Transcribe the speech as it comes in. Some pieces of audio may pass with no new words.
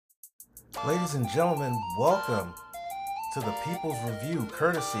Ladies and gentlemen, welcome to the People's Review,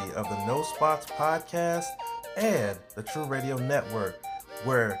 courtesy of the No Spots podcast and the True Radio Network,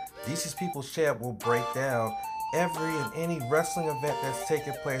 where DC's People's Champ will break down every and any wrestling event that's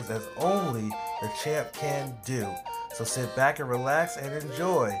taking place as only the champ can do. So sit back and relax and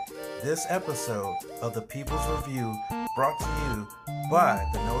enjoy this episode of the People's Review, brought to you by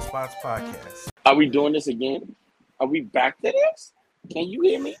the No Spots podcast. Are we doing this again? Are we back to this? Can you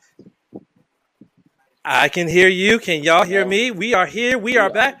hear me? I can hear you. Can y'all hear me? We are here. We are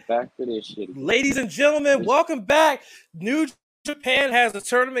back. Back to this shit. Ladies and gentlemen, welcome back. New Japan has a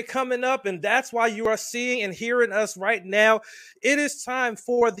tournament coming up, and that's why you are seeing and hearing us right now. It is time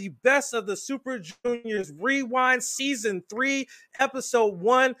for the Best of the Super Juniors Rewind Season 3, Episode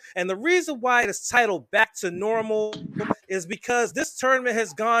 1. And the reason why it is titled Back to Normal is because this tournament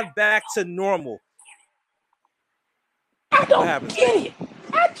has gone back to normal. I don't get it.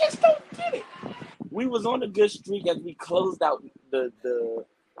 I just don't get it. We was on a good streak as we closed out the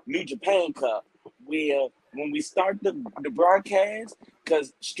New Japan Cup, where when we start the broadcast,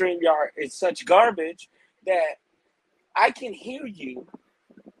 because StreamYard is such garbage that I can hear you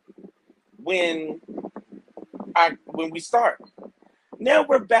when we start. Now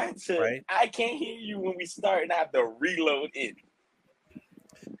we're back to right. I can't hear you when we start and I have to reload it.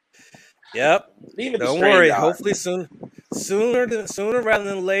 Yep. Don't worry. Hopefully sooner rather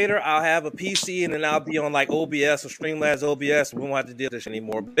than later, I'll have a PC and then I'll be on like OBS or Streamlabs OBS. We won't have to deal with this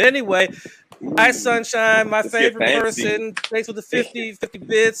anymore. But anyway, hi Sunshine, my favorite person. Thanks for the 50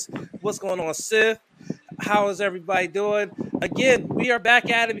 bits. What's going on, Sith? How is everybody doing? Again, we are back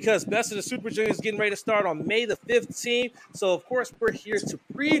at it because Best of the Super Juniors is getting ready to start on May the 15th. So, of course, we're here to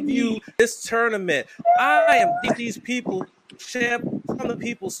preview this tournament. I am DC's People Champ from the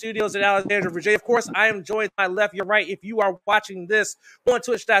People Studios in Alexandria, Virginia. Of course, I am joined by left, your right. If you are watching this on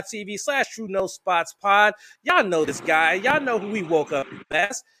twitch.tv/True No Spots Pod, y'all know this guy. Y'all know who he woke up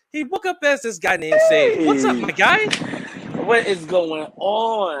as. He woke up as this guy named Sage. What's up, my guy? What is going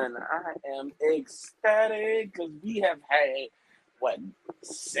on? I am ecstatic because we have had,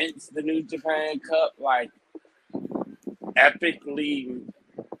 since the New Japan Cup, epically,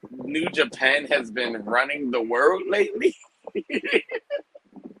 New Japan has been running the world lately.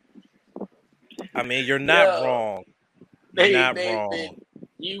 I mean, you're not wrong. You're not wrong.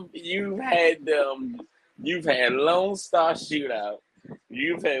 You've had Lone Star Shootout.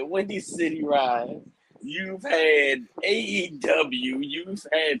 You've had Windy City Rise. You've had AEW. You've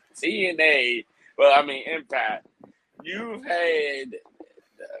had TNA. Impact. You've had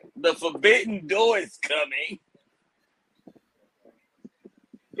the Forbidden Door is coming.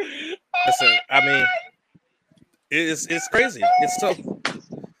 Listen, it's crazy.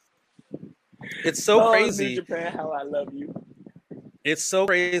 It's so crazy. New Japan, how I love you. It's so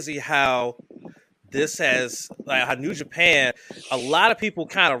crazy how this has how New Japan, a lot of people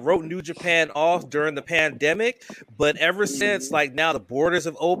kind of wrote New Japan off during the pandemic, but ever since now the borders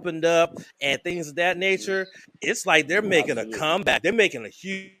have opened up and things of that nature, it's like they're making a comeback. They're making a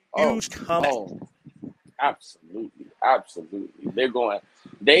huge comeback. Absolutely. They're going.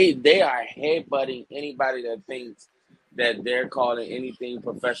 They are headbutting anybody that thinks that they're calling anything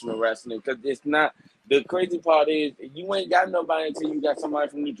professional wrestling, because it's not. The crazy part is you ain't got nobody until you got somebody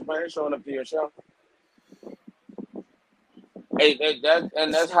from New Japan showing up to your show. Hey,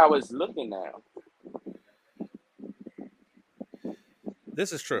 that's how it's looking now.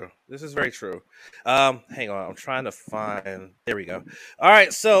 This is true. This is very true. Hang on. I'm trying to find. There we go. All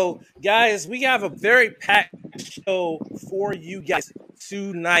right. So, guys, we have a very packed show for you guys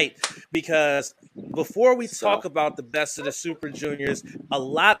tonight because before we talk about the Best of the Super Juniors, a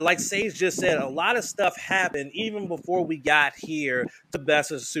lot, like Sage just said, a lot of stuff happened even before we got here to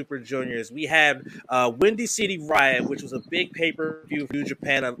Best of the Super Juniors. We had Windy City Riot, which was a big pay-per-view for New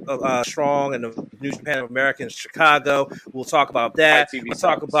Japan Strong and the New Japan of America in Chicago. We'll talk about that. We'll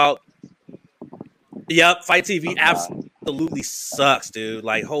talk about Fight TV absolutely sucks, dude.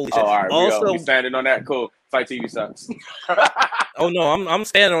 Like, holy shit. All right, also, we standing on that. Cool. Fight TV sucks. Oh no, I'm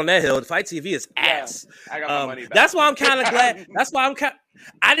standing on that hill. Fight TV is ass. Yeah, I got my money back. That's why I'm kind of glad. That's why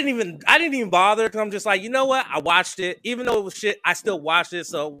I didn't even bother because I'm just like, you know what? I watched it, even though it was shit. I still watched it.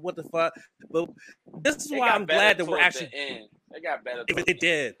 So what the fuck? But this is why I'm glad that we're actually. It got better. It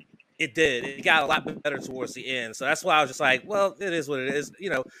did. It got a lot better towards the end. So that's why I was just like, well, it is what it is,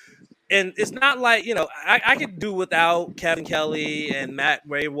 And it's not like, I could do without Kevin Kelly and Matt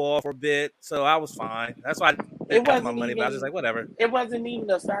Raywall for a bit, so I was fine. That's why I didn't have my money, but I was just like, whatever. It wasn't even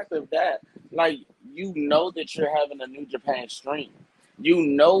the fact of that. Like, that you're having a New Japan stream. You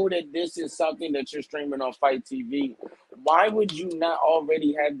know that this is something that you're streaming on Fight TV. Why would you not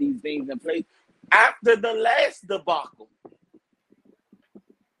already have these things in place after the last debacle?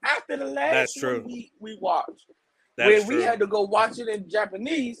 After the last one we watched, where we had to go watch it in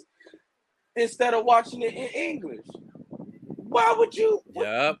Japanese instead of watching it in English. Why would you?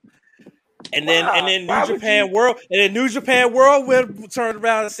 Yep. And then New Japan World turned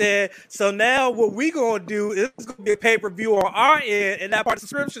around and said, so now what we gonna do is gonna be a pay-per-view on our end and that part of the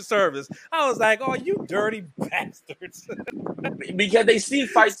subscription service. I was like, oh, you dirty bastards. Because they see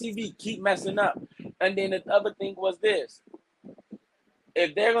Fight TV keep messing up. And then the other thing was this.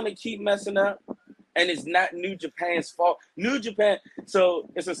 If they're gonna keep messing up, and it's not New Japan's fault. New Japan, so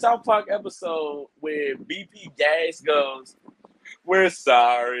it's a South Park episode where BP Gas goes, we're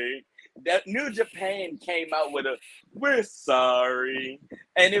sorry. That New Japan came out with we're sorry.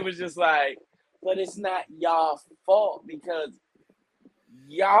 And it was just like, but it's not y'all's fault because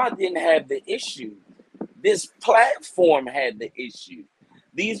y'all didn't have the issue. This platform had the issue.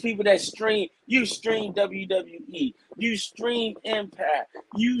 These people that stream, you stream WWE, you stream Impact,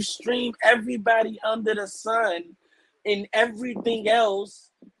 you stream everybody under the sun and everything else,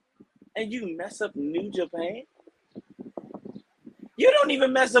 and you mess up New Japan? You don't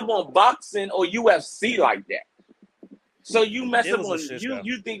even mess up on boxing or UFC like that. So you mess up on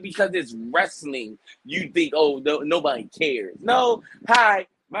you think because it's wrestling, you think, oh, no, nobody cares. No, hi,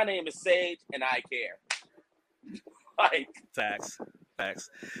 my name is Sage and I care. Like facts.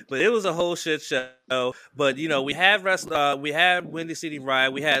 But it was a whole shit show. But you know, we had Windy City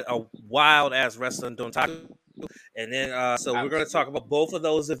Riot, we had a wild ass wrestling Dontaku. And then, so we're going to talk about both of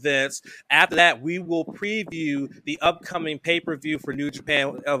those events. After that, we will preview the upcoming pay-per-view for New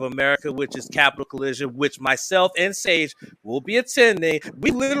Japan of America, which is Capital Collision, which myself and Sage will be attending.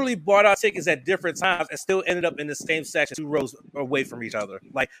 We literally bought our tickets at different times and still ended up in the same section, 2 rows away from each other.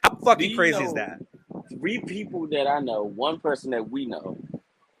 Like, how fucking crazy is that? 3 people that I know, 1 person that we know,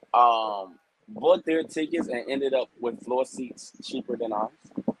 bought their tickets and ended up with floor seats cheaper than ours.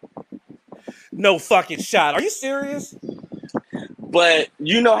 No fucking shot. Are you serious? But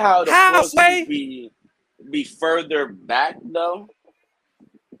you know how the floor seats be further back though?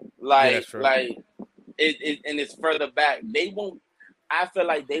 Like it and it's further back. I feel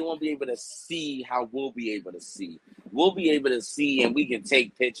like they won't be able to see how we'll be able to see. We'll be able to see and we can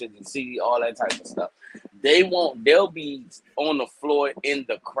take pictures and see all that type of stuff. They'll be on the floor in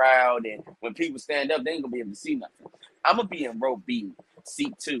the crowd, and when people stand up, they ain't gonna be able to see nothing. I'm gonna be in row B,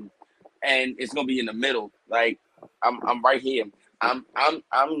 seat 2. And it's gonna be in the middle. Like I'm right here. I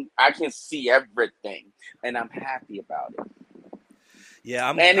can see everything, and I'm happy about it.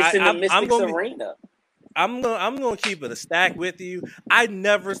 Yeah, it's in the Mystics Arena. I'm gonna keep it a stack with you. I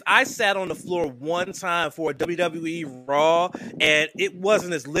sat on the floor one time for a WWE Raw, and it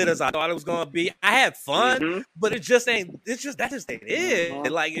wasn't as lit as I thought it was gonna be. I had fun, but that just ain't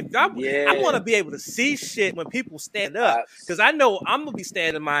it. Like if I want to be able to see shit when people stand up, because I know I'm gonna be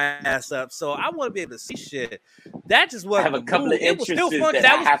standing my ass up, so I want to be able to see shit. That just wasn't. I have a couple of entrances that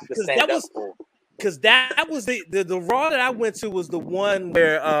I have to stand up for. Because that was the Raw that I went to was the one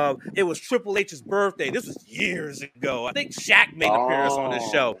where it was Triple H's birthday. This was years ago. I think Shaq made an appearance on this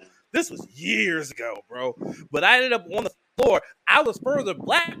show. This was years ago, bro. But I ended up on the floor. I was further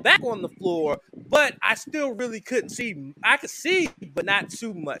back on the floor, but I still really couldn't see. I could see, but not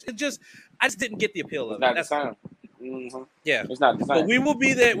too much. I just didn't get the appeal of it. That's fine. Mm-hmm. Yeah, it's not the same. But we will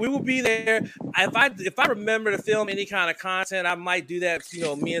be there. We will be there. If I remember to film any kind of content, I might do that. You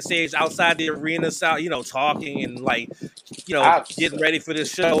know, me and Sage outside the arena, you know, talking and like, you know, getting ready for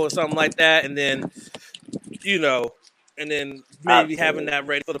this show or something like that, and then, you know, and then maybe having that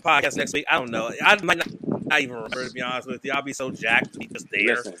ready for the podcast next week. I don't know. I might not even remember, to be honest with you. I'll be so jacked to be just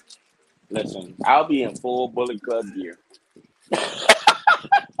there. Listen, I'll be in full Bullet Club gear.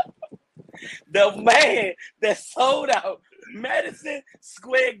 The man that sold out Madison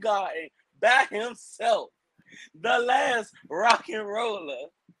Square Garden by himself, the last rock and roller.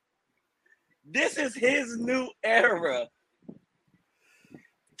 This is his new era.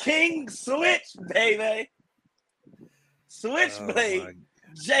 King Switch, baby. Switchblade.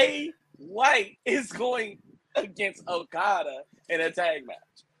 Jay White is going against Okada in a tag match.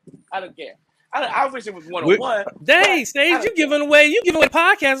 I don't care. I wish it was 1-on-1. Dang, Stage, you giving away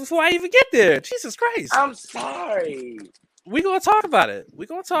podcasts before I even get there. Jesus Christ. I'm sorry. We're going to talk about it. We're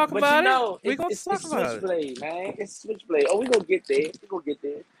going to talk about it. We're going to talk about it. Switchblade, man. It's Switchblade. Oh, we're going to get there.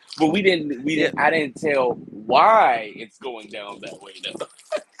 But we didn't, I didn't tell why it's going down that way, though.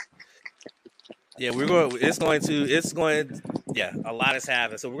 Yeah, it's going Yeah, a lot has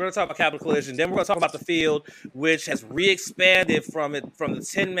happened. So we're going to talk about Capital Collision. Then we're going to talk about the field, which has re-expanded from the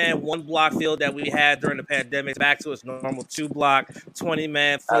 10-man, 1-block field that we had during the pandemic back to its normal 2-block,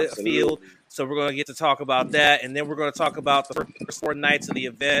 20-man field. So we're going to get to talk about that. And then we're going to talk about the first 4 nights of the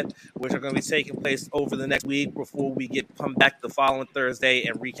event, which are going to be taking place over the next week before we come back the following Thursday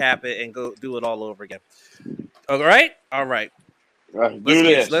and recap it and go do it all over again. All right? All right.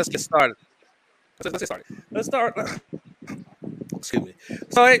 Let's get started. Let's start. Excuse me.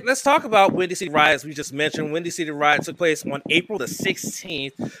 So let's talk about Windy City Riot. As we just mentioned, Windy City Riot took place on April the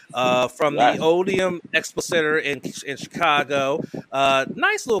 16th from the Odeum Expo Center in Chicago.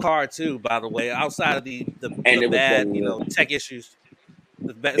 Nice little card too, by the way. Outside of the bad, tech issues.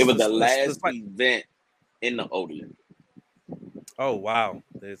 It was the last event in the Odeum. Oh wow!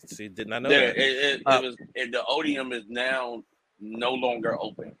 See, did not know that. It was. The Odeum is now no longer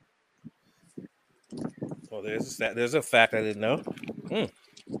open. Well, there's a fact I didn't know.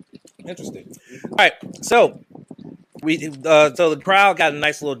 Interesting. All right, so so the crowd got a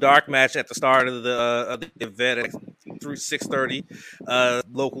nice little dark match at the start of the event through 6:30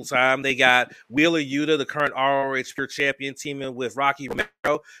 local time. They got Wheeler Yuta, the current ROH Pure Champion, teaming with Rocky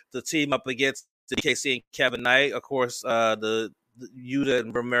Romero to team up against the DKC and Kevin Knight. Of course, the Yuta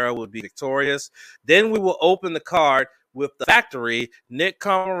and Romero would be victorious. Then we will open the card with the Factory, Nick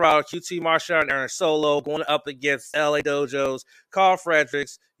Comoroto, QT Marshall, and Aaron Solo going up against LA Dojo's Carl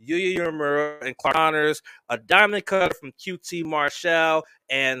Fredericks, Yuya Uemura, and Clark Connors. A diamond cutter from QT Marshall,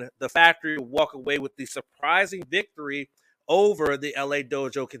 and the Factory will walk away with the surprising victory over the LA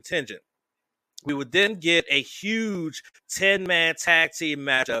Dojo contingent. We would then get a huge 10-man tag team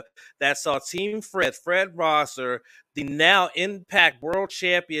matchup that saw Team Fred Rosser, the now Impact World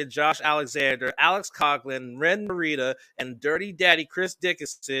Champion Josh Alexander, Alex Coughlin, Ren Narita, and Dirty Daddy Chris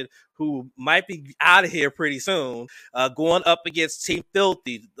Dickinson, who might be out of here pretty soon, going up against Team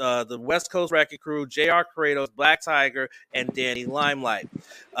Filthy, the West Coast Wrecking Crew, JR Kratos, Black Tiger, and Danny Limelight.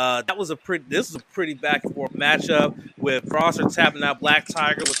 This was a pretty back and forth matchup with Rosser tapping out Black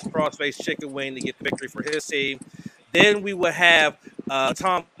Tiger with the crossface chicken wing to get the victory for his team. Then we would have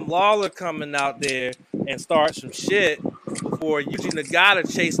Tom Lawler coming out there and start some shit before Yuji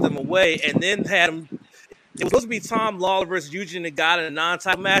Nagata chased them away, and then had him. It was supposed to be Tom Lawler versus Yuji Nagata in a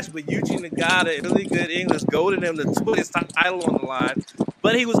non-title match, but Yuji Nagata, in really good English, goaded him to put his title on the line.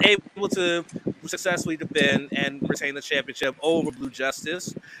 But he was able to successfully defend and retain the championship over Blue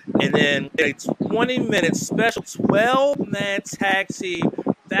Justice. And then a 20-minute special 12-man tag team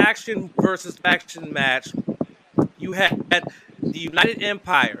faction versus faction match. You had the United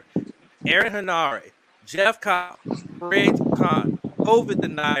Empire, Aaron Henare, Jeff Cobb, Ray Khan, COVID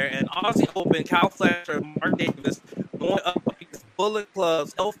Denier, and Aussie Open, Kyle Fletcher, and Mark Davis going up against Bullet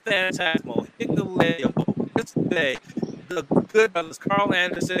Clubs, El Phantasmo, Hikuleo, Chris Bay, the Good Brothers, Carl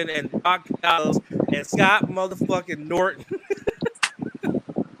Anderson, and Doc Gallows, and Scott motherfucking Norton.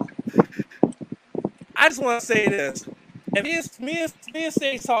 I just want to say this. And me and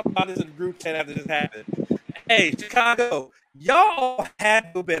Sage talked about this in the group chat after this happened. Hey, Chicago, y'all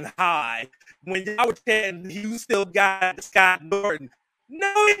had to have been high when y'all were chanting, you still got Scott Norton.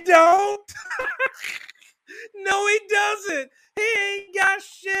 No, he don't. No, he doesn't. He ain't got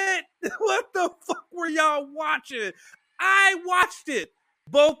shit. What the fuck were y'all watching? I watched it,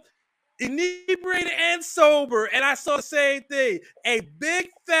 both inebriated and sober, and I saw the same thing. A big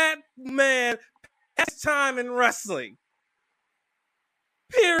fat man has time in wrestling.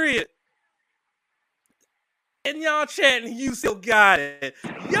 Period. And y'all chanting, you still got it.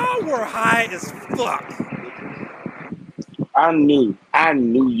 Y'all were high as fuck. I knew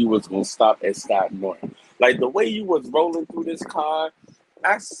you was gonna stop at Scott Norton. Like the way you was rolling through this car,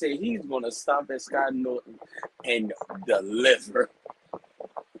 I said he's gonna stop at Scott Norton and deliver.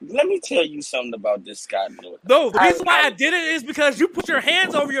 Let me tell you something about this Scott Norton. No, the reason why I did it is because you put your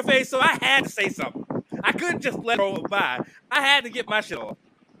hands over your face, so I had to say something. I couldn't just let it roll by. I had to get my shit off.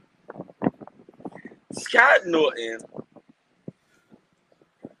 Scott Norton,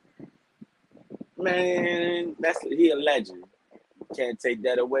 man, he a legend. Can't take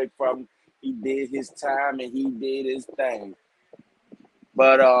that away from him. He did his time and he did his thing.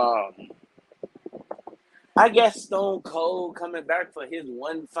 But I guess Stone Cold coming back for his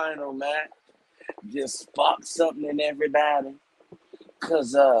one final match just sparked something in everybody.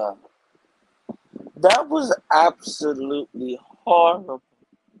 Cause that was absolutely horrible.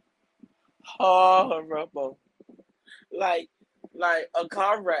 Horrible. Like a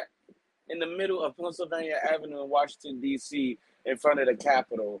car wreck in the middle of Pennsylvania Avenue in Washington, D.C. in front of the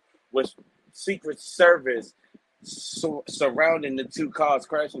Capitol with Secret Service surrounding the two cars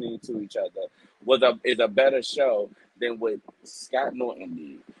crashing into each other is a better show than what Scott Norton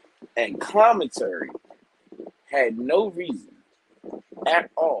did. And commentary had no reason at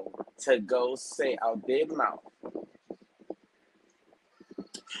all to go say out their mouth,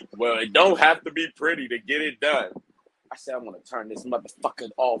 well, it don't have to be pretty to get it done. I said, I want to turn this motherfucker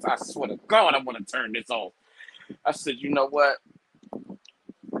off. I swear to God, I want to turn this off. I said, you know what?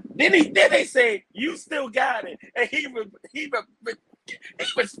 Then they say, you still got it. And he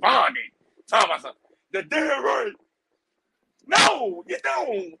responded. Thomas, the damn right. No, you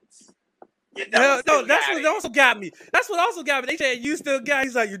don't. No, that's what also got me. That's what also got me. They said you still got it.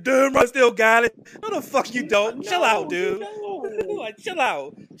 He's like, you damn right still got it. No, the fuck you don't. No, chill out, dude. Like, chill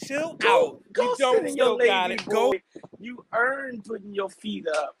out. Chill out. Go you sit don't in still your got lazy it. boy. Go. You earned putting your feet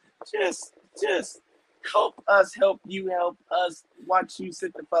up. Just help us help you help us. Watch you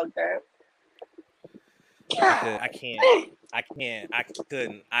sit the fuck down. I can't. I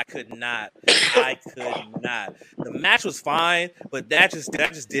could not. The match was fine, but that just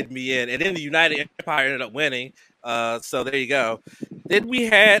did me in. And then the United Empire ended up winning. So there you go. Then we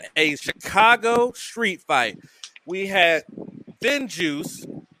had a Chicago street fight. We had FinJuice,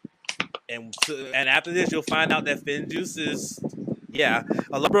 and after this, you'll find out that FinJuice is,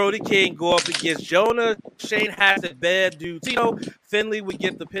 Brody King go up against Jonah, Shane Hackett, Bad Dude Tito. Finley would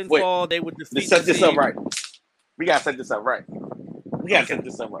get the pinfall. They would defeat. Set this up right. We gotta set this up right.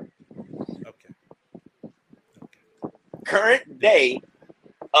 Okay. Current day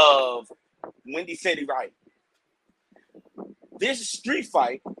of Windy City Riot. This street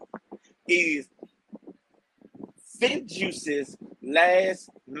fight is FinJuice's last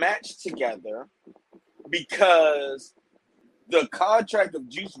match together because the contract of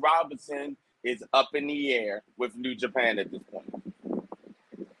Juice Robinson is up in the air with New Japan at this point.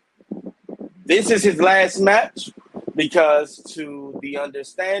 This is his last match because to the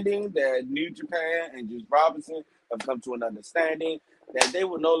understanding that New Japan and Juice Robinson have come to an understanding that they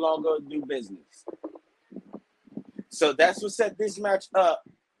will no longer do business. So that's what set this match up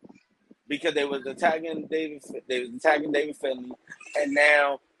because they was attacking David Finley, and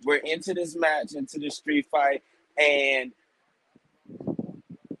now we're into this match, into the street fight, and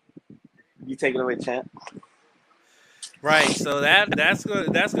you take it away, champ. Right, so that's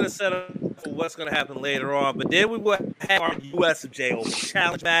gonna set up for what's gonna happen later on. But then we would have our USJ Open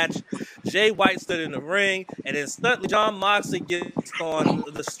Challenge match. Jay White stood in the ring, and then suddenly Jon Moxley gets on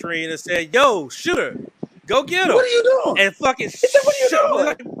the screen and said, "Yo, shooter, go get him!" What are you doing? And fucking what are you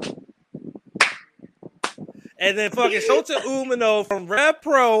doing? And then fucking Shota Umino from Rev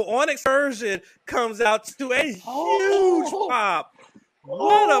Pro on Excursion comes out to a huge pop.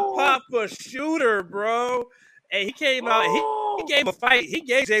 What a pop for Shooter, bro. And he came out and he gave him a fight. He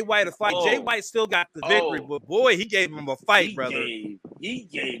gave Jay White a fight. Jay White still got the victory, but boy, he gave him a fight, brother. He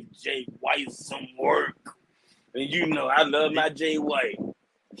gave Jay White some work. And you know, I love my Jay White.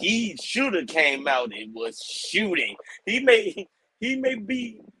 Shooter came out and was shooting.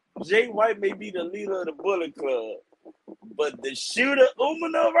 Jay White may be the leader of the Bullet Club, but the Shooter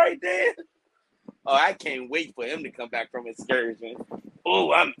Umino right there, I can't wait for him to come back from Excursion.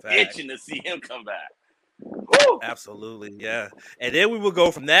 Oh, I'm itching to see him come back. Woo! Absolutely, yeah. And then we will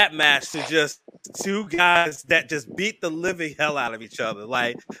go from that match to just two guys that just beat the living hell out of each other.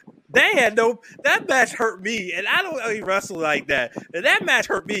 Like, that match hurt me, and I don't really wrestle like that. And that match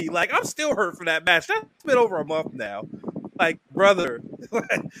hurt me. Like, I'm still hurt from that match. That's been over a month now. Like, brother, why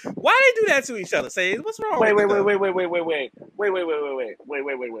they do that to each other? Say, what's wrong? Wait.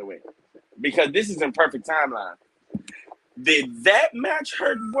 Because this is in perfect timeline. Did that match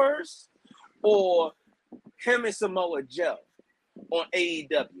hurt worse, or him and Samoa Joe on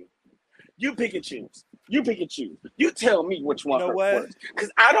AEW? You pick and choose. You tell me which one hurt worse.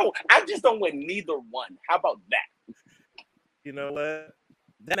 Because I just don't want neither one. How about that? You know what?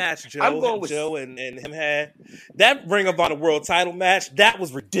 That match Joe and him had, that Ring of Honor World title match, that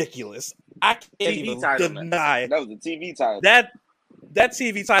was ridiculous. I can't even deny. That was a TV title. That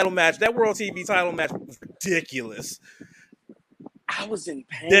TV title match, that World TV title match was ridiculous. I was in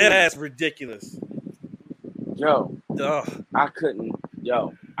pain. That's ridiculous. Yo, I couldn't.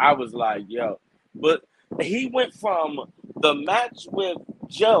 Yo, I was like, yo. But he went from the match with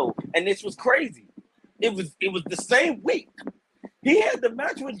Joe, and this was crazy. It was the same week. He had the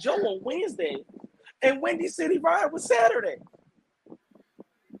match with Joe on Wednesday, and Windy City Riot was Saturday.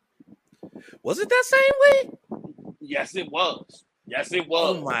 Was it that same week? Yes, it was.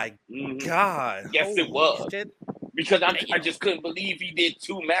 Oh my God. Yes, it was. Shit. Because I just couldn't believe he did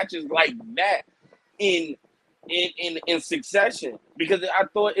two matches like that in succession. Because I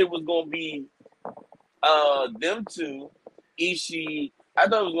thought it was gonna be them two, Ishii I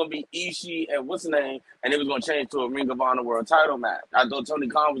thought it was gonna be Ishii and what's the name, and it was gonna change to a Ring of Honor World Title match. I thought Tony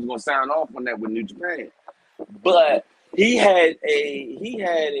Khan was gonna sign off on that with New Japan, but he had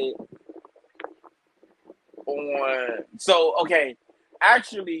it on. So okay,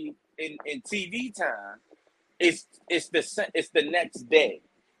 actually, in TV time, it's the next day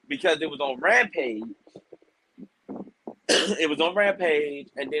because it was on Rampage. It was on Rampage,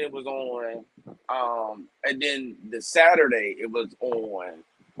 and then it was on, and then the Saturday it was on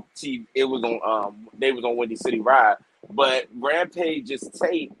TV. It was on, they was on Windy City Ride, but Rampage is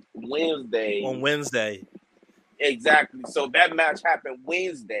taped Wednesday. On Wednesday, exactly. So that match happened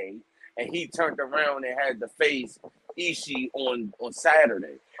Wednesday, and he turned around and had to face Ishii on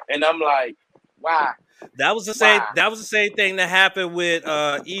Saturday, and I'm like, why? That was the same. That was the same thing that happened with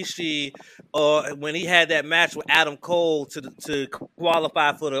Ishii, when he had that match with Adam Cole to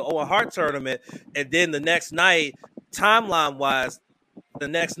qualify for the Owen Hart tournament, and then the next night, timeline wise, the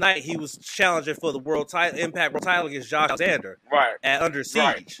next night he was challenging for the Impact World Title against Josh Alexander, right, at Under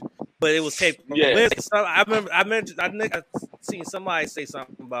Siege. Right. But it was taped. Yeah. So I remember I seen somebody say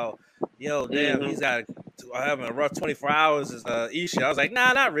something about, yo, damn, he's got having a rough 24 hours as Ishii. I was like,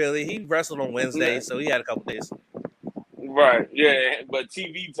 nah, not really. He wrestled on Wednesday, so he had a couple days. Right, yeah, but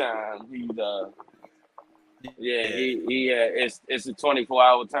TV time, he's it's a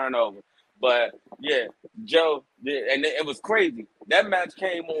 24-hour turnover. But yeah, Joe, and it was crazy. That match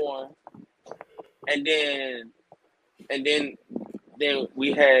came on, and then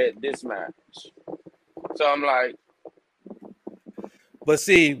we had this match. So I'm like, but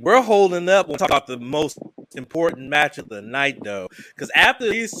see, we're holding up. We'll talk about the most important match of the night, though, because after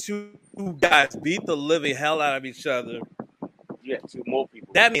these two guys beat the living hell out of each other, you had two more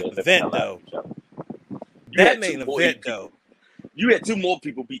people. That main event, though. That main event, though. You had two more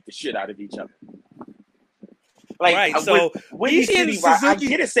people beat the shit out of each other. Like, right, so Ishii and Suzuki, I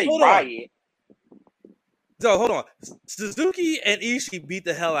get to say Riot. So hold on, Suzuki and Ishii beat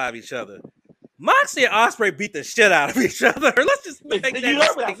the hell out of each other. Moxley and Ospreay beat the shit out of each other. Let's just make that clear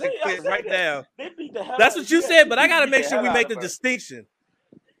right now. They beat the hell. That's what you said, but I gotta make sure we make the distinction.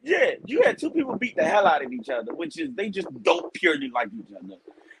 Yeah, you had two people beat the hell out of each other, which is they just don't purely like each other.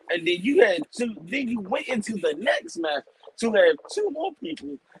 And then you had two. Then you went into the next match to have two more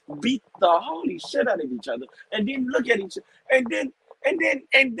people beat the holy shit out of each other, and then look at each other, and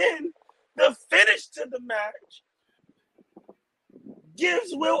then the finish to the match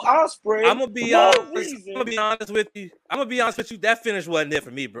gives Will Ospreay. I'm gonna be honest with you. That finish wasn't it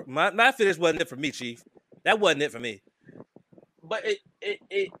for me, bro. My finish wasn't it for me, Chief. That wasn't it for me. But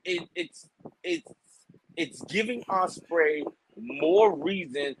it's giving Ospreay more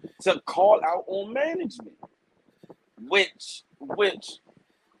reason to call out on management. Which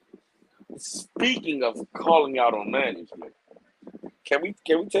speaking of calling out on management, can we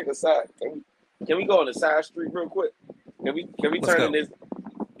take a side? Can we go on the side street real quick? Can we turn in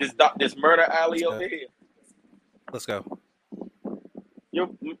this murder alley over here? Let's go.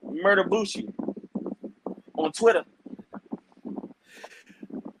 Yo, Murder Bushi on Twitter.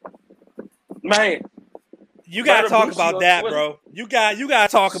 Man, you gotta talk about that, bro. You gotta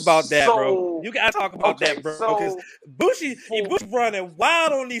talk about that, bro. You gotta talk about that, bro. Because Bushi running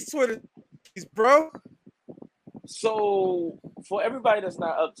wild on these Twitter, bro. So for everybody that's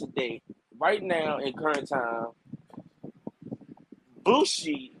not up to date, right now in current time,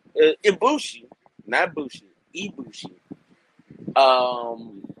 Ibushi, not Bushi, Ibushi,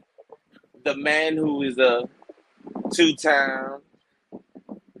 the man who is a two-time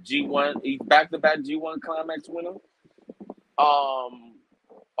G1, he's back-to-back G1 Climax winner.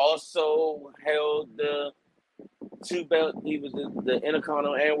 Also held the two belt. He was the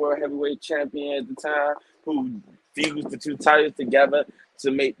Intercontinental and World Heavyweight Champion at the time, who fused the two titles together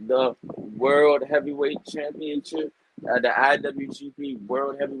to make the World Heavyweight Championship, the IWGP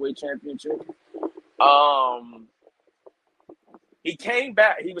World Heavyweight Championship. He came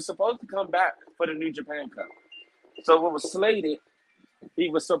back. He was supposed to come back for the New Japan Cup. So it was slated he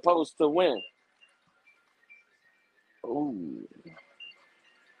was supposed to win. Ooh.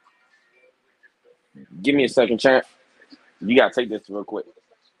 Give me a second, champ. You gotta take this real quick.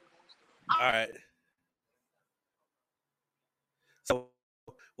 All right. So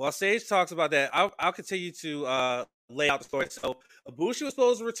while Sage talks about that, I'll continue to lay out the story. So Ibushi was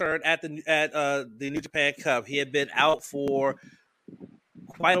supposed to return at the New Japan Cup. He had been out for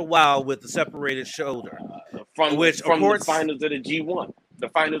quite a while with the separated shoulder, from the finals of the G1, the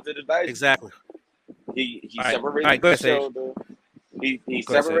finals of the dice. Exactly. He separated his shoulder. He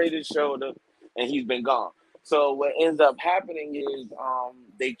separated his shoulder, and he's been gone. So what ends up happening is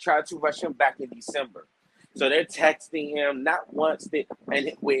they tried to rush him back in December. So they're texting him not once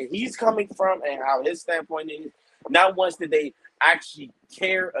and where he's coming from and how his standpoint is, not once did they actually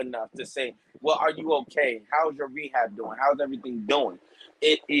care enough to say, well, are you okay? How's your rehab doing? How's everything doing?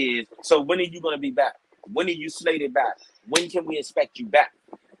 It is, so when are you going to be back? When are you slated back? When can we expect you back?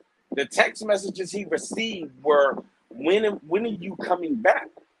 The text messages he received were, when are you coming back?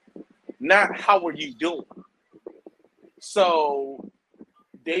 Not how are you doing? So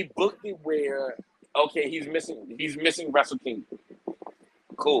they booked it where, okay, he's missing Wrestle Kingdom.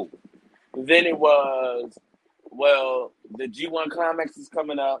 Cool. Then it was, well, the G1 Climax is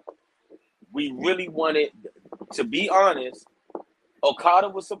coming up. We really wanted, to be honest, Okada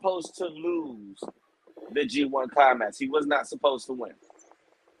was supposed to lose the G1 Climax. He was not supposed to win.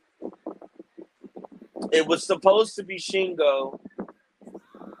 It was supposed to be Shingo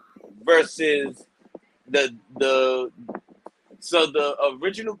versus the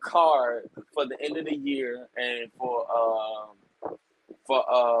original card for the end of the year and for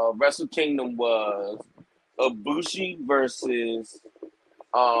Wrestle Kingdom was Ibushi versus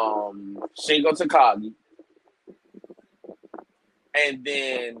Shingo Takagi, and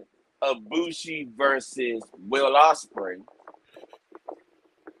then Ibushi versus Will Ospreay,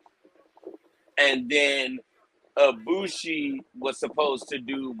 and then Ibushi was supposed to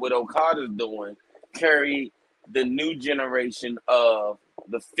do what Okada's doing, carry the new generation of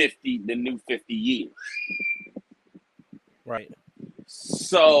the new 50 years. Right.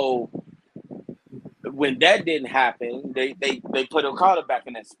 So when that didn't happen, they put Okada back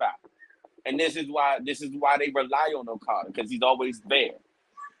in that spot. And this is why they rely on Okada, because he's always there.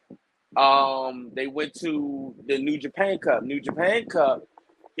 They went to the New Japan Cup. New Japan Cup,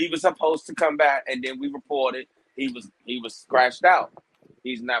 he was supposed to come back, and then we reported he was scratched out.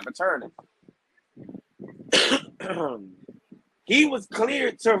 He's not returning. He was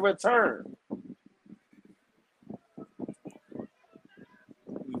cleared to return.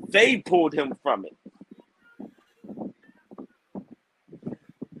 They pulled him from it.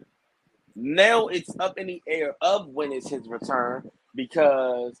 Now it's up in the air of when it's his return,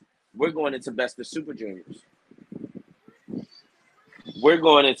 because we're going into Best of Super Juniors. We're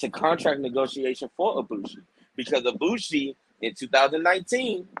going into contract negotiation for Ibushi, because Ibushi in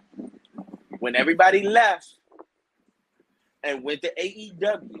 2019, when everybody left and went to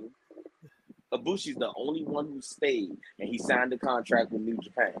AEW, Ibushi's the only one who stayed, and he signed a contract with New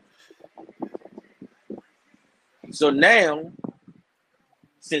Japan. So now,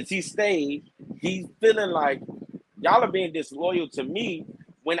 since he stayed, he's feeling like y'all are being disloyal to me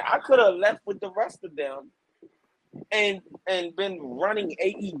when I could have left with the rest of them and been running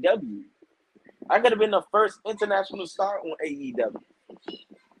AEW. I could have been the first international star on AEW.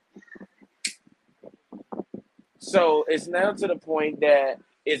 So it's now to the point that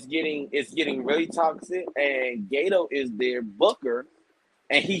it's getting really toxic, and Gato is their booker,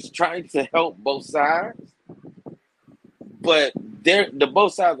 and he's trying to help both sides, but the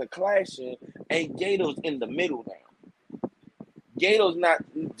both sides are clashing, and Gato's in the middle now. Gato's not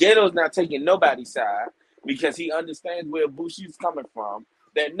taking nobody's side, because he understands where Bushi's coming from.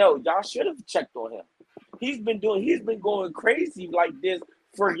 That no, y'all should have checked on him. He's been going crazy like this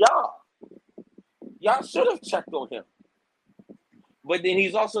for y'all. Y'all should have checked on him. But then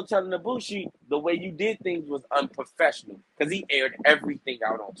he's also telling Ibushi the way you did things was unprofessional, because he aired everything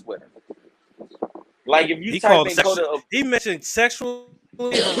out on Twitter. Like if you he mentioned sexually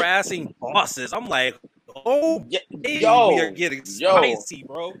harassing bosses. I'm like, oh, we are getting spicy,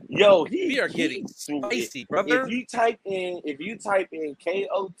 bro. We are getting spicy, brother. If you type in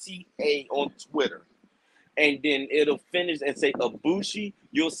KOTA on Twitter, and then it'll finish and say Ibushi,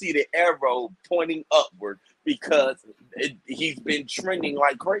 you'll see the arrow pointing upward, because he's been trending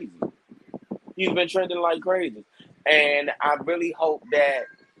like crazy. And I really hope that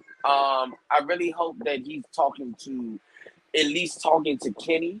he's at least talking to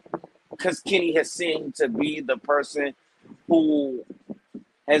Kenny, because Kenny has seemed to be the person who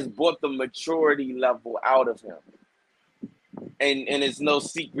has brought the maturity level out of him. And it's no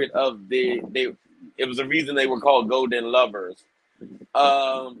secret of it was a reason they were called Golden Lovers.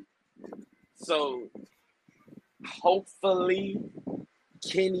 So hopefully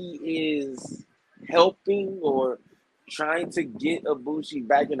Kenny is helping or trying to get Ibushi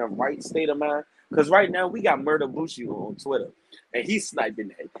back in the right state of mind. Because right now we got Murder Ibushi on Twitter, and he's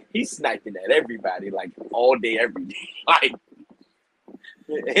sniping at everybody like all day, every day. Like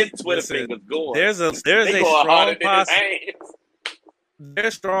his Twitter thing was going. There's a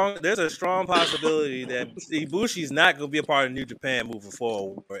strong possibility that Ibushi's not going to be a part of New Japan moving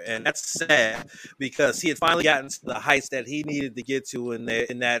forward, and that's sad, because he had finally gotten to the heights that he needed to get to in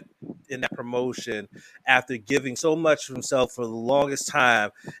in that promotion after giving so much of himself for the longest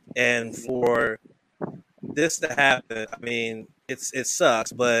time, and for this to happen, I mean, it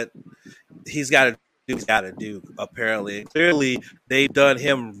sucks, but he's got to do what he's got to do. Apparently, clearly, they've done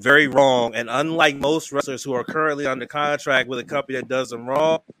him very wrong, and unlike most wrestlers who are currently under contract with a company that does them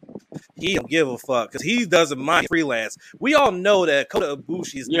wrong, he don't give a fuck because he doesn't mind freelance. We all know that Kota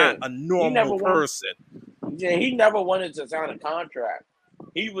Ibushi is not a normal person. He never wanted to sign a contract.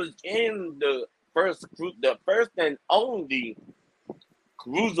 He was in the first and only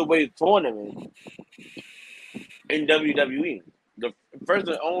cruiserweight tournament in WWE. The first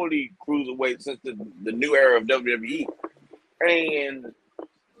and only cruiserweight since the new era of WWE. And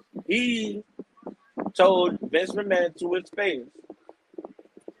he told Vince McMahon to his face,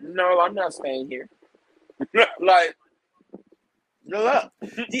 "No, I'm not staying here." Like, good luck.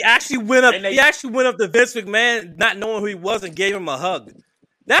 He actually went up. He actually went up to Vince McMahon, not knowing who he was, and gave him a hug.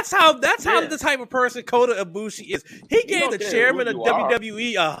 That's how the type of person Kota Ibushi is. He gave the chairman of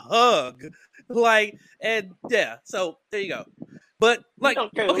WWE a hug. Like, and yeah, so there you go. But like,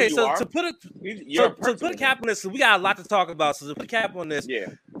 okay, so to put a cap on this, so we got a lot to talk about. So to put a cap on this,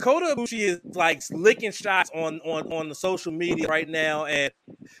 Kota Ibushi is like licking shots on the social media right now, and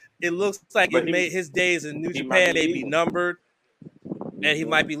it looks like his days in New Japan may be numbered, and he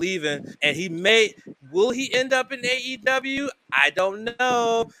might be leaving. And will he end up in AEW? I don't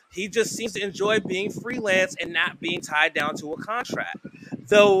know. He just seems to enjoy being freelance and not being tied down to a contract.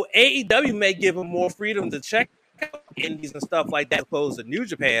 Though AEW may give him more freedom to check out indies and stuff like that, as opposed to New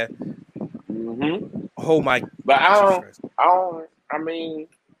Japan. Mm-hmm. Oh my! But I mean,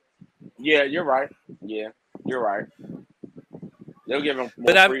 yeah, you're right. Yeah, you're right. They'll give him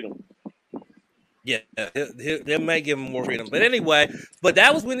more freedom. Yeah, they may give him more freedom. But anyway,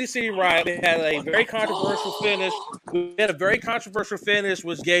 that was Windy City Riot. They had a very controversial finish. We had a very controversial finish,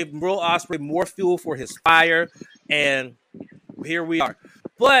 which gave Will Ospreay more fuel for his fire. And here we are.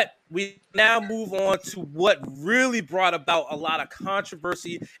 But we now move on to what really brought about a lot of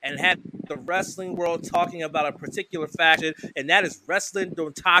controversy and had the wrestling world talking about a particular faction, and that is Wrestling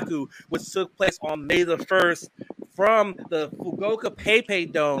Dontaku, which took place on May the 1st from the Fukuoka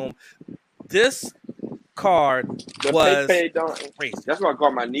PayPay Dome. This card was crazy. That's what I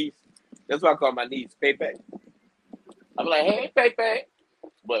call my niece. PayPay. I'm like, hey, PayPay.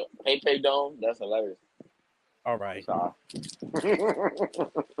 But PayPay Dome, that's hilarious. All right. All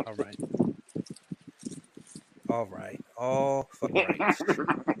right. All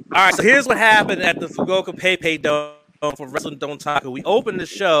right. So here's what happened at the Fukuoka PayPay Dome for Wrestling Dontaku. We opened the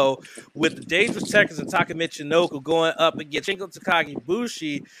show with the Dangerous Tekkers and Taka Michinoku going up against Shingo Takagi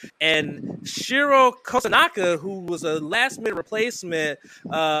Bushi and Shiro Kosanaka, who was a last-minute replacement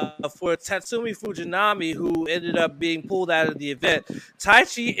for Tatsumi Fujinami, who ended up being pulled out of the event.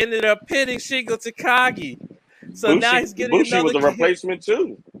 Taichi ended up pinning Shingo Takagi. So Bushi, now he's getting Bushi was a replacement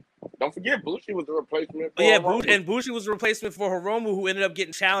too. Don't forget, Bushi was the replacement for and Bushi was the replacement for Hiromu, who ended up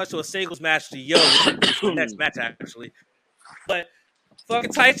getting challenged to a singles match to Yo, next match actually. But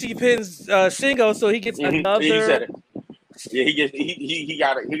fucking Taichi pins Shingo, so he gets another. He said it. Yeah, he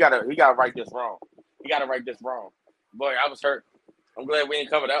got to right this wrong. He got to right this wrong. Boy, I was hurt. I'm glad we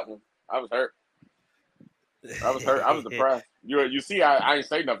didn't cover that one. I was hurt. I was depressed. You see, I ain't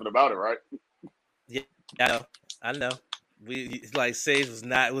say nothing about it, right? Yeah, I know. Sage was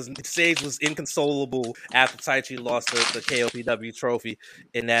inconsolable after Taichi lost the KOPW trophy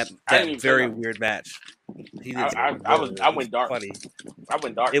in that very weird match. I went dark. Funny. I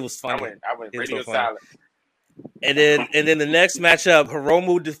went dark. It was funny. I went radio silent. And then the next matchup,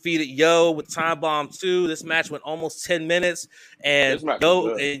 Hiromu defeated Yo with Time Bomb 2. This match went almost 10 minutes, and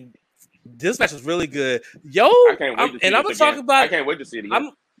this match was really good. Yo, I can't wait to see I'm gonna talk about. I can't wait to see it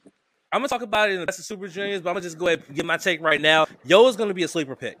again. I'm going to talk about it in the Best of Super Juniors, but I'm going to just go ahead and give my take right now. Yo is going to be a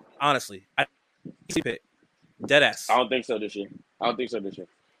sleeper pick, honestly. Sleeper pick. Deadass. I don't think so this year. Well,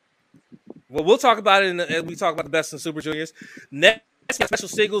 we'll talk about it as we talk about the Best of Super Juniors. Next special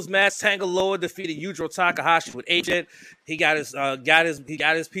singles match, Tangaloa defeated Yujiro Takahashi with Agent. He got his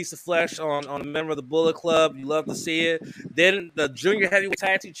piece of flesh on a member of the Bullet Club. You love to see it. Then the Junior Heavyweight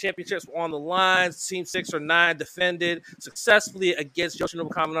Tag Team Championships were on the line. Team 6 or 9 defended successfully against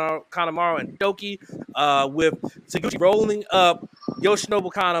Yoshinobu Kanemaru and Doki, with Taguchi rolling up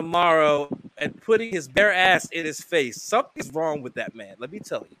Yoshinobu Kanemaru and putting his bare ass in his face. Something's wrong with that man. Let me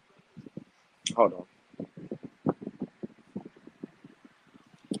tell you. Hold on.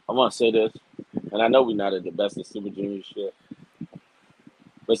 I want to say this, and I know we're not at the Best of Super Junior shit,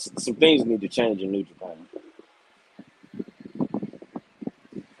 but some things need to change in New Japan.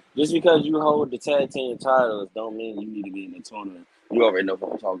 Just because you hold the tag team titles don't mean you need to be in the tournament. You already know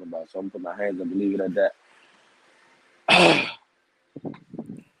what I'm talking about, so I'm gonna put my hands up and leave it at that.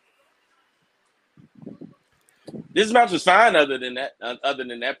 This match was fine. Other than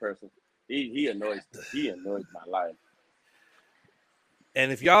that person, he annoys my life.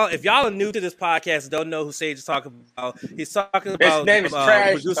 And if y'all are new to this podcast, don't know who Sage is talking about, he's talking about. His name is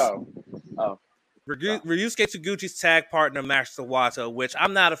Trash Talk. Ryusuke Taguchi's tag partner, Master Wato, which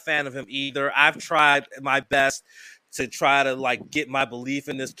I'm not a fan of him either. I've tried my best to try to like get my belief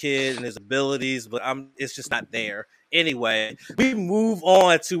in this kid and his abilities, but it's just not there. Anyway, we move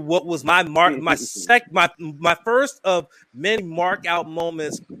on to what was my first of many mark out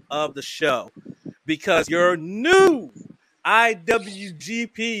moments of the show, because your new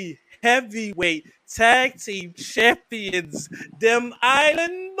IWGP Heavyweight Tag Team Champions, them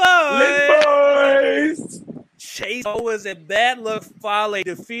Island Boys, Chase Owens and Bad Luck Fale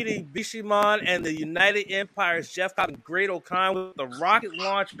defeating Bishamon and the United Empire's Jeff Cobb and Great O'Khan with the rocket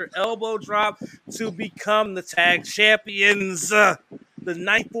launcher elbow drop to become the tag champions, the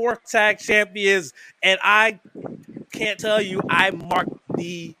 9-4 tag champions. And I can't tell you, I marked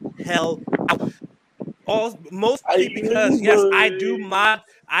the hell out. Mostly because yes, I do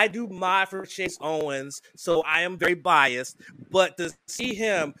mod for Chase Owens, so I am very biased. But to see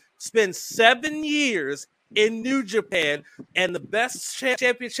him spend 7 years in New Japan and the best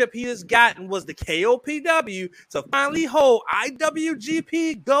championship he has gotten was the KOPW to finally hold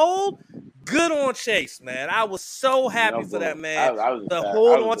IWGP Gold. Good on Chase, man. I was so happy for that man to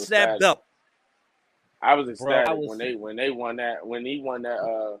hold on to that belt. I was ecstatic when he won that.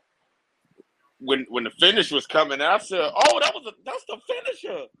 When the finish was coming, I said, "Oh, that's the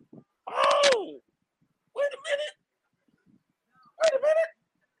finisher." Oh, wait a minute,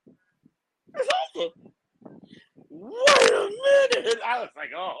 it's over. Wait a minute! I was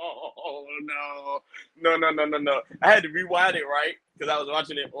like, "Oh no!" I had to rewind it right because I was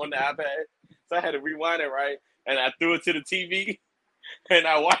watching it on the iPad, so I had to rewind it right, and I threw it to the TV, and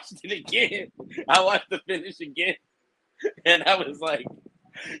I watched it again. I watched the finish again, and I was like,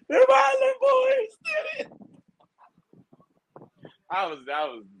 "The Island Boys did it!" I was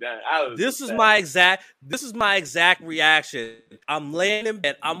done. This is my exact reaction. I'm laying in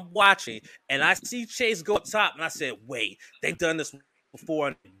bed, I'm watching, and I see Chase go up top, and I said, "Wait, they've done this before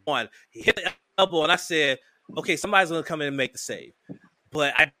and won." He hit the elbow, and I said, "Okay, somebody's gonna come in and make the save."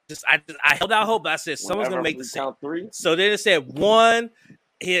 But I held out hope. But I said, "Someone's gonna make the save." Count 3. So then it said 1,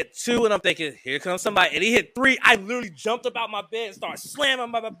 hit 2, and I'm thinking, "Here comes somebody." And he hit 3. I literally jumped up out my bed and started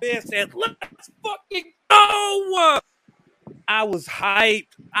slamming by my bed, and said, "Let's fucking go!" I was hyped.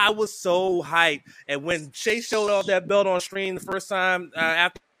 I was so hyped. And when Chase showed off that belt on screen the first time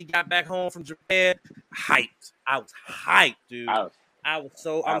after he got back home from Japan, hyped. I was hyped, dude. I'm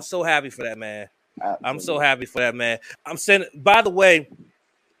so happy for that man. Absolutely. I'm so happy for that man. By the way,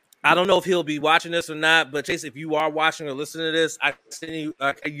 I don't know if he'll be watching this or not, but Chase, if you are watching or listening to this, I send you,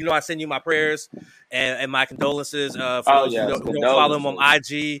 I send you my prayers and my condolences for those who don't follow him on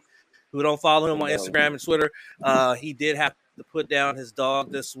IG, who don't follow him on Instagram and Twitter. He did have to put down his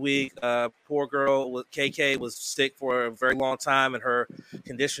dog this week. Poor girl, KK, was sick for a very long time, and her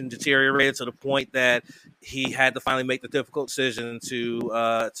condition deteriorated to the point that he had to finally make the difficult decision to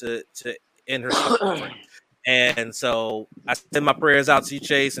end her suffering. And so I send my prayers out to you,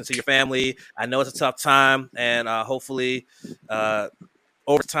 Chase, and to your family. I know it's a tough time, and hopefully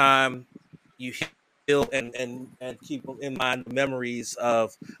over time you heal and keep in mind the memories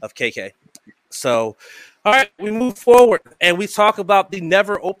of KK. So, all right, we move forward, and we talk about the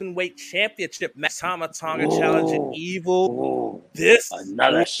Never Openweight Championship match. Tama Tonga challenging Evil.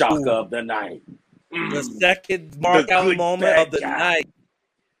 Another shocker of the night. The second markout moment of the night.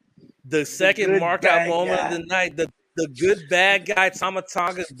 The second markout moment of the night. The good bad guy Tama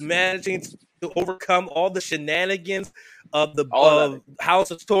Tonga managing to overcome all the shenanigans of the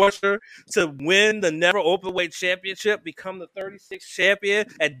House of Torture to win the Never Openweight Championship, become the 36th champion,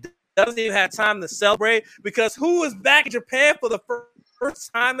 and doesn't even have time to celebrate because who is back in Japan for the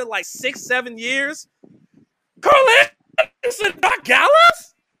first time in like 6-7 years? Carl Anderson, Doc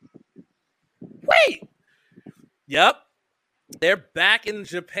Gallows? Wait. Yep. They're back in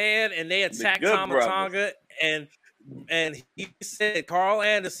Japan and they attacked Tama Tonga, and he said, Carl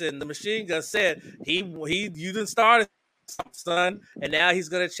Anderson, the Machine Gun, said you didn't start, son, and now he's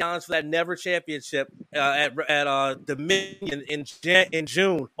going to challenge for that Never Championship at Dominion in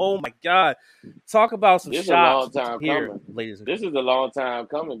June. Oh my God! Talk about some shots here, ladies. This is a long time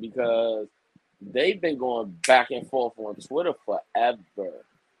coming because they've been going back and forth on Twitter forever.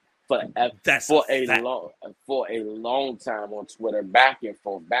 For a long time on Twitter, back and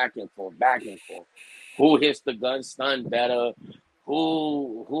forth. Who hits the gun stun better?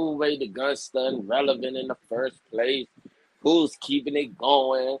 who made the gun stun relevant in the first place, who's keeping it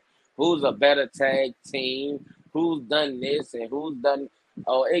going, who's a better tag team, who's done this and who's done.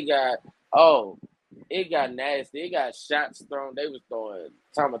 Oh, it got nasty. It got shots thrown. They was throwing.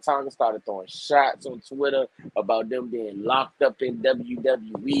 Tama Tonga started throwing shots on Twitter about them being locked up in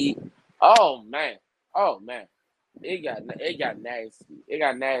WWE. Oh man. It got nasty. It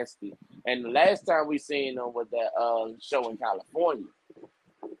got nasty. And the last time we seen them was that show in California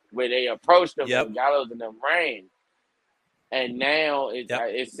where they approached them and Gallows and them ran. And now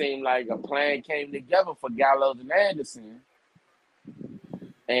it seemed like a plan came together for Gallows and Anderson.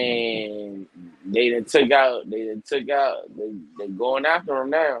 And they going after him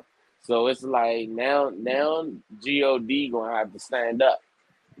now. So it's like now God gonna have to stand up.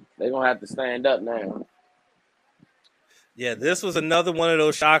 They're gonna have to stand up now. Yeah, this was another one of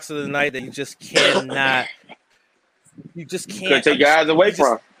those shocks of the night that you just cannot. You just can't take your eyes away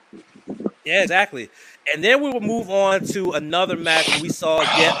from. Yeah, exactly. And then we will move on to another match where we saw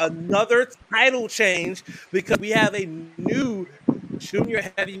yet another title change because we have a new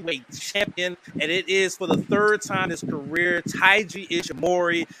junior heavyweight champion, and it is for the third time in his career, Taiji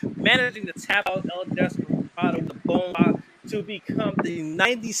Ishimori, managing to tap out El Desperado with the bone to become the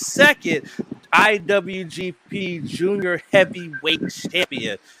 92nd IWGP Junior Heavyweight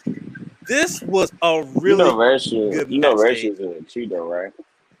Champion. This was a really good match. You know Reshi's is a cheater, right?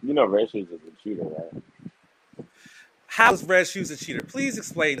 How is Red Shoes a cheater? Please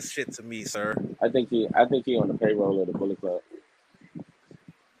explain this shit to me, sir. I think he on the payroll of the Bullet Club.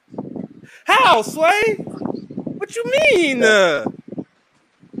 How, Sway? What you mean? Come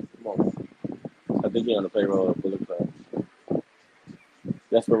on. I think he on the payroll of the Bullet Club.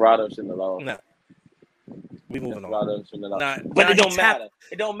 Desperado shouldn't have lost. No. We moving on. But it don't matter.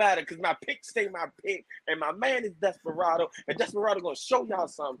 It don't matter because my pick stay my pick, and my man is Desperado, and Desperado gonna show y'all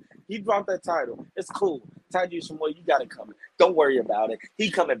something. He dropped that title. It's cool. Taiji Ishimori, you got it coming. Don't worry about it.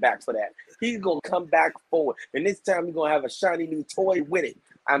 He coming back for that. He's gonna come back forward, and this time he's gonna have a shiny new toy with it.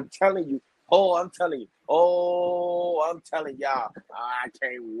 I'm telling you. I'm telling y'all. I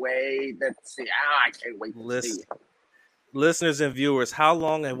can't wait to see. I can't wait to see it. Listeners and viewers, how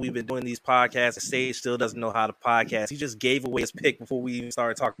long have we been doing these podcasts? And Sage still doesn't know how to podcast. He just gave away his pick before we even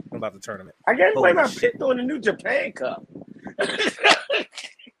started talking about the tournament. I gave away my pick during the New Japan Cup.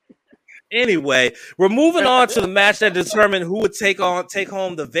 Anyway, we're moving on to the match that determined who would take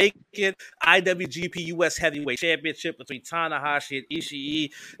home the vacant IWGP US Heavyweight Championship between Tanahashi and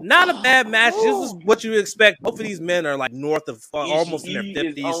Ishii. Not a bad match. This is what you expect. Both of these men are like north of almost in their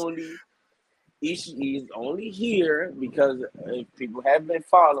 50s. Ishii is only here because if people have been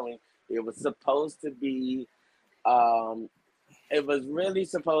following, it was supposed to be it was really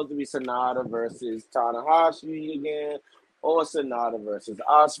supposed to be Sonata versus Tanahashi again, or Sonata versus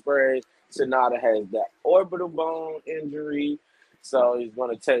Ospreay. Sonata has that orbital bone injury, so it's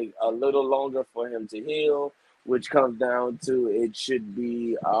going to take a little longer for him to heal, which comes down to it should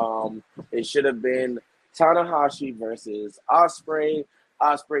have been Tanahashi versus Ospreay.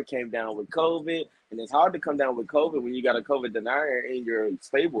 Ospreay came down with COVID, and it's hard to come down with COVID when you got a COVID denier in your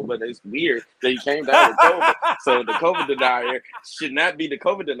stable, but it's weird that he came down with COVID. So the COVID denier should not be the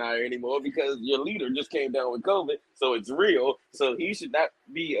COVID denier anymore because your leader just came down with COVID, so it's real. So he should not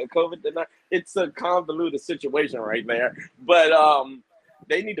be a COVID denier. It's a convoluted situation right there, but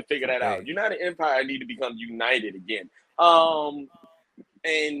they need to figure that out. United Empire need to become united again. And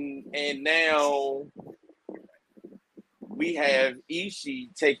now we have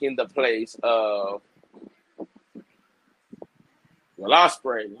Ishii taking the place of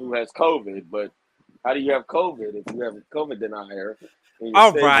Ospreay, who has COVID. But how do you have COVID if you have a COVID denier?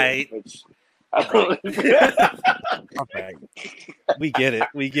 All right. Okay. We get it.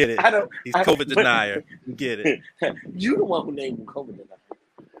 He's COVID denier. We get it. You the one who named him COVID denier.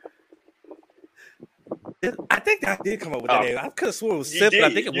 I think I did come up with that name. I could have sworn it was Sip, but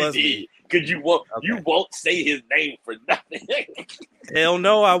I think it was me. Because you won't say his name for nothing. Hell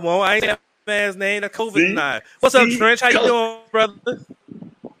no, I won't. I ain't that man's name. That's COVID denier. What's up, Trench? How you doing, brother?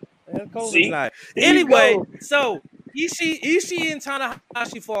 COVID denier. Anyway, so Ishii and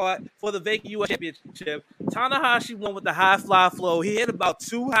Tanahashi fought for the vacant US Championship. Tanahashi won with the high fly flow. He hit about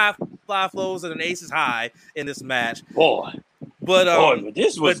 2 high fly flows and an aces high in this match. But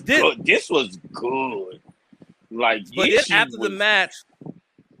this was good. This was good. After the match,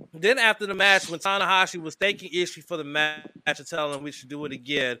 when Tanahashi was thanking Ishii for the match and telling him we should do it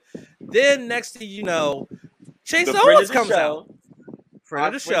again, then next thing you know, Chase Owens comes out. Friend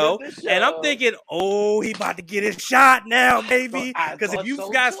of the show. And I'm thinking, he about to get his shot now, baby. Because if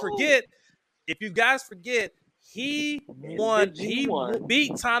you guys forget, He won. He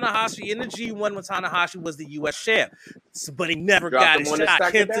beat Tanahashi in the G1 when Tanahashi was the U.S. champ, but he never got his shot.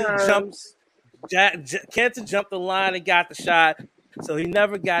 Kenta jumped the line and got the shot, so he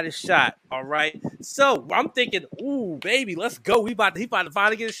never got his shot. All right. So I'm thinking, ooh, baby, let's go. He about to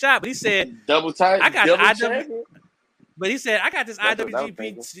finally get a shot. But he said, double title. I got the IW. But he said, I got this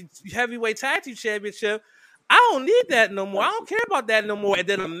IWGP Heavyweight Tag Team Championship. I don't need that no more. I don't care about that no more. And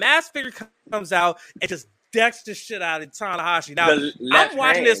then a mask figure comes out and just decks the shit out of Tanahashi. Now, I'm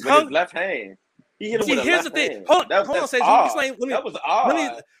watching this. With his left hand. He hit him with here's the thing. Hold on, Sage. Let me explain. That was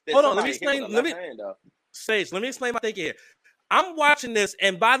odd. Let me explain. Sage, let me explain my thinking here. I'm watching this,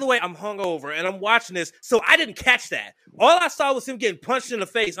 and by the way, I'm hungover, and I'm watching this, so I didn't catch that. All I saw was him getting punched in the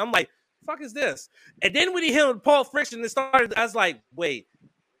face. I'm like, fuck is this? And then when he hit him, Paul Friction, and started, I was like, wait,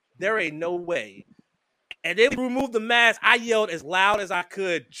 there ain't no way. And then we removed the mask. I yelled as loud as I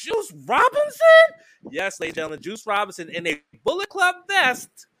could, Juice Robinson? Yes, ladies and gentlemen, Juice Robinson in a Bullet Club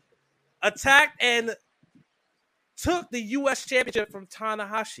vest attacked and took the U.S. championship from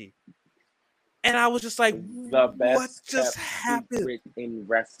Tanahashi. And I was just like, what just happened? In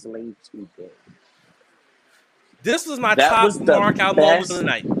wrestling today. This was my top mark-out moment of the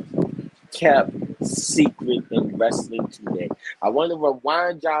night. Kept secret in wrestling today. I want to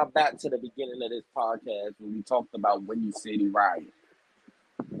rewind y'all back to the beginning of this podcast when we talked about Windy City Riot.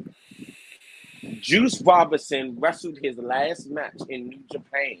 Juice Robinson wrestled his last match in New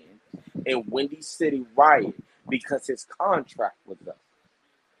Japan in Windy City Riot because his contract was up.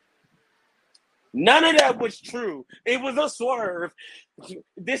 None of that was true. It was a swerve.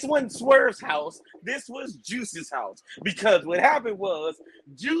 This wasn't Swerve's house. This was Juice's house. Because what happened was,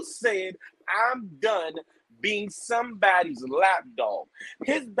 Juice said, I'm done being somebody's lapdog.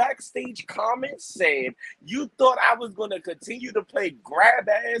 His backstage comment said, you thought I was going to continue to play grab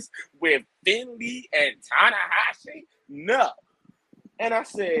ass with Finley and Tanahashi? No. And I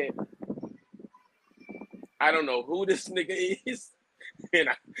said, I don't know who this nigga is,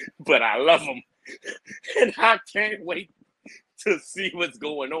 but I love him. And I can't wait to see what's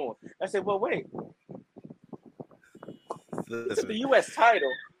going on. I said, well, wait. He took the U.S.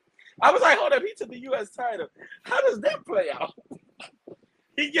 title. I was like, hold up, he took the U.S. title. How does that play out?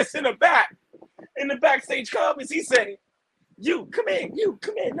 He gets in the backstage comments, he said, you, come in, no,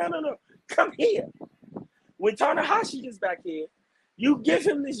 come here. When Tanahashi is back here, you give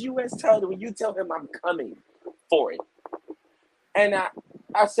him this U.S. title and you tell him I'm coming for it. And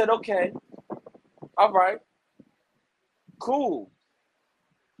I said, okay. All right. Cool.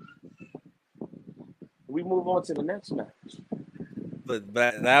 We move on to the next match. But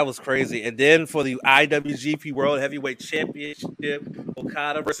that was crazy. And then for the IWGP World Heavyweight Championship,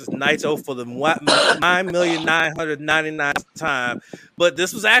 Okada versus Naito for the 9,999th time. But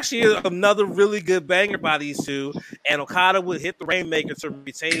this was actually another really good banger by these two. And Okada would hit the Rainmaker to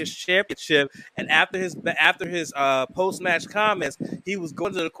retain his championship. And after his post-match comments, he was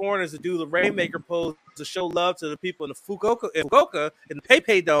going to the corners to do the Rainmaker pose to show love to the people in the Fukuoka in the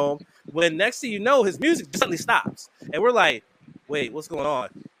PayPay Dome. When next thing you know, his music suddenly stops. And we're like, wait, what's going on?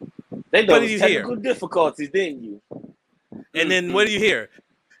 They know technical difficulties, didn't you? And then what do you hear?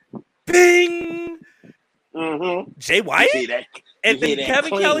 Bing! Mm-hmm. Jay White? And then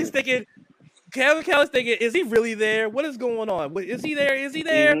Kevin Kelly's thinking, is he really there? What is going on? Is he there?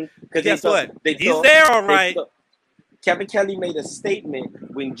 Mm-hmm. Guess what? He's there, all right. Kevin Kelly made a statement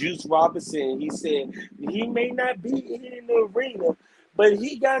when Juice Robinson, he said, he may not be in the arena, but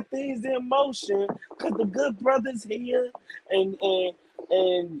he got things in motion because the Good Brothers here and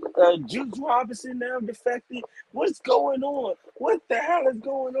Juice Robinson now defected. What's going on? What the hell is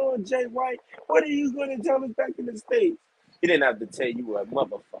going on, Jay White? What are you going to tell us back in the States? He didn't have to tell you a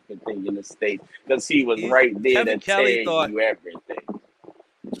motherfucking thing in the States because he was right there to tell you everything.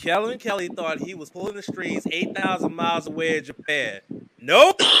 Kevin Kelly thought he was pulling the strings 8,000 miles away in Japan.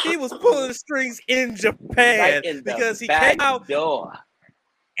 Nope, he was pulling the strings in Japan because he came out door.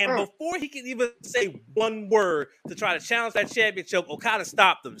 And before he could even say one word to try to challenge that championship, Okada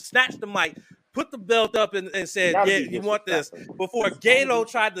stopped him, snatched the mic, put the belt up and said, yeah, you want this. Before Gato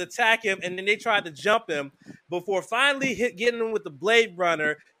tried to attack him and then they tried to jump him before finally getting him with the Blade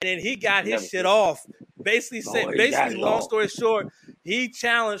Runner. And then he got his shit off. Basically, long story short, he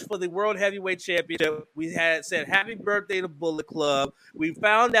challenged for the World Heavyweight Championship. We had said happy birthday to Bullet Club. We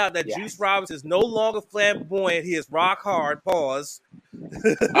found out that Juice Robinson is no longer flamboyant. He is rock hard. Pause.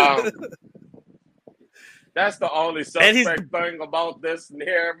 That's the only suspect thing about this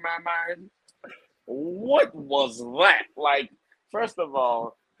here in my mind. What was that? Like, first of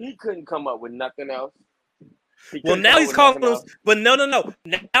all, he couldn't come up with nothing else. Well, now he's calling him, but no.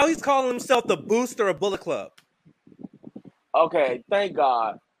 Now he's calling himself the booster of Bullet Club. Okay, thank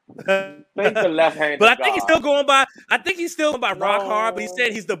God. Thank the left-handed But I think he's God. still going by. I think he's still going by Rock Hard. But he No,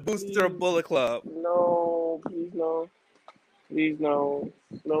 said he's the booster of please, Bullet Club. no, please no, please no,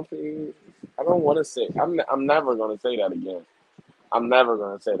 no, please. I don't want to say. I'm never gonna say that again. I'm never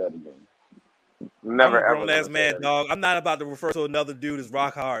gonna say that again. I'm a Never ever grown ass gonna say man, that again. dog. I'm not about to refer to another dude as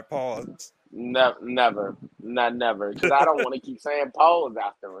Rock Hard. Pause. Never, not never, because I don't want to keep saying pause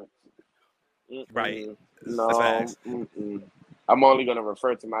after it. Right. That's No, facts. I'm only gonna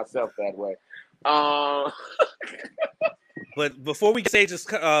refer to myself that way. Um, But before we say just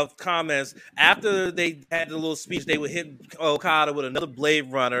comments, after they had the little speech, they would hit Okada with another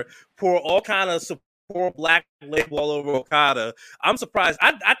Blade Runner, pour all kind of support black label all over Okada. I'm surprised.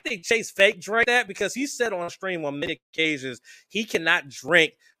 I think Chase fake drank that because he said on stream on many occasions he cannot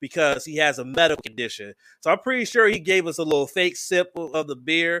drink because he has a medical condition. So I'm pretty sure he gave us a little fake sip of the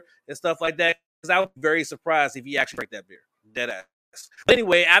beer and stuff like that. Because I was very surprised if he actually drank that beer. Dead ass. But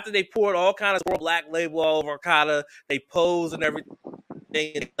anyway, after they poured all kinds of black label all over Okada, they posed and everything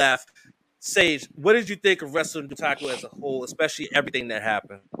and left. Sage, what did you think of Wrestling Dutaku as a whole, especially everything that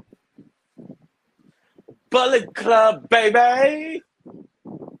happened? Bullet Club, baby,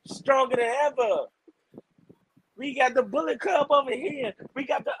 stronger than ever. We got the Bullet Club over here. We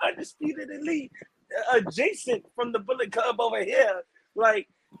got the Undisputed Elite adjacent from the Bullet Club over here. Like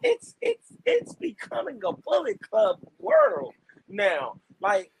it's becoming a Bullet Club world now.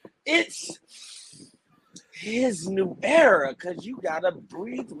 Like it's his new era because you gotta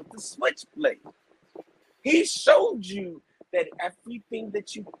breathe with the switchblade. He showed you that everything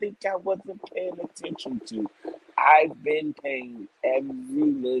that you think I wasn't paying attention to, I've been paying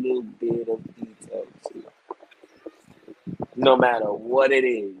every little bit of detail to. No matter what it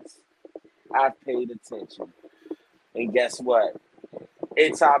is, I've paid attention. And guess what?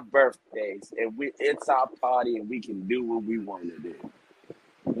 It's our birthdays and it's our party and we can do what we want to do.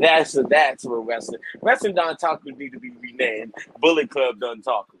 That's what wrestling Don Taco need to be renamed Bullet Club Don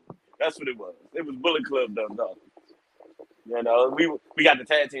Taco. That's what it was. It was Bullet Club Don Taco. You know, we got the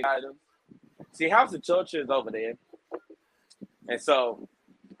tag team items. See, House of Torture is over there, and so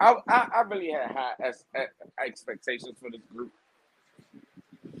I really had high expectations for this group,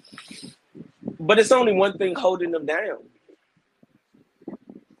 but it's only one thing holding them down,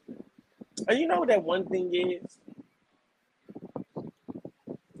 and you know what that one thing is?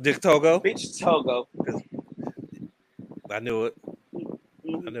 Dick Togo? Bitch Togo. I knew it.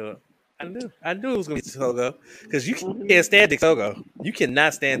 I knew it was gonna be Togo because you can't stand Dick Togo. You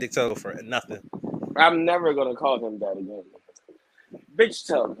cannot stand Dick Togo for nothing. I'm never gonna call him that again. Bitch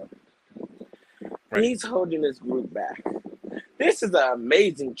Togo. Right. He's holding this group back. This is an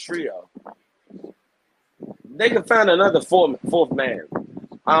amazing trio. They could find another fourth man.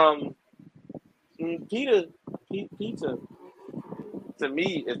 Peter, to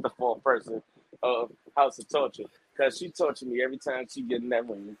me, is the fourth person of House of Torture because she tortured me every time she get in that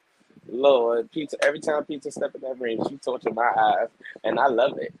ring. Lord, Peter, every time Peter step in that ring, she tortured my eyes, and I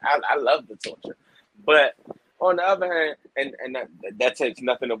love it. I love the torture. But on the other hand, and that takes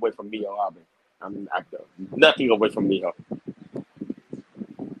nothing away from Mio Auburn. Nothing away from Miho.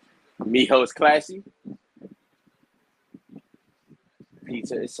 Miho is classy.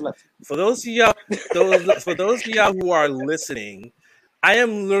 Peter is slutty. For those of y'all who are listening, I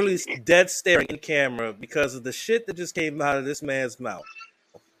am literally dead staring in camera because of the shit that just came out of this man's mouth.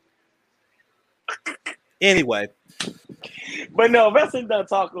 Anyway. But no, Wrestling Don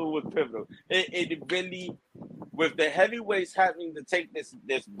Taco was pivotal. It really, with the heavyweights having to take this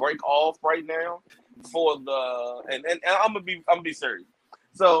break off right now for the and I'm gonna be serious.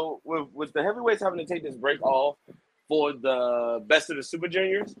 So with the heavyweights having to take this break off for the Best of the Super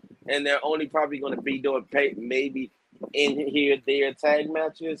Juniors, and they're only probably going to be doing maybe in here their tag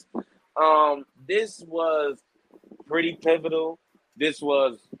matches. This was pretty pivotal. This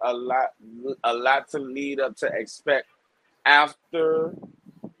was a lot to lead up to expect after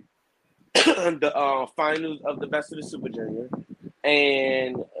the finals of the Best of the Super Junior,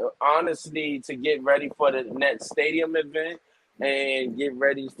 and honestly, to get ready for the next stadium event and get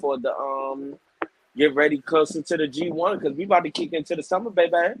ready for the get ready closer to the G1 because we about to kick into the summer,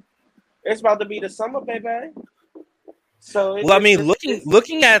 baby. It's about to be the summer, baby. So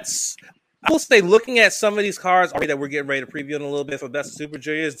looking at some of these cards already that we're getting ready to preview in a little bit for Best of Super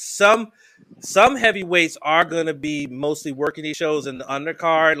Juniors. Some heavyweights are going to be mostly working these shows in the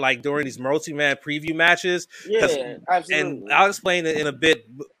undercard, like during these multi-man preview matches. Yeah, absolutely. And I'll explain it in a bit.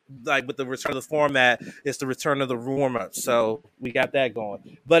 Like with the return of the format, it's the return of the warm-up. So we got that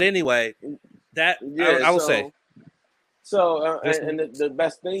going. But anyway, that I will say. So, and the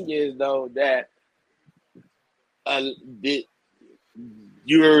best thing is though that the,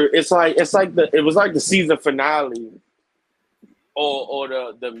 it was like the season finale or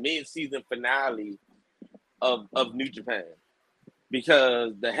the mid season finale of New Japan,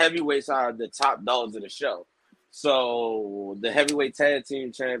 because the heavyweights are the top dogs of the show. So the heavyweight tag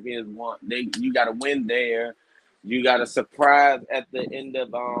team champions you got to win there. You got a surprise at the end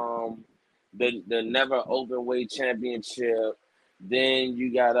of the never open weight championship. Then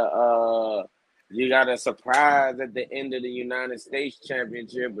you got a surprise at the end of the United States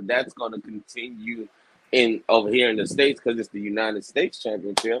Championship, but that's going to continue over here in the States because it's the United States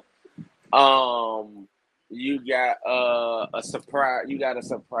Championship. You got a surprise. You got a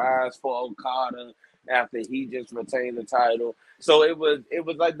surprise for Okada after he just retained the title. So it was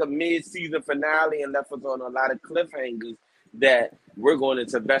like the mid-season finale, and left us on a lot of cliffhangers that we're going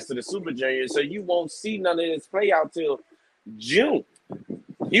into Best of the Super Juniors. So you won't see none of this play out till June.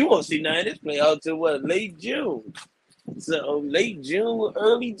 You won't see none of this play out till what? Late June. So late June,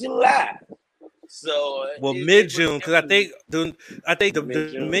 early July. So mid June, because I think the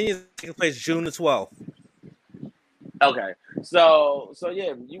Dominion taking place June the 12th. Okay, so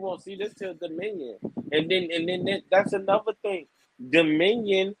yeah, you won't see this till Dominion, and then that's another thing.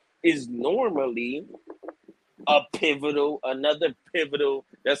 Dominion is normally another pivotal.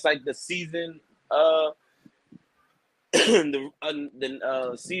 That's like the season, the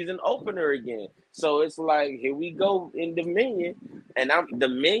season opener again. So it's like, here we go in Dominion, and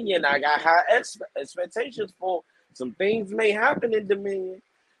Dominion. I got high expectations for. Some things may happen in Dominion.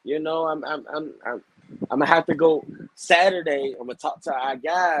 You know, I'm gonna have to go Saturday. I'm gonna talk to our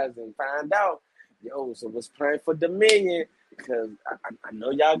guys and find out, so what's planned for Dominion? Because I know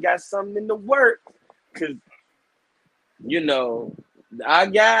y'all got something in the work. Because our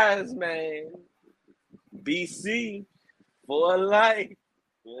guys, man, BC for life.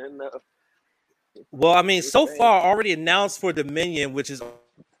 Well, I mean, so far already announced for Dominion, which is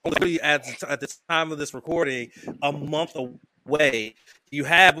only at the time of this recording a month away. You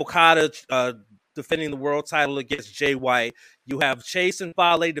have Okada defending the world title against Jay White. You have Chase and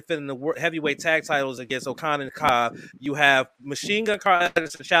Fale defending the heavyweight tag titles against O'Connor and Cobb. You have Machine Gun Carl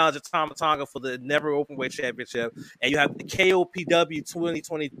Anderson challenge at Tama Tonga for the Never Openweight Championship. And you have the KOPW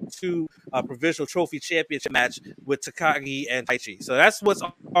 2022 Provincial Trophy Championship match with Takagi and Taichi. So that's what's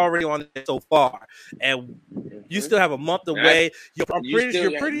already on there so far. And you still have a month away. You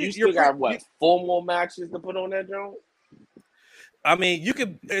still got what? 4 more matches to put on that, Jones? I mean,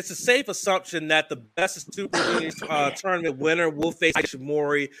 it's a safe assumption that the Best of Super Juniors tournament winner will face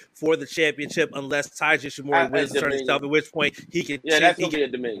Ishimori for the championship, unless Taiji Ishimori wins the tournament itself, at which point he can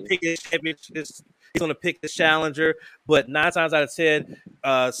pick his championship. He's going to pick the challenger, but 9 times out of 10,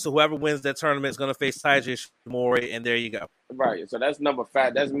 so whoever wins that tournament is going to face Taiji Ishimori, and there you go. Right, so that's number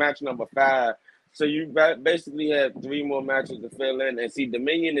 5. That's match number 5. So you basically have 3 more matches to fill in, and see,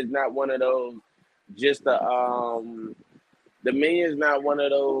 Dominion is not one of those Dominion is not one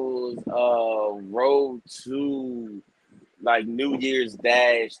of those road to like New Year's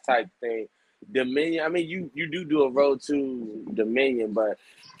Dash type thing. Dominion, I mean, you do a road to Dominion, but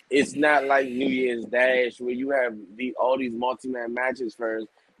it's not like New Year's Dash where you have all these multi-man matches first,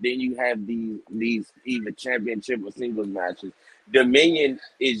 then you have these either championship or singles matches. Dominion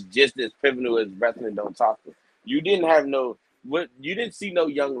is just as pivotal as Wrestling Don't Talk. You didn't see no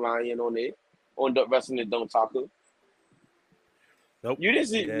Young Lion on the Wrestling Don't Talk. Nope. You didn't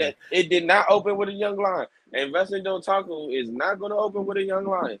see that. It did not open with a Young Lion, and Wrestling Don't Talk is not going to open with a Young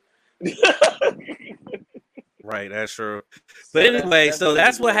Lion. Right, that's true. But anyway,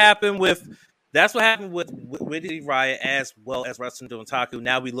 that's what happened with Witty Riot as well as Wrestling Dontaku.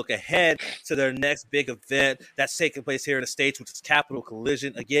 Now we look ahead to their next big event that's taking place here in the States, which is Capital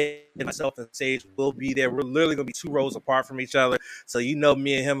Collision. Again, myself and Sage will be there. We're literally going to be 2 rows apart from each other. So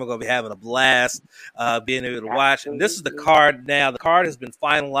me and him are going to be having a blast being able to watch. And this is the card now. The card has been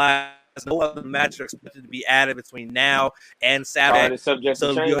finalized. No other matches are expected to be added between now and Saturday. So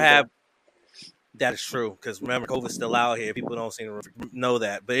you'll have... That is true, because remember, COVID's still out here. People don't seem to know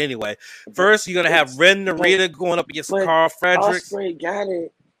that. But anyway, first you're going to have Ren Narita going up against Carl Fredericks. Ospreay got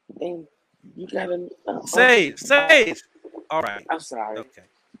it. And you got to... Sage. All right. I'm sorry. Okay.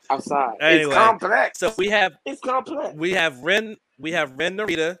 I'm sorry. Anyway, it's complex. So it's complex. We have Ren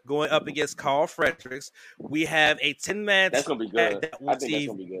Narita going up against Carl Fredericks. We have a 10-man... That's going to be good. I think that's going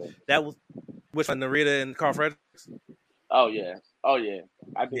to be good. Which one, Narita and Carl Fredericks? Oh, yeah. I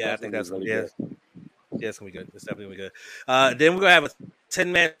think that's really good. Yeah, it's going to be good. It's definitely going to be good. Then we're going to have a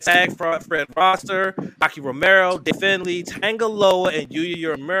 10-man tag for Fred Foster, Rocky Romero, Dave Finley, Tangaloa, and Yuya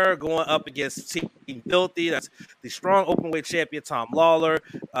Uemura going up against Team Filthy. That's the strong openweight champion, Tom Lawler.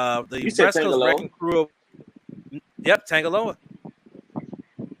 The West Coast Wrecking Crew. Yep, Tangaloa.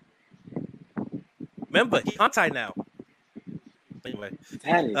 Remember, he's Hantai now. Anyway,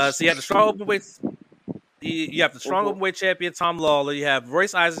 so you have the strong openweight. You have the strong openweight champion Tom Lawler. You have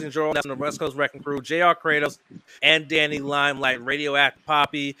Royce Isaacs and Jerome Nelson, the West Coast Wrecking Crew, J.R. Kratos, and Danny Limelight, Radioactive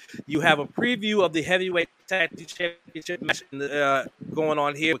Poppy. You have a preview of the heavyweight tag team championship match going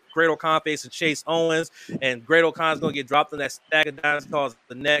on here with Great O'Khan facing Chase Owens, and Great O'Khan's going to get dropped in that stack of diamonds called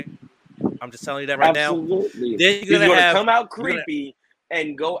the neck. I'm just telling you that right now. Then you're going to come out creepy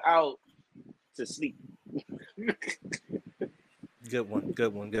and go out to sleep. Good one.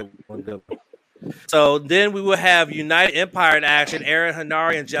 So then we will have United Empire in action. Aaron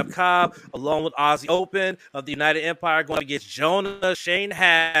Henare and Jeff Cobb, along with Aussie Open of the United Empire, going against Jonah, Shane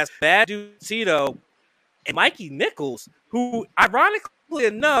Haas, Bad Dude Tito, and Mikey Nichols, who, ironically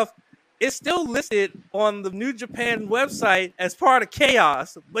enough, is still listed on the New Japan website as part of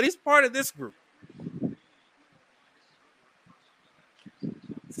Chaos, but he's part of this group.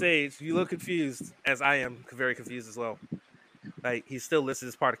 Sage, you look confused, as I am very confused as well. Like, he's still listed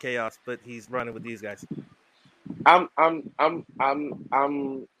as part of Chaos, but he's running with these guys. I'm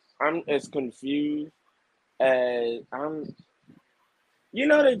as confused as You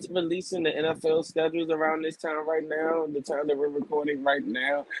know they're releasing the NFL schedules around this time right now. The time that we're recording right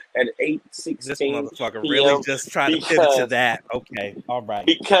now at 8:16. This motherfucker really just trying to pivot to that. Okay, all right.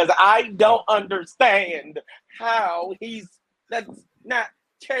 Because I don't understand how that's not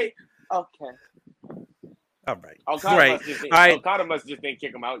okay. Okay. All right. Okada must just didn't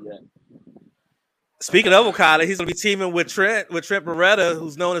kick him out yet. Speaking of Okada, he's going to be teaming with Trent Beretta,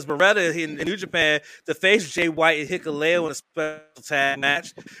 who's known as Beretta in New Japan, to face Jay White and Hikuleo in a special tag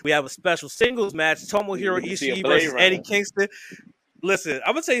match. We have a special singles match, Tomohiro Ishii versus Eddie Kingston. Listen,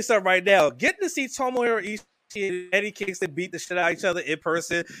 I'm going to tell you something right now. Getting to see Tomohiro Ishii and Eddie Kingston beat the shit out of each other in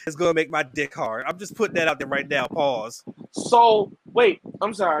person is going to make my dick hard. I'm just putting that out there right now. Pause. So, wait,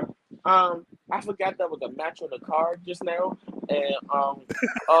 I'm sorry. I forgot that was a match on the card just now, and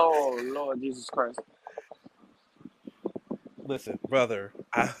oh Lord Jesus Christ! Listen, brother,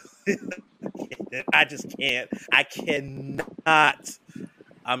 I just can't. I cannot.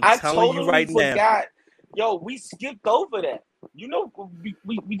 I'm telling you right now. Yo, we skipped over that. You know,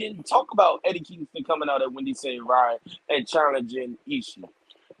 we didn't talk about Eddie Kingston coming out at Wendy St. Ryan and challenging Ishii.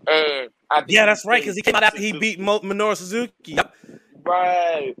 And yeah, that's right, because he came out after he beat Minoru Suzuki. Yep.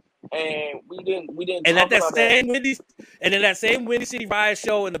 Right. And we didn't. And at that same Windy City Riot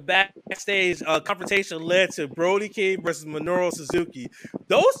show in the backstage confrontation led to Brody King versus Minoru Suzuki.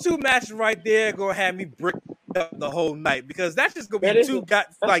 Those two matches right there are gonna have me brick up the whole night because that's just gonna be two guys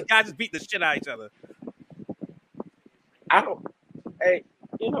just beat the shit out of each other. Hey,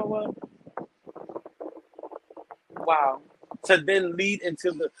 you know what? Wow. To then lead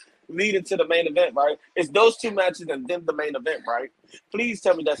into the main event, right? It's those two matches and then the main event, right? Please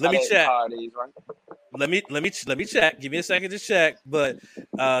tell me that's how that card is, right? Let me check. Give me a second to check, but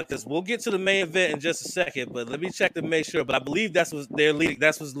because we'll get to the main event in just a second. But let me check to make sure. But I believe that's what they're leading.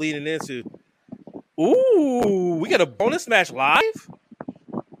 That's what's leading into. Ooh, we got a bonus match live.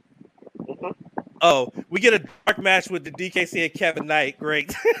 Mm-hmm. Oh, we get a dark match with the DKC and Kevin Knight.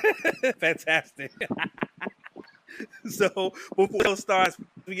 Great, fantastic. So before it starts,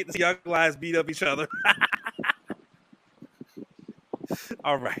 we get to see Young Lions beat up each other.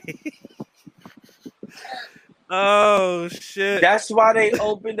 All right. Oh shit! That's why they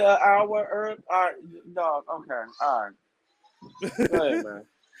opened an hour early. No, okay, all right. Go ahead, man.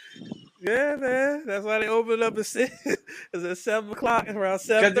 Yeah, man. That's why they opened up at 7:00, around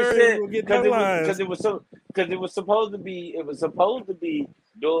 7:30. We'll get because it was supposed to be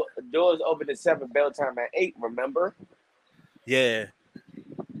doors open at 7, bell time at 8. Remember? Yeah.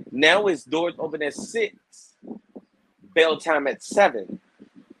 Now it's doors open at 6, bell time at 7.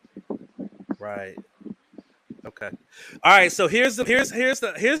 Right. Okay. All right. So here's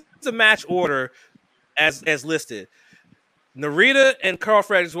the match order as listed. Narita and Carl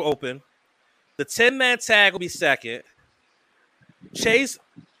Fredericks will open. The 10-man tag will be second. Chase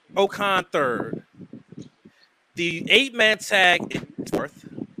O'Khan third. The 8-man tag is fourth.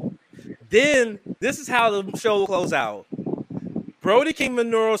 Then this is how the show will close out. Brody King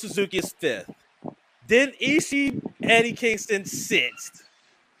Minoru Suzuki is fifth. Then Ishii Eddie Kingston sixth.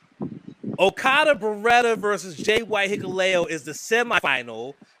 Okada Beretta versus Jay White Hikuleo is the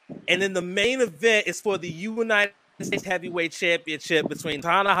semifinal. And then the main event is for the United States Heavyweight Championship between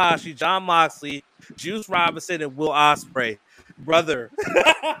Tanahashi, Jon Moxley, Juice Robinson, and Will Ospreay. Brother,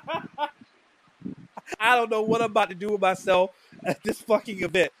 I don't know what I'm about to do with myself at this fucking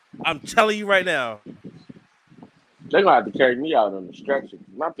event. I'm telling you right now. They're going to have to carry me out on the stretcher.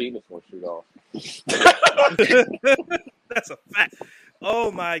 My penis won't shoot off. That's a fact.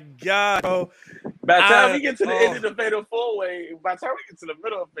 Oh my God, bro. By the time we get to the end of the Fatal 4-Way, by the time we get to the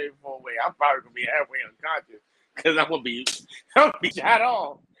middle of the Fatal 4-Way, I'm probably gonna be halfway unconscious because I'm gonna be shot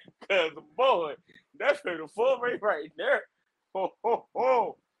off. Cause boy, that Fatal 4-Way right there, boy,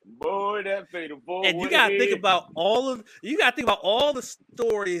 that Fatal 4-Way. And you gotta think about all the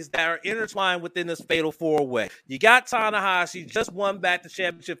stories that are intertwined within this Fatal 4-Way. You got Tanahashi just won back the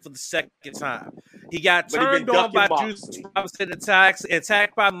championship for the second time. He got turned on by Juice Robinson,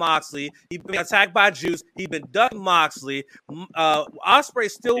 attacked by Moxley. He's been attacked by Juice. He's been ducking Moxley. Ospreay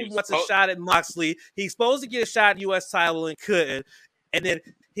still wants a shot at Moxley. He's supposed to get a shot at U.S. title and couldn't. And then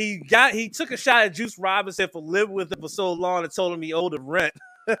he took a shot at Juice Robinson for living with him for so long and told him he owed him rent.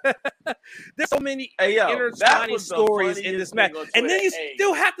 There's so many intertwining stories in this match, and then you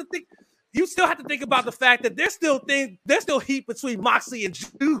still have to think about the fact that there's still heat between Moxley and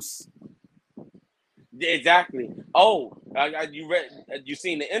Juice. Exactly. Oh, you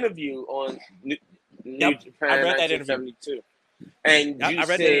seen the interview on New Japan 1972, and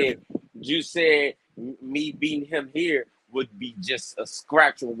you said me beating him here would be just a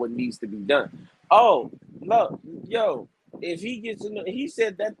scratch on what needs to be done. Oh, look, yo. If he gets in, he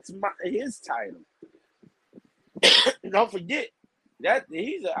said that's his title. Don't forget that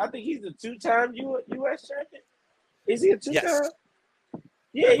I think he's a 2-time U.S. champion. Is he a 2-time? Yes.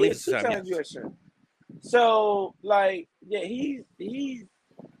 Yeah, he's a 2-time U.S. champion. So, like, yeah, he's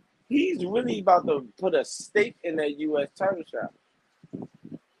really about to put a stake in that U.S. title shot,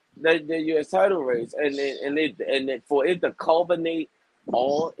 the U.S. title race, and then for it to culminate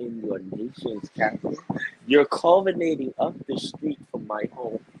all in your nation's capital. You're culminating up the street from my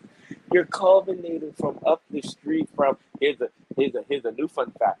home. You're culminating from up the street from here's a new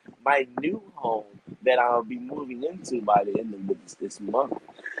fun fact. My new home that I'll be moving into by the end of this month.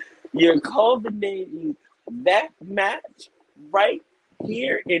 You're culminating that match right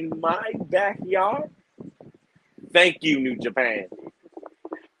here in my backyard. Thank you, New Japan.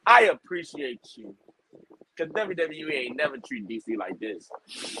 I appreciate you. Because WWE ain't never treated DC like this.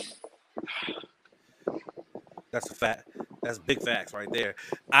 That's a fact. That's big facts right there.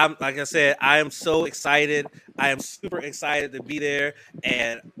 Like I said, I am so excited. I am super excited to be there,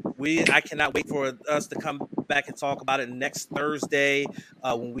 and I cannot wait for us to come back and talk about it next Thursday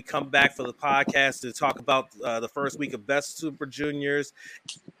when we come back for the podcast to talk about the first week of Best Super Juniors.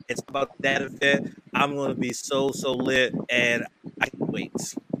 It's about that event. I'm going to be so lit, and I can't wait.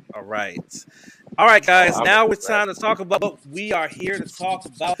 All right, guys. Now it's time to talk about what we are here to talk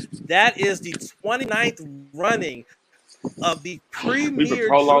about. That is the 29th running of the premier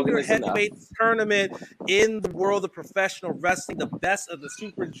junior heavyweight tournament in the world of professional wrestling, the Best of the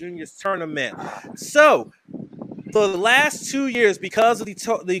Super Juniors tournament. So, for the last 2 years, because of the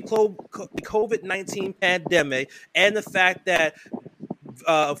COVID-19 pandemic and the fact that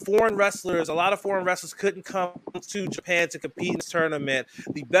a lot of foreign wrestlers couldn't come to Japan to compete in this tournament,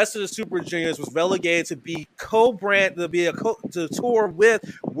 the Best of the Super Juniors was relegated to be to tour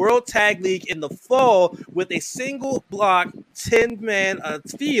with World Tag League in the fall with a single block 10-man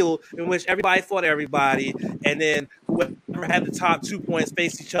field in which everybody fought everybody, and then whoever had the top 2 points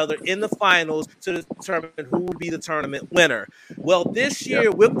faced each other in the finals to determine who would be the tournament winner. Well, this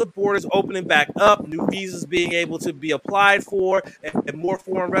year, with the borders opening back up, new visas being able to be applied for, and more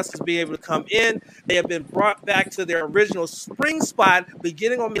foreign wrestlers being able to come in, they have been brought back to their original spring spot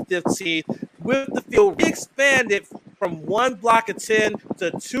beginning on May 15th, with the field expanded from 1 block of 10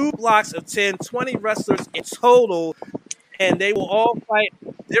 to 2 blocks of 10, 20 wrestlers in total, and they will all fight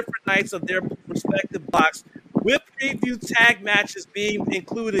different nights of their respective blocks, with preview tag matches being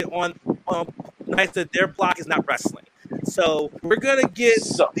included on nights that their block is not wrestling. So we're gonna get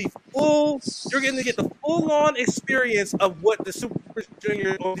the full-on experience of what the Super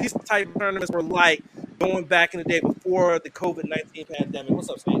Junior or these type of tournaments were like going back in the day before the COVID-19 pandemic. What's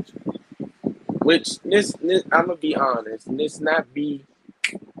up, Sage? Which this I'm gonna be honest. This not be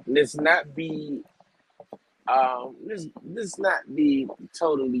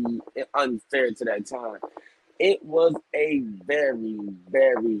totally unfair to that time. It was a very,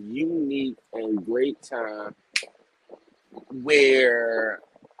 very unique and great time where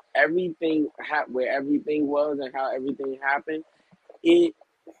everything was and how everything happened. It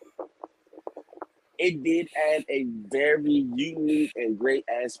did add a very unique and great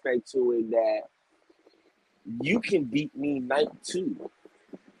aspect to it that you can beat me night 2.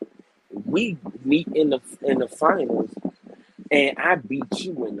 We meet in the finals, and I beat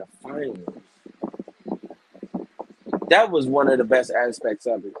you in the finals. That was one of the best aspects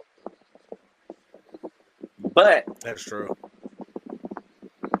of it. But that's true.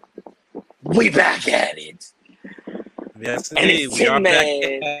 We back at it. Yes, and indeed. it's We are Tin back.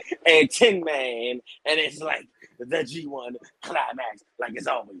 Man and Tin Man, and it's like the G1 climax, like it's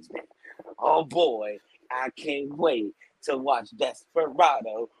always been. Oh boy, I can't wait to watch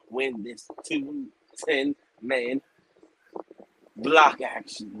Desperado win this 2-10-man block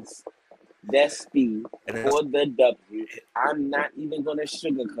actions. Despy for the W. I'm not even gonna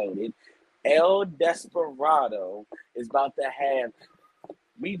sugarcoat it. El Desperado is about to have.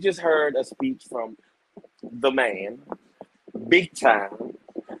 We just heard a speech from the man, big time,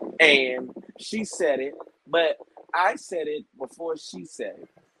 and she said it, but I said it before she said it.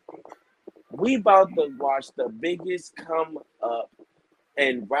 We about to watch the biggest come up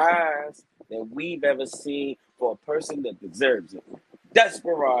and rise that we've ever seen for a person that deserves it.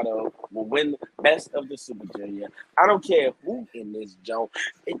 Desperado will win Best of the Super Junior. I don't care who in this joint.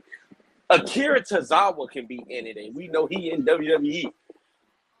 Akira Tozawa can be in it, and we know he in WWE.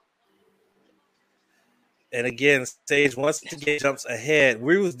 And again, Sage once again jumps ahead.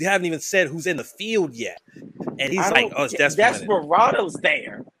 We haven't even said who's in the field yet. And he's like, oh, it's Desperado's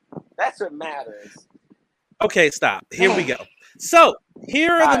there. That's what matters. Okay, stop. Here we go. So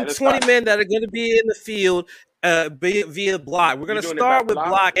here are the 20 men that are going to be in the field via block. We're going to start with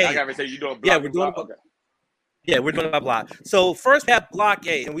block A. I gotta say, you doing block? Yeah, we're doing block. Yeah, we're doing about block. So first we have block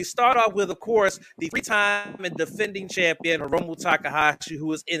A, and we start off with, of course, the three-time and defending champion Hiromu Takahashi, who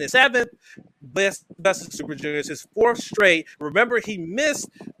was in his 7th best of Super Juniors, his 4th straight. Remember, he missed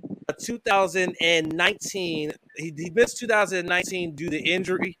 2019. He missed 2019 due to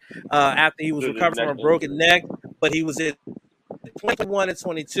injury after he was recovering from a broken neck, but he was in 21 and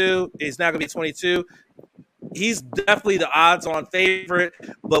 22. He's now going to be 22. He's definitely the odds-on favorite,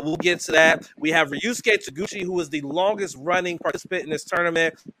 but we'll get to that. We have Ryusuke Taguchi, who is the longest-running participant in this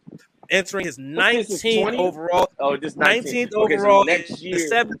tournament, entering his 19th overall. Oh, just 19th overall. Okay, so next year,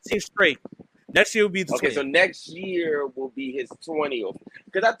 17th straight. Next year will be the 20th. Okay, so next year will be his 20th.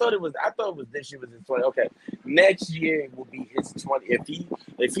 Because I thought it was this year was his 20th. Okay, next year will be his 20th.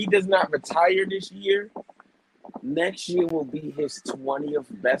 If he does not retire this year, next year will be his 20th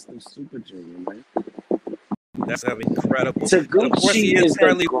Best of Super Junior, man. That's gonna be incredible. Taguchi is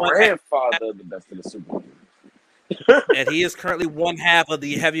currently the grandfather of the Best of the Super Junior. And he is currently one half of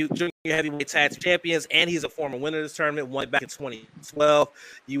the junior heavyweight tag champions, and he's a former winner of this tournament, won back in 2012.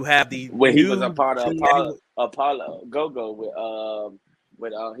 You have the when he was a part of Apollo Go-Go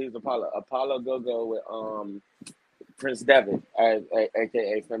with he was Apollo Go-Go with Prince Devitt,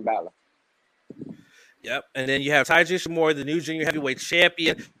 aka Finn Balor. Yep, and then you have Taiji Ishimori, the new junior heavyweight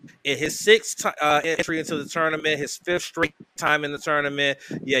champion, in his 6th entry into the tournament, his 5th straight time in the tournament.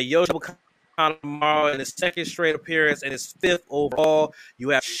 Yeah, Yoshihiro Kanemaru in his 2nd straight appearance and his 5th overall. You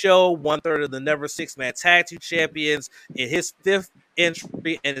have Sho, 1/3 of the Never 6-Man Tag Team Champions, in his 5th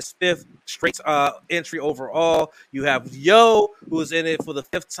entry and his 5th straight entry overall. You have Yo, who is in it for the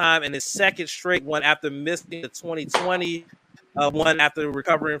 5th time and his 2nd straight one after missing the 2020 one after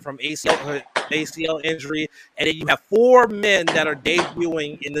recovering from ACL injury. And then you have 4 men that are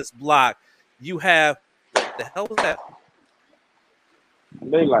debuting in this block. You have, what the hell was that?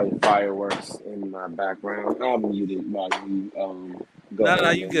 They like fireworks in my background. I'm muted while you No,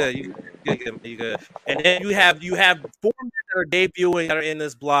 you good. You good. And then you have 4 men that are debuting that are in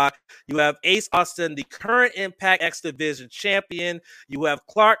this block. You have Ace Austin, the current Impact X Division champion. You have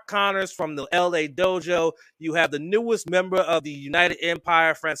Clark Connors from the LA Dojo. You have the newest member of the United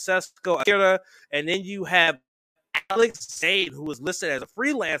Empire, Francesco Akira. And then you have Alex Zane, who is listed as a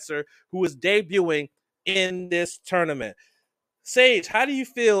freelancer, who is debuting in this tournament. Sage, how do you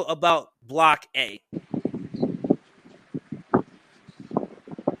feel about Block A?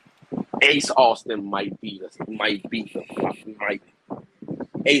 Ace Austin might be the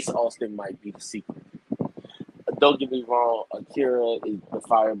secret. Don't get me wrong, Akira is the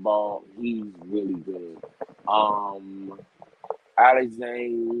fireball. He's really good. Alex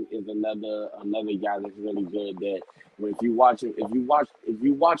Zane is another guy that's really good. That if you watch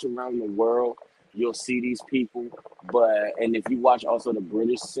around the world, you'll see these people. And if you watch also the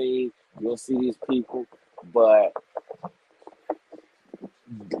British scene, you'll see these people. But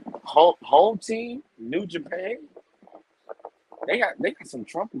home team, New Japan, they got some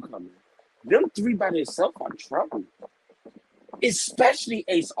trouble coming. Them 3 by themselves are trouble. Especially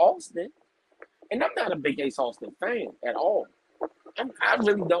Ace Austin. And I'm not a big Ace Austin fan at all. I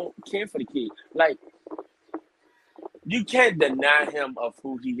really don't care for the kid. Like, you can't deny him of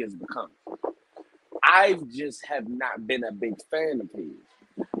who he has become. I just have not been a big fan of his.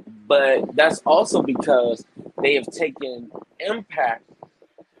 But that's also because they have taken Impact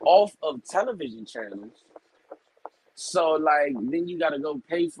off of television channels So like then you gotta go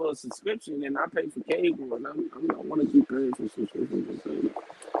pay for a subscription, and I pay for cable, and I don't want to keep paying for subscriptions. So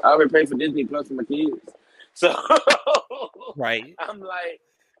I already pay for Disney Plus for my kids, so Right. I'm like,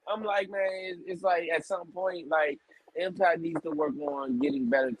 man, it's like at some point, like Impact needs to work on getting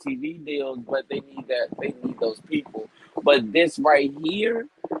better TV deals, but they need those people. But this right here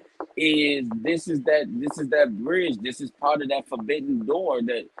this is that bridge. This is part of that forbidden door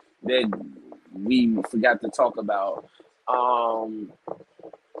that we forgot to talk about.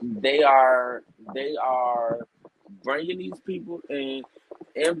 They are bringing these people in.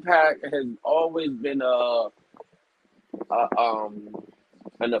 Impact has always been an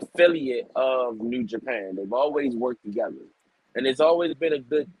affiliate of New Japan. They've always worked together, and it's always been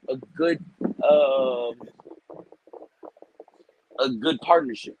a good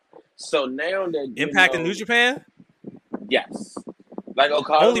partnership. So now that Impact in New Japan, yes, like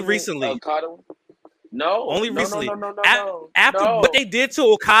Okada only recently. No, only recently. No. After what they did to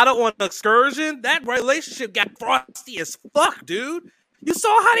Okada on Excursion, that relationship got frosty as fuck, dude. You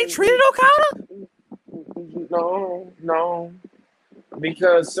saw how they treated Okada? No,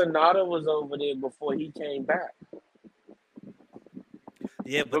 because Sonata was over there before he came back.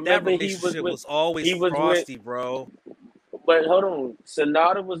 Yeah, but remember, that relationship was always frosty, bro. But hold on,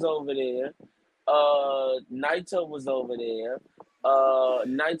 Sonata was over there. Naito was over there.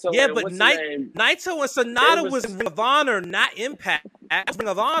 Naito. Yeah, but Naito and Sonata was Ring of Honor, not Impact. Ring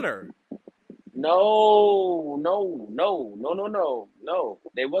of Honor. No.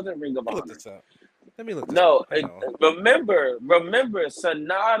 They wasn't Ring of Honor. Let me look this up. Remember,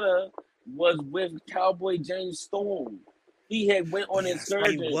 Sonata was with Cowboy James Storm. He had went on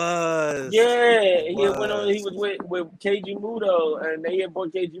excursion. He was. Yeah, he was with Keiji Muto, and they had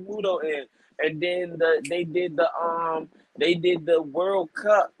brought Keiji Muto in, and then they did the World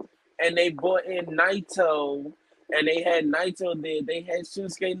Cup, and they brought in Naito, and they had Naito there. They had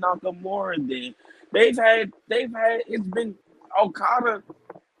Shinsuke Nakamura there. They've had. It's been Okada.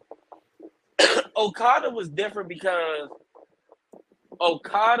 Okada was different because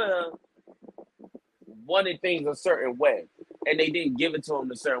Okada wanted things a certain way, and they didn't give it to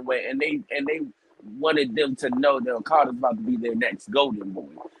him a certain way, and they wanted them to know that Okada's about to be their next golden boy,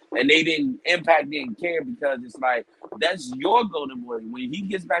 and Impact didn't care because it's like, that's your golden boy. When he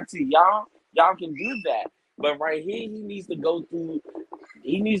gets back to y'all can do that. But right here, he needs to go through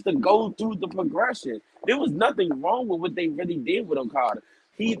the progression. There was nothing wrong with what they really did with Okada.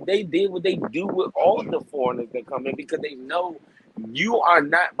 They did what they do with all the foreigners that come in, because they know you are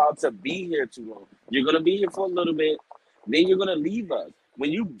not about to be here too long. You're going to be here for a little bit, then you're going to leave us.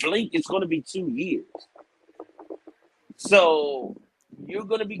 When you blink, it's going to be 2 years. So you're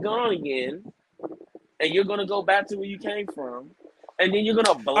going to be gone again, and you're going to go back to where you came from, and then you're going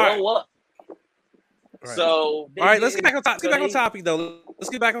to blow up. Right. So all right, let's get back on topic. On topic though. Let's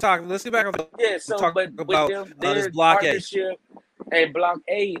get back on topic. Yeah. So, talk but about this Block partnership and Block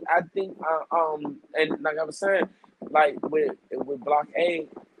A, I think, and like I was saying, like with Block A,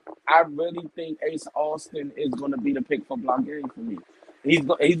 I really think Ace Austin is going to be the pick for Block A for me. He's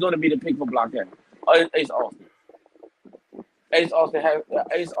going to be the pick for Block A. Ace Austin. Ace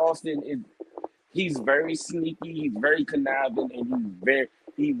Austin is. He's very sneaky. He's very conniving, and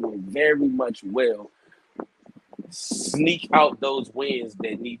he will very much sneak out those wins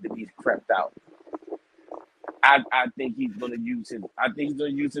that need to be crept out. I think he's going to use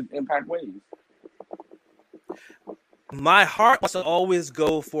his Impact ways. My heart wants to always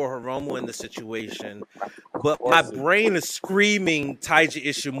go for Hiromu in the situation, but my brain is screaming Taiji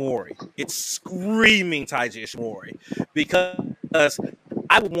Ishimori. It's screaming Taiji Ishimori because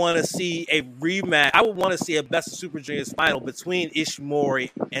I would want to see a rematch. I would want to see a Best of Super Juniors final between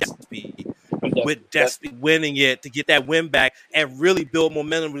Ishimori and Despy, with Despy winning it to get that win back and really build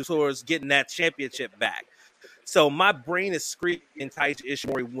momentum towards getting that championship back. So my brain is screaming Taiji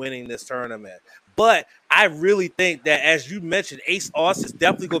Ishimori winning this tournament. But I really think that, as you mentioned, Ace Austin is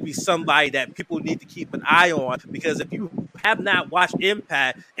definitely going to be somebody that people need to keep an eye on, because if you have not watched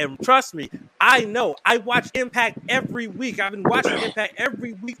Impact, and trust me, I know, I watch Impact every week. I've been watching Impact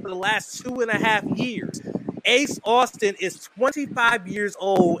every week for the last 2.5 years. Ace Austin is 25 years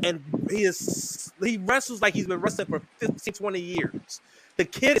old, and he wrestles like he's been wrestling for 15, 20 years. The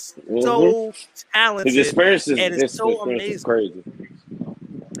kid is so talented. His experience is so amazing. Is crazy.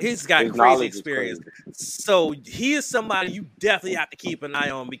 He's got crazy experience. So he is somebody you definitely have to keep an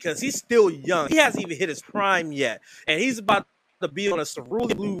eye on, because he's still young. He hasn't even hit his prime yet. And he's about to be on a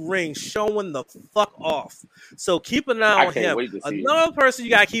cerulean blue ring showing the fuck off. So keep an eye on him. Another person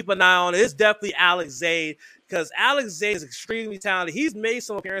you got to keep an eye on is definitely Alex Zayne, because Alex Zayne is extremely talented. He's made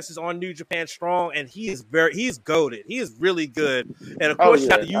some appearances on New Japan Strong, and he's goated. He is really good. And of course, you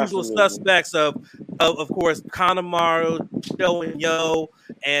got the usual suspects of course, Kanemaru, Joe and Yo,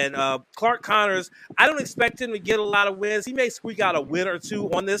 and Clark Connors. I don't expect him to get a lot of wins. He may squeak out a win or two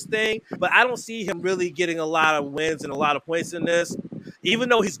on this thing, but I don't see him really getting a lot of wins and a lot of points in this. Even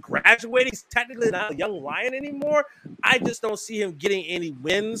though he's graduating, he's technically not a young lion anymore. I just don't see him getting any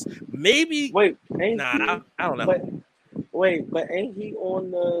wins. Maybe. Wait, I don't know. But ain't he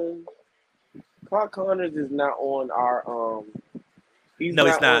on the? Clark Connors is not on our. He's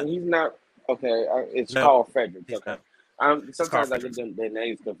not. He's not. Okay, it's Carl Fredericks. Okay. Sometimes I get their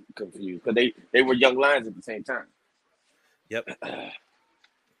names confused because they were young lions at the same time. Yep.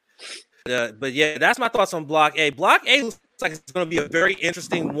 But yeah, that's my thoughts on Block A. Block A looks like it's going to be a very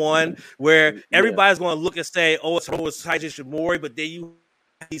interesting one where everybody's going to look and say, "Oh, it's Taiji Ishimori," but then you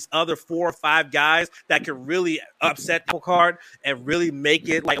have these other 4 or 5 guys that could really upset the card and really make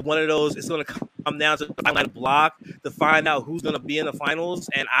it like one of those. It's going to come down to the final block to find out who's going to be in the finals,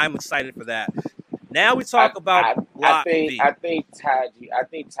 and I'm excited for that. Now we talk about Block B. I think Taiji.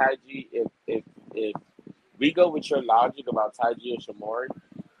 If we go with your logic about Taiji Ishimori,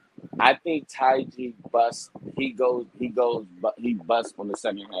 I think Taiji busts. He busts on the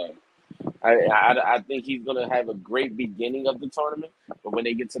second half. I think he's gonna have a great beginning of the tournament, but when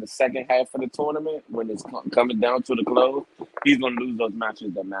they get to the second half of the tournament, when it's coming down to the close, he's gonna lose those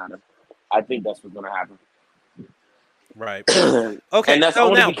matches that matter. I think that's what's gonna happen. Right. Okay. And that's so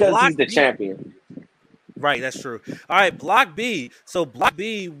only now, because Block he's the champion. Right, that's true. All right, Block B. So Block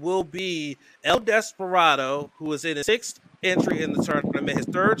B will be El Desperado, who is in his 6th entry in the tournament, his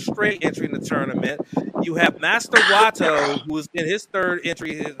 3rd straight entry in the tournament. You have Master Wato, who is in his 3rd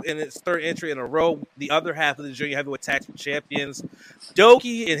entry in a row, the other half of the junior heavyweight tag champions.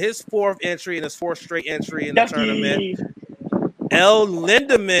 Doki in his 4th entry in his 4th straight entry in the tournament. El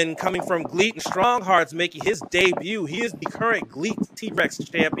Lindemann coming from GLEAT and Strong Hearts making his debut. He is the current GLEAT T-Rex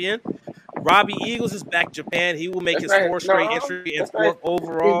champion. Robbie Eagles is back in Japan. He will make his 4th straight entry and 4th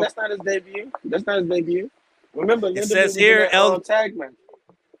overall. That's not his debut. Remember, it says here tag match.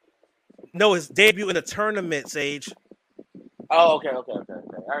 No, his debut in the tournament, Sage. Oh, okay. My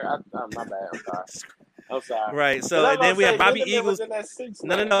bad. I'm sorry. Right. So and then we have Robbie Eagles.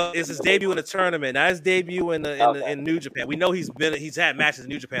 No. It's his debut in the tournament. Not his debut in New Japan. We know he's had matches in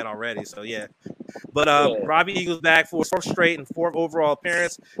New Japan already. So yeah. But Robbie Eagles back for his 4th straight and 4th overall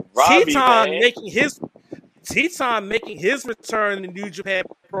appearance. Teton making his return in New Japan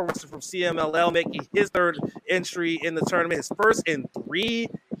Pro Wrestling from CMLL, making his 3rd entry in the tournament, his 1st in 3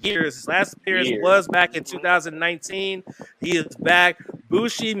 years. His last appearance was back in 2019. He is back.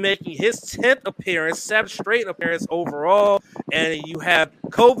 Bushi making his 10th appearance, 7th straight appearance overall. And you have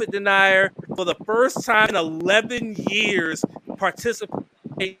COVID Denier for the first time in 11 years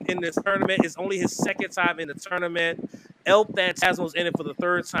participating in this tournament. It's only his 2nd time in the tournament. El Phantasmo's in it for the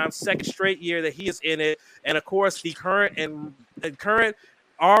 3rd time, 2nd straight year that he is in it. And of course, the current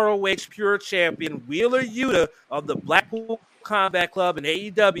ROH Pure Champion, Wheeler Yuta of the Blackpool Combat Club and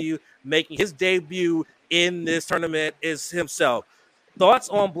AEW, making his debut in this tournament is himself. Thoughts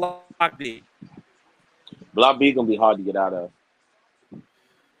on Block B? Block B gonna be hard to get out of.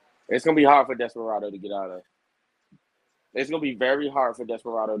 It's gonna be hard for Desperado to get out of. It's gonna be very hard for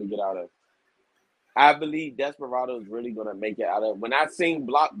Desperado to get out of. I believe Desperado is really gonna make it out of. When I sing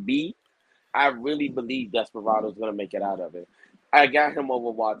Block B, I really believe Desperado is gonna make it out of it. I got him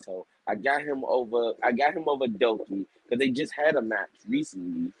over Wato. I got him over Doki because they just had a match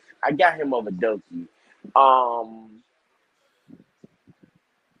recently. I got him over Doki.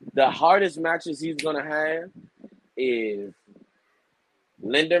 The hardest matches he's gonna have is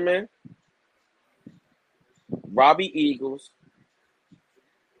Linderman, Robbie Eagles,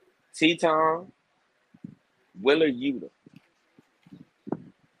 Teton, Wheeler Yuta.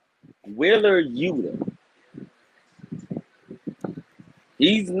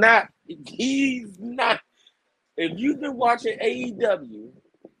 He's not. If you've been watching AEW,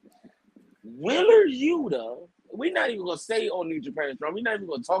 Wheeler Yuta, we're not even going to say on New Japan Strong. We're not even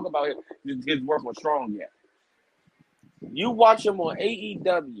going to talk about his work on Strong yet. You watch him on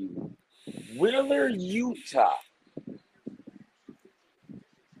AEW, Wheeler Yuta.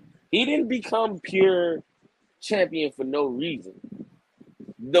 He didn't become pure champion for no reason.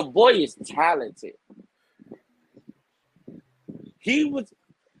 The boy is talented. He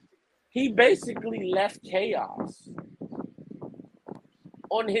basically left Chaos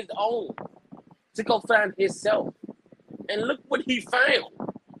on his own to go find himself And look what he found.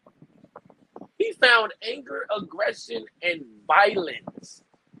 He found anger, aggression, and violence.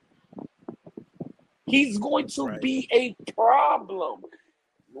 He's going to be a problem.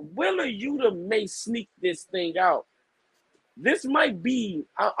 Wheeler Yuta may sneak this thing out. This might be,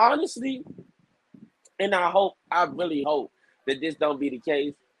 honestly, and I really hope that this don't be the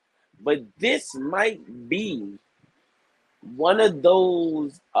case, but this might be one of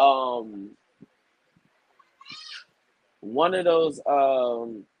those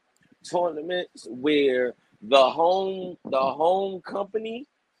tournaments where the home company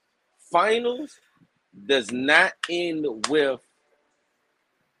finals does not end with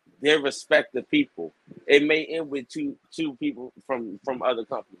their respective people. It may end with two people from other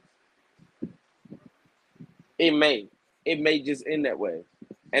companies. It may just end that way,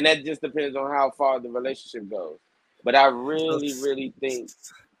 and that just depends on how far the relationship goes. But I really think.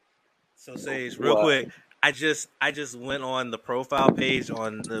 So Sage, real quick, I just went on the profile page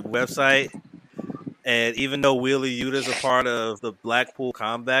on the website, and even though Wheeler Yuta is a part of the Blackpool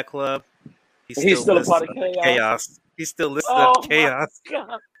Combat Club, he's still a part of Chaos. He's still listed under Chaos.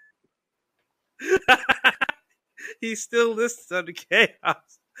 He's still listed under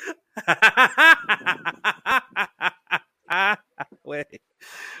Chaos. Wait.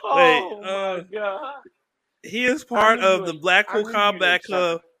 My God. He is part of the Blackpool Combat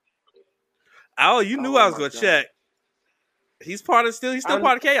Club. Oh, you knew I was gonna check. He's still part of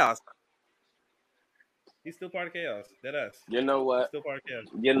Chaos. He's still part of Chaos. Deadass. You know what? Still part of Chaos.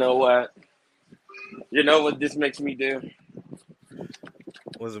 You know what? You know what this makes me do?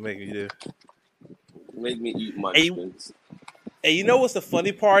 What does it make me do? Make me eat munchkins. And you know what's the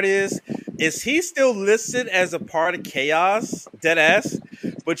funny part is he still listed as a part of Chaos, deadass?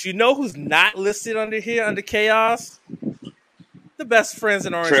 But you know who's not listed under Chaos? The best friends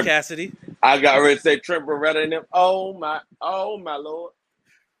in Orange Cassidy. I got ready to say Trent Beretta and them. Oh my Lord.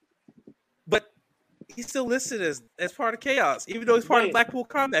 But he's still listed as part of Chaos, even though he's part of Blackpool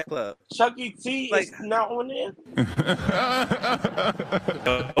Combat Club. Chucky T is not on there?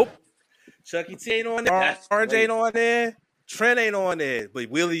 Nope. Chucky T ain't on there. Orange ain't on there. Trent ain't on there. But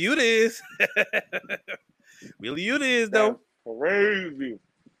Wheeler Yuta is. Wheeler Yuta is, though. Crazy.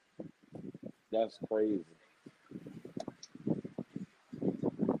 That's crazy.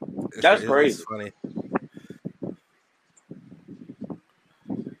 That's crazy. It's funny.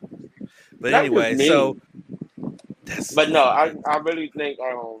 But anyway, so. But no, I really think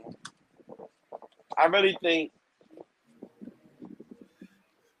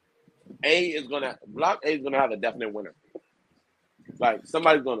Block A is gonna have a definite winner. Like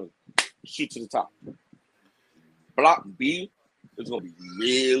somebody's gonna shoot to the top. Block B is gonna be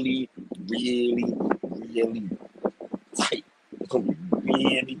really, really, really tight. It's gonna be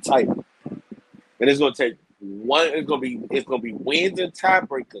really tight, and it's gonna take one. It's gonna be wins and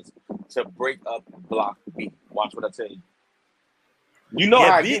tiebreakers to break up Block B. Watch what I tell you. You know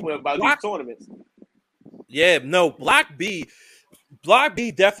how I get about these tournaments. Yeah, no, Block B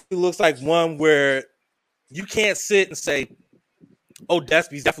definitely looks like one where you can't sit and say, "Oh,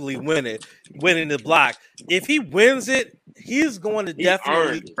 Despy's definitely winning the block." If he wins it, he's going to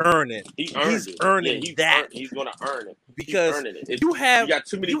definitely earn it. He's earning that. He's going to earn it because you got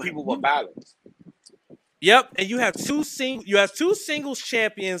too many people with balance. Yep, and you have two singles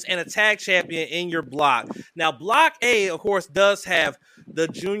champions and a tag champion in your block. Now, Block A, of course, does have the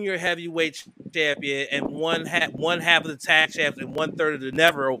junior heavyweight champion and one half of the tag champs and 1/3 of the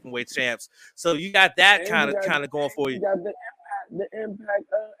never openweight champs. So you got that kind of going for you. You got the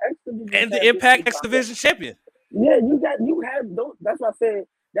Impact X Division and the Impact X Division champion. Yeah, you have those. That's why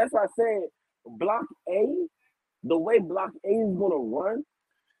I said Block A, the way Block A is gonna run.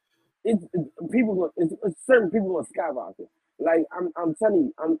 It's certain people gonna skyrocket. Like I'm telling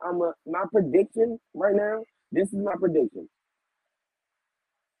you, my prediction right now. This is my prediction.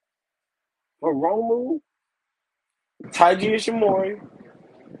 Hiromu, Taiji Ishimori,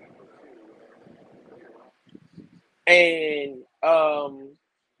 and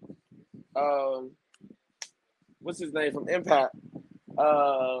what's his name from Impact?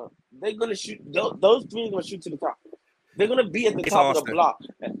 They're gonna shoot. Those three are gonna shoot to the top. They're gonna be at the top of the block.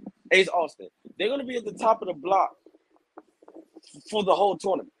 Ace Austin. They're gonna be at the top of the block for the whole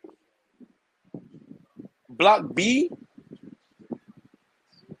tournament. Block B,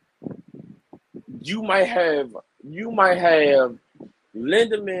 you might have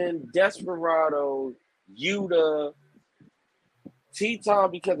Lindemann, Desperado, Yuta,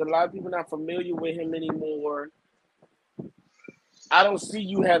 T-Tom, because a lot of people are not familiar with him anymore. I don't see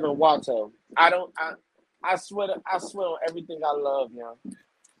you having Wato. I swear on everything I love, y'all.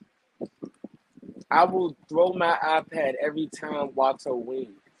 I will throw my iPad every time Watto wins.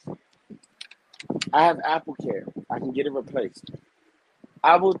 I have Apple Care. I can get it replaced.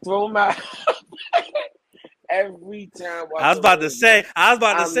 I will throw my every time. I was about to say,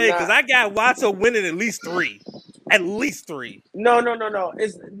 because I got Watto winning at least 3. At least 3. No.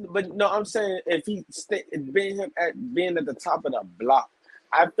 I'm saying if he being at the top of the block,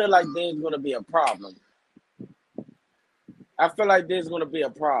 I feel like there's going to be a problem.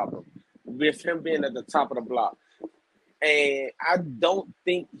 With him being at the top of the block, and I don't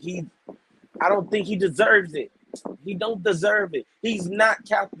think he deserves it. He don't deserve it. He's not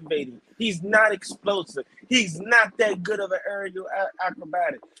captivating. He's not explosive. He's not that good of an aerial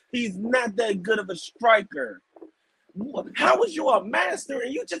acrobatic. He's not that good of a striker. How was you a master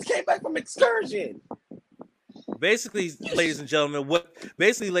and you just came back from excursion? Basically, ladies and gentlemen, what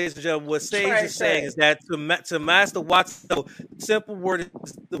Sage is saying is that to master Watto,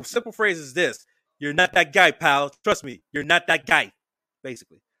 the simple phrase is this: you're not that guy, pal. Trust me, you're not that guy.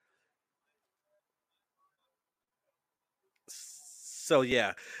 Basically. So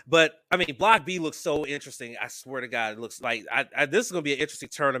yeah, but I mean, Block B looks so interesting. I swear to God, it looks like this is going to be an interesting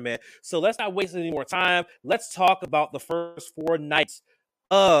tournament. So let's not waste any more time. Let's talk about the first 4 nights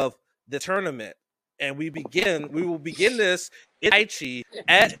of the tournament, and we will begin this in Aichi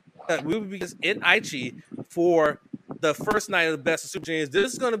for the first night of the Best of Super Juniors.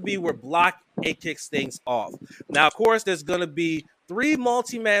 This is going to be where Block A kicks things off. Now, of course, there's going to be 3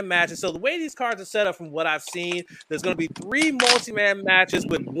 multi-man matches. So the way these cards are set up from what I've seen, there's going to be 3 multi-man matches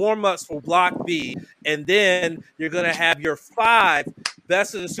with warm-ups for Block B. And then you're going to have your 5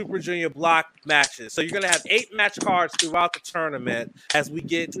 Best of the Super Junior block matches. So you're going to have 8 match cards throughout the tournament as we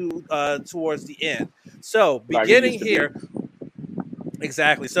get to towards the end. So beginning here...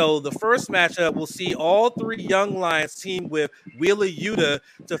 Exactly. So the first matchup, we'll see all 3 Young Lions team with Wheeler Yuta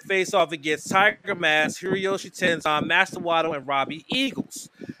to face off against Tiger Mask, Hiroyoshi Tenzan, Master Wato, and Robbie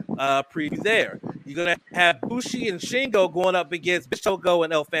Eagles. Preview there. You're going to have Bushi and Shingo going up against Bishogo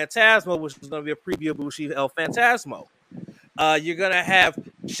and El Phantasmo, which is going to be a preview of Bushi and El Phantasmo. You're going to have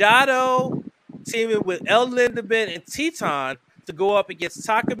Jado teaming with El Lindaman and Teton to go up against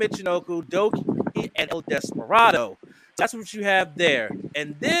Taka Michinoku, Doki, and El Desperado. That's what you have there.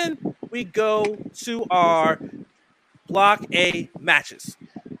 And then we go to our Block A matches.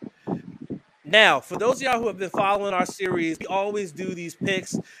 Now, for those of y'all who have been following our series, we always do these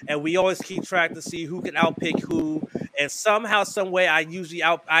picks, and we always keep track to see who can outpick who. And somehow, some way, I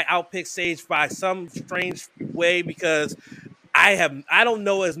outpick Sage by some strange way because I don't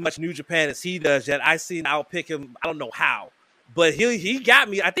know as much New Japan as he does yet. I seen outpick him. I don't know how. But he got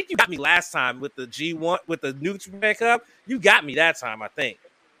me. I think you got me last time with the G1 with the New Japan Cup. You got me that time, I think.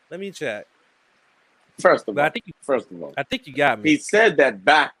 Let me check. First of all, I think you got me. He said that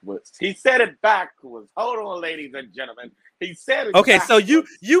backwards. Hold on, ladies and gentlemen. He said it okay, backwards. so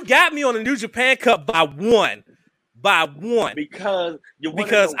you got me on the New Japan Cup by one. Because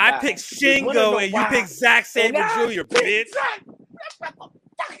I picked Shingo and you picked Zack Sabre Jr., bitch.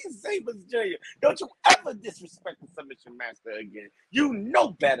 Fucking Sabre Jr. Don't you ever disrespect the submission master again. You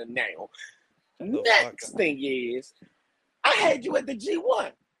know better now. Next thing is, I had you at the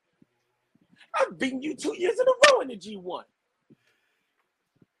G1. I've beaten you 2 years in a row in the G1.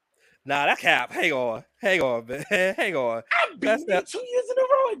 Nah, that cap. Hang on, man. Hang on. I've beaten you 2 years in a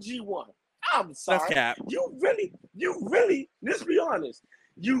row at G1. I'm sorry. That's cap. You really, let's be honest.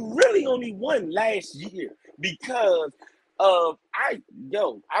 You really only won last year because I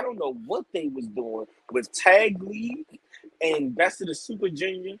don't know what they was doing with Tag League and Best of the Super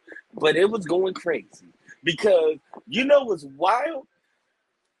Junior, but it was going crazy. Because you know what's wild?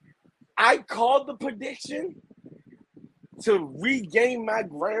 I called the prediction to regain my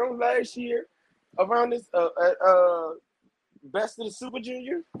ground last year around this Best of the Super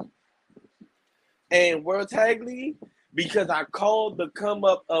Junior and World Tag League because I called the come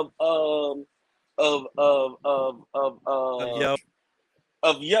up of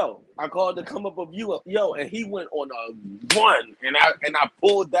Yo. I called the come up of Yo, and he went on a run, and I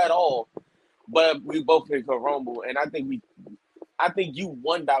pulled that off. But we both picked for Rumble, and I think you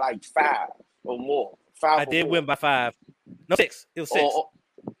won by like 5 or more. 5. I did win by 5. No, 6. It was 6.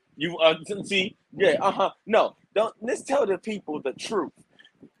 You see, yeah, No, let's tell the people the truth,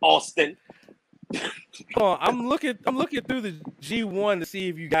 Austin. Hold on, I'm looking through the G1 to see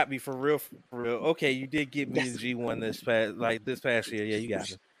if you got me for real. Okay, you did get me in G1 this past year. Yeah, you got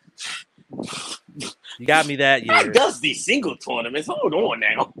me. You got me that year. I does these single tournaments. Hold on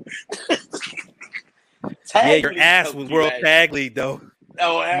now. Yeah, your ass was World Tag League though.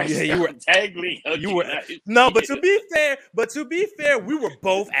 Oh, actually, yeah, you were tag league. Okay, you were no, but to be fair, we were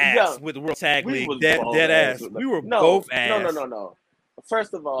both ass with the World Tag we League. was Dead both ass. ass. We were No, both no, no, ass. no, no.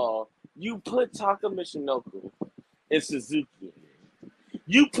 First of all, you put Taka Michinoku in Suzuki.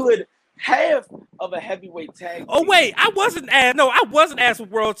 You put half of a heavyweight tag. Oh wait, I wasn't ass. No, I wasn't ass with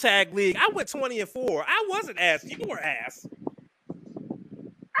World Tag League. I went 20-4. I wasn't ass. You were ass.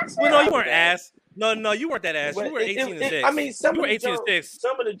 Well, no, you weren't ass. No, you weren't that ass. You were 18-6. I mean, some you of were the 18-6.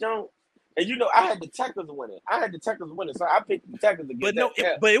 Some of the junk. And you know, I had the Techers winning. So I picked the Techers to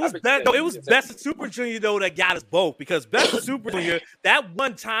get but it was best. No, it was Best of Super Junior though that got us both, because Best of Super Junior, that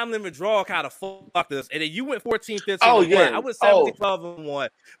one time limit draw kind of fucked us, and then you went 14-15. Oh yeah, I went 17-12-1.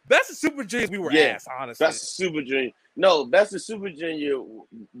 Best of Super Junior, we were ass, honestly. Best of Super Junior. No, Best of Super Junior.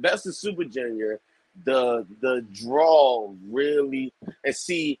 The draw really, and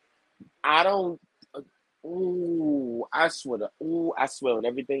see, I don't. I swear on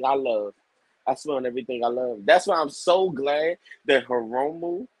everything I love. That's why I'm so glad that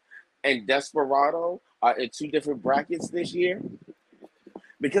Hiromu and Desperado are in two different brackets this year.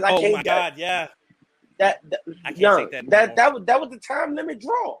 Because I can't. Oh my God, yeah. I can't take that. That was the time limit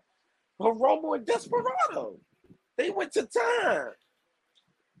draw. Hiromu and Desperado, they went to time,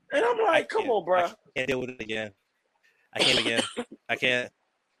 and I'm like, come on, bro. I can't deal with it again. I can't.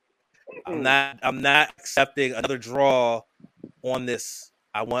 I'm not accepting another draw on this.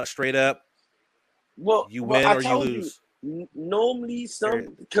 I want straight up. Well, you win or you lose. Normally,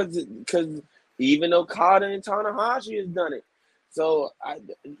 because even Okada and Tanahashi has done it. So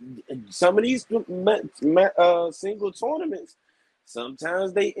some of these single tournaments,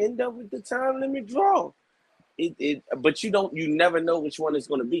 sometimes they end up with the time limit draw. But you never know which one it's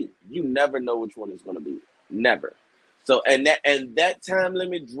going to be. Never. So and that time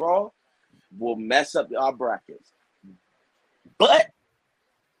limit draw will mess up our brackets. But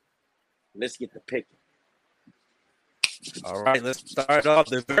let's get the picking. All right, let's start off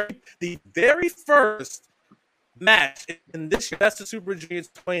the very first match in this year's Best of Super Junior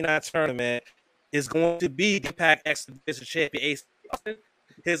 29 tournament is going to be the Impact X Division Champion Ace Austin.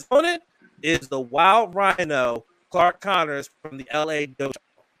 His opponent is the Wild Rhino Clark Connors from the LA Dojo.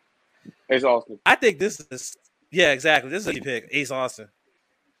 Ace Austin. I think this is exactly. This is a pick, Ace Austin.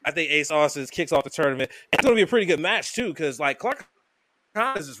 I think Ace Austin kicks off the tournament. It's going to be a pretty good match too, because like Clark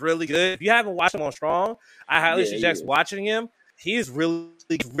Connors is really good. If you haven't watched him on Strong, I highly suggest watching him. He's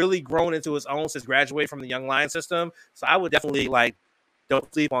really grown into his own since graduating from the Young Lion system. So I would definitely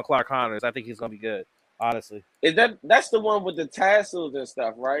don't sleep on Clark Connors. I think he's going to be good, honestly. That's the one with the tassels and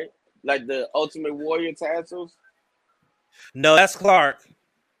stuff, right? Like the Ultimate Warrior tassels? No, that's Clark.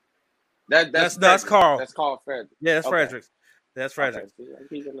 That's Carl. That's Carl Frederick. Yeah, that's Frederick. That's Frederick.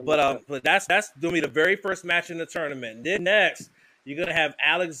 Okay. But that's gonna be the very first match in the tournament. Then next, you're gonna have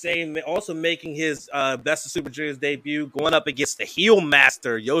Alex Zane also making his Best of Super Juniors debut, going up against the heel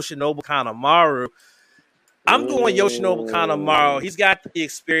master Yoshinobu Kanemaru. I'm going Yoshinobu Kanemaru. He's got the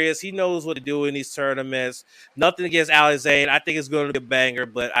experience. He knows what to do in these tournaments. Nothing against Alex Zane. I think it's going to be a banger,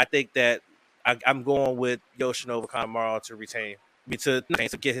 but I think that I'm going with Yoshinobu Kanemaru to retain. To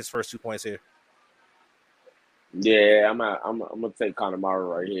get his first 2 points here. Yeah, I'm gonna take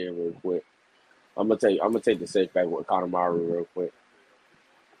Kanemaru right here real quick. I'm gonna take the safe back with Kanemaru real quick.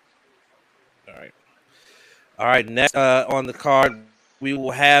 All right. Next on the card, we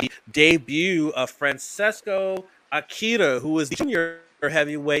will have the debut of Francesco Akita, who is the junior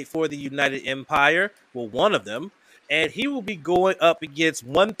heavyweight for the United Empire. Well, one of them. And he will be going up against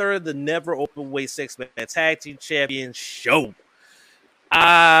 1/3 of the never openweight 6-man tag team champion Show.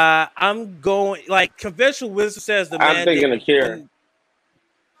 I'm going conventional wisdom says the man. I'm thinking Akira.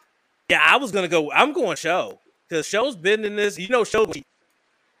 Yeah, I was gonna go. I'm going Show because Show's been in this. Show gonna cheat.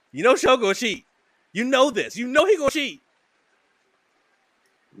 Show gonna cheat. You know this. He gonna cheat.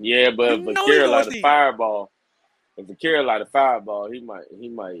 Yeah, but if Akira light a fireball, he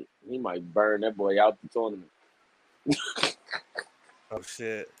might burn that boy out the tournament. Oh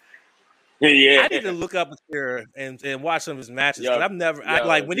shit. Yeah, I need to look up Akira and watch some of his matches. But I've never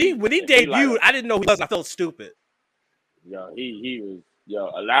when he debuted, I didn't know he was. I felt stupid. He was.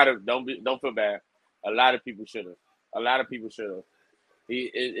 A lot of don't feel bad. A lot of people should have.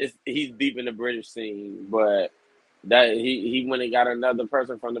 He's deep in the British scene, but that he went and got another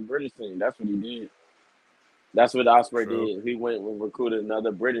person from the British scene. That's what he did. That's what Ospreay did. He went and recruited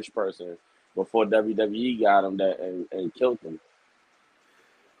another British person before WWE got him and killed him.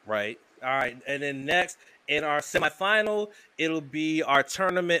 Right. All right. And then next in our semifinal, it'll be our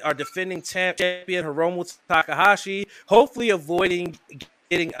defending champion Hiromu Takahashi, hopefully avoiding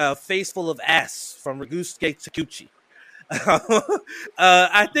getting a face full of ass from Ryusuke Taguchi.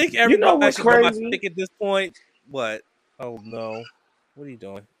 I think You know everybody what's should know my crazy? pick at this point. What? Oh no! What are you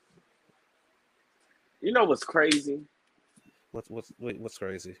doing? You know what's crazy? What's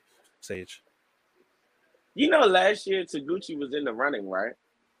crazy, Sage? You know, last year Taguchi was in the running, right?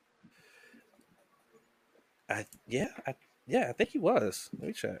 Yeah, I think he was. Let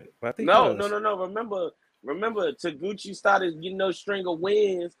me check. But I think he No, no, was. no, no. Remember, Taguchi started getting those string of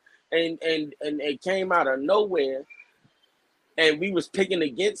wins, and it came out of nowhere, and we was picking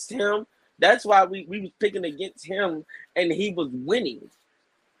against him. That's why we was picking against him, and he was winning.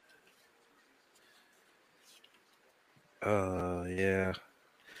 Yeah.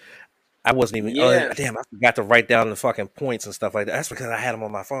 I wasn't even. Oh, Yeah, damn! I forgot to write down the fucking points and stuff like that. That's because I had him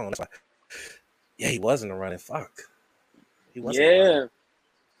on my phone. That's why. Yeah, he wasn't a running. Fuck. He wasn't a running. yeah.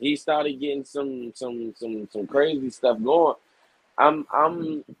 He started getting some crazy stuff going. I'm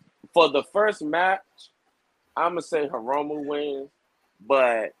for the first match. I'm gonna say Hiromu wins,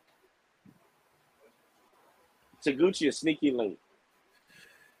 but Taguchi a sneaky link.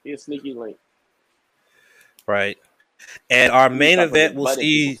 He a sneaky link. Right. And our Let me main stop putting event his will butt in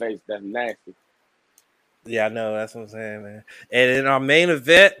people's see. face. That's nasty. Yeah, I know. That's what I'm saying, man. And in our main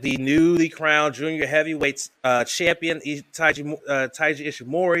event, the newly crowned junior heavyweight champion Taiji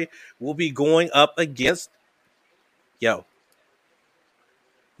Ishimori will be going up against yo,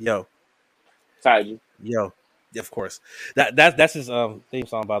 yo, Taiji. yo. Of course, that's his theme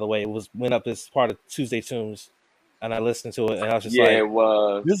song. By the way, it went up as part of Tuesday Tunes, and I listened to it, and I was just Yeah, like, it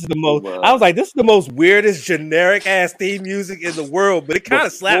was. "This is the It most." I was was. like, "This is the most weirdest generic ass theme music in the world," but it kind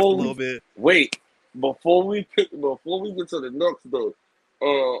of slaps a Before little we bit. wait, before we get to the next though,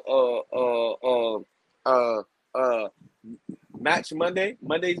 uh, uh, uh, uh, match Monday,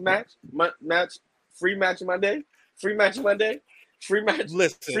 Monday's match, free match Monday, free match Monday, free match,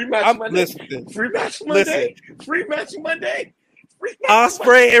 Listen, free match I'm Monday, listening. free match Listen, Monday, free match Monday, free match Osprey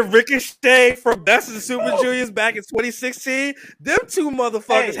Monday. and Ricochet from Best of the Super Oh, Juniors back in 2016. Them two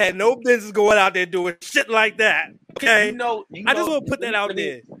motherfuckers hey, had no business going out there doing shit like that. Okay, you I just know. want to put that out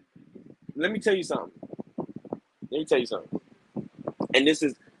there. Let me tell you something. Let me tell you something. And this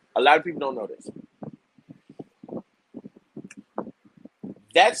is a lot of people don't know this.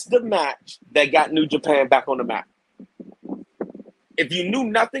 That's the match that got New Japan back on the map. If you knew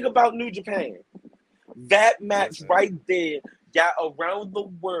nothing about New Japan, that match Listen, right there got around the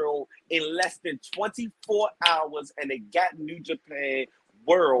world in less than 24 hours, and it got New Japan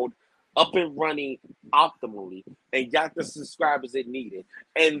World up and running optimally and got the subscribers it needed.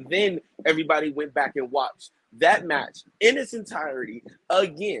 And then everybody went back and watched that match in its entirety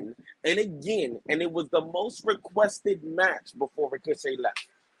again and again. And it was the most requested match before Ricochet left.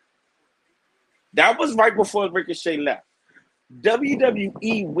 That was right before Ricochet left.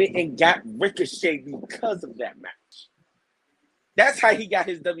 WWE went and got Ricochet because of that match. That's how he got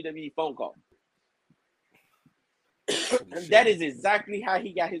his WWE phone call. And that is exactly how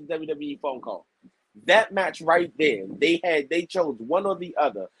he got his WWE phone call. That match right there, they chose one or the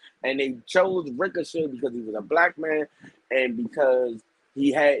other, and they chose Ricochet because he was a black man, and because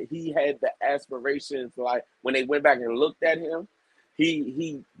he had the aspirations. Like when they went back and looked at him,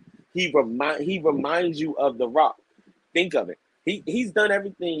 he reminds you of The Rock. Think of it. He's done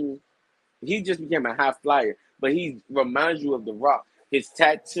everything. He just became a high flyer, but he reminds you of The Rock. His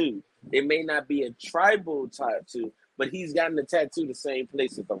tattoo. It may not be a tribal tattoo, but he's gotten the tattoo the same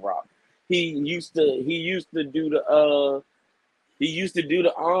place as The Rock. He used to do the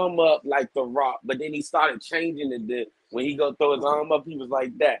arm up like The Rock, but then he started changing it. When he go throw his arm up, he was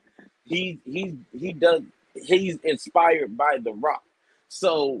like that. He's inspired by The Rock.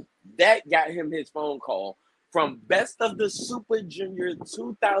 So that got him his phone call from Best of the Super Junior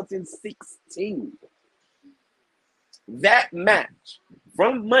 2016. That match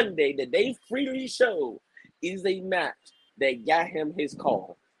from Monday that they freely showed is a match that got him his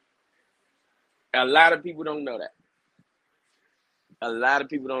call. A lot of people don't know that. A lot of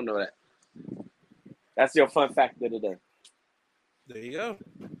people don't know that. That's your fun fact of the day. There you go.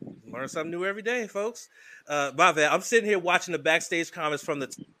 Learn something new every day, folks. My bad. I'm sitting here watching the backstage comments from the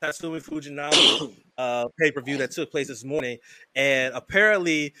Tatsumi Fujinami pay-per-view that took place this morning, and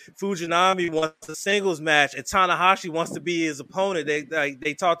apparently Fujinami wants a singles match, and Tanahashi wants to be his opponent.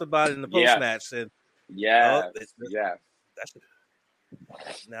 They talked about it in the post-match, and yeah. that's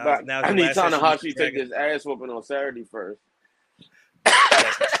But now I the need last chance to meet Tanahashi the to take dragon. this ass whooping on Saturday first.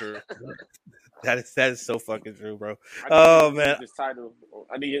 That's true. That is so fucking true, bro. Man, this title.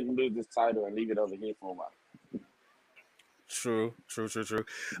 I need him to lose this title and leave it over here for a while. True.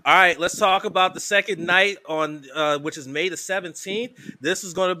 All right, let's talk about the second night on which is May the 17th. This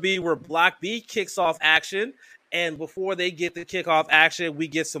is going to be where Block B kicks off action, And before they get the kickoff action, we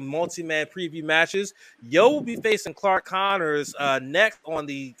get some multi-man preview matches. Yo will be facing Clark Connors next on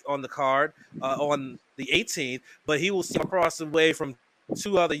the card on the 18th, but he will see across the way from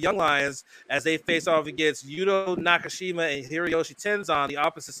two other Young Lions as they face off against Yuto Nakashima and Hiroyoshi Tenzan. The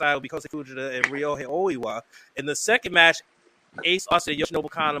opposite side will be Kosei Fujita and Ryohei Oiwa. In the second match, Ace Austin and Yoshinobu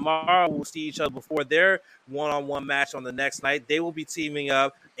Kanemaru will see each other before their one-on-one match on the next night. They will be teaming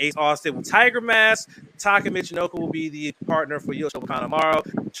up. Ace Austin with Tiger Mask. Taka Michinoku will be the partner for Yoshinobu Kanemaru.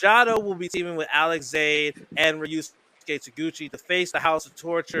 Jado will be teaming with Alex Zayde and Ryusuke Taguchi to face the House of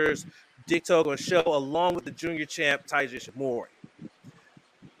Tortures, Dick Togo and Show, along with the junior champ Taiji Ishimori.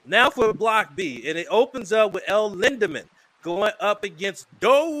 Now for Block B, and it opens up with El Lindaman going up against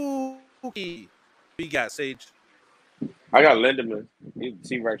Douki. Who you got, Sage? I got Lindaman. He's the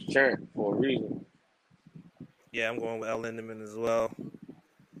T-Rex champ for a reason. Yeah, I'm going with El Lindaman as well.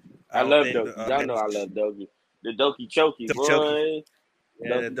 I love Douki. Y'all know I love Douki. The Doki Choki, boy.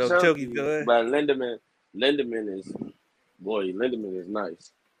 Yeah, the Doki Choki, boy. But Lindaman is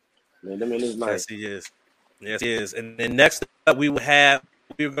nice. Lindaman is nice. Yes, he is. Yes, he is. And then next up, we're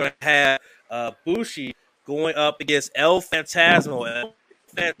going to have Bushi going up against El Phantasmo. El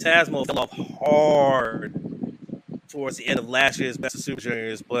Phantasmo fell off hard towards the end of last year's Best of Super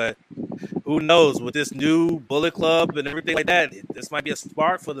Juniors, but who knows, with this new Bullet Club and everything like that, this might be a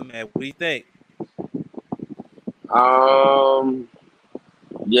spark for the man. What do you think?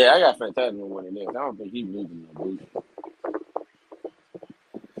 Yeah, I got Phantasmo winning this. I don't think he's losing no Bushi.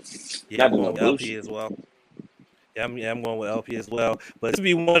 Yeah, I'm going with LP as well. Yeah, I'm going with LP as well. But this would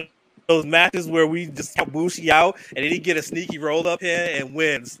be one of those matches where we just count Bushi out and then he get a sneaky roll up here and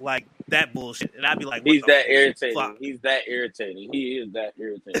wins like that bullshit. And I'd be like, he's that irritating. Fuck? He's that irritating. He is that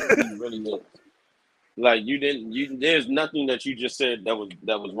irritating. He really is. Like there's nothing that you just said that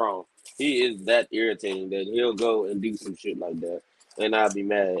was wrong. He is that irritating that he'll go and do some shit like that. And I'll be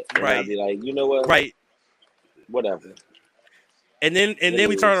mad. And right. I'll be like, you know what? Right. Whatever. And then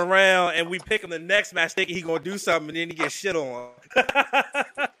we turn around and we pick him the next match thinking he's gonna do something and then he gets shit on.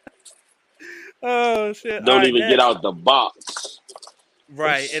 Oh shit. Don't even get out the box.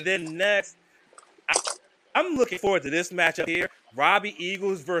 Right. And then next, I'm looking forward to this matchup here. Robbie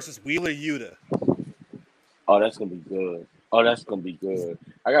Eagles versus Wheeler Yuta. Oh, that's gonna be good.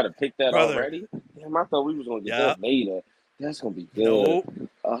 I gotta pick that already. Damn, I thought we was gonna get that later. That's gonna be good. Nope.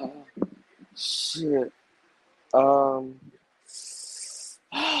 Shit.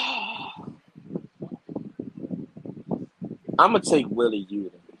 I'm gonna take Willie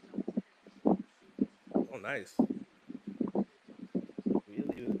Yuta. Oh, nice.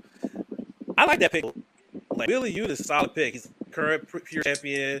 I like that pick. Like Willie Yuta is a solid pick. He's current pure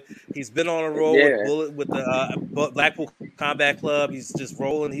champion. He's been on a roll with the Blackpool Combat Club. He's just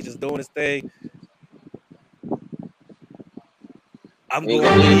rolling. He's just doing his thing. I'm going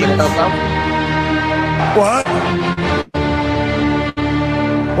with Eagles.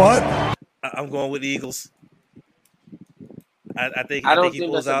 What? I'm going with Eagles. I think he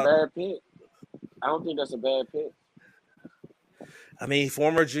pulls out. Bad pick. I don't think that's a bad pick. I mean,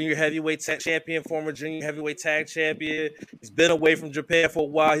 former junior heavyweight champion, former junior heavyweight tag champion. He's been away from Japan for a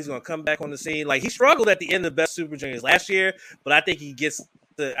while. He's going to come back on the scene. Like, he struggled at the end of Best Super Juniors last year, but I think he does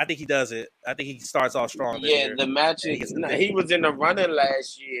it. I think he starts off strong. Yeah, the match he was in the running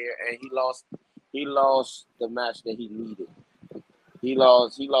last year and he lost the match that he needed. He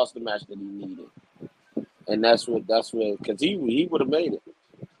lost the match that he needed. And that's what because he would have made it.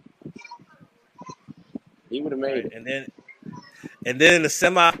 He would have made it. And then in the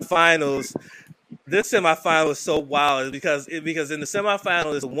semifinals, this semifinal is so wild because in the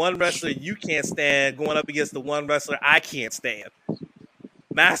semifinal is the one wrestler you can't stand going up against the one wrestler I can't stand.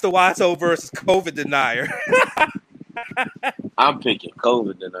 Master Wato versus COVID Denier. I'm picking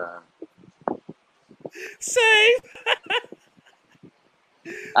COVID Denier. Same.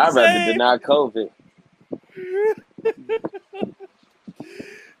 I'd rather deny COVID.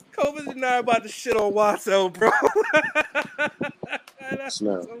 COVID Denier about to shit on Wato, bro.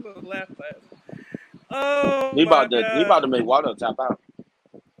 I'm gonna laugh at it. Oh, he about to make Wato tap out.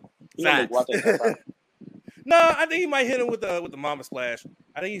 He gonna make Wato tap out. No, I think he might hit him with the Mama Splash.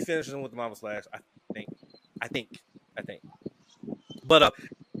 I think he finishes him with the Mama Splash. I think. But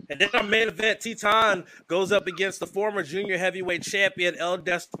and then our main event, Titan goes up against the former junior heavyweight champion El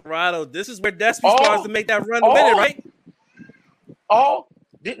Desperado. This is where Despy starts to make that run to win it, right? No.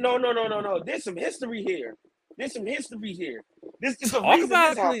 There's some history here. This is Talk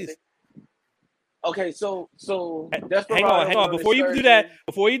about it, please. Okay, so hang on. Before you do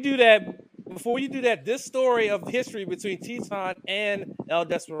that, this story of history between Titan and El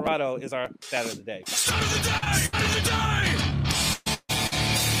Desperado is our stat of the day.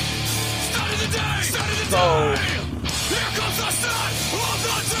 So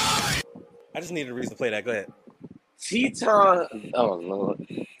I just needed a reason to play that. Go ahead. Teton, oh Lord,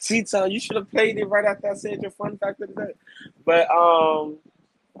 Teton, you should have played it right after I said your fun fact of the day. But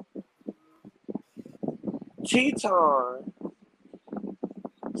Teton.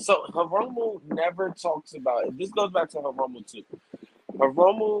 So Hiromu never talks about it. This goes back to Hiromu too.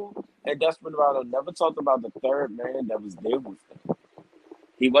 Hiromu and Desperado never talked about the third man that was there with them.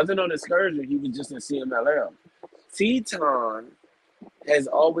 He wasn't on excursion. He was just in CMLL. Teton has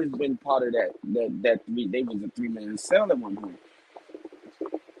always been part of that. They was a 3-man cell at one point.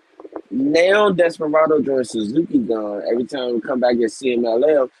 Now Desperado joins Suzuki Gun. Every time we come back at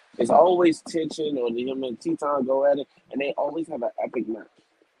CMLL, there's always tension on him and Teton go at it, and they always have an epic match.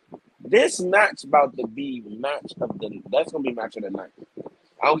 This match about to be match of the. That's gonna be match of the night.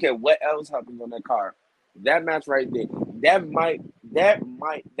 I don't care what else happens on that card. That match right there. That match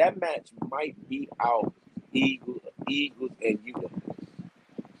might beat out Eagles and Yuta.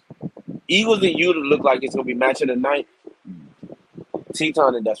 Eagles and Yuta look like it's gonna be match of the night.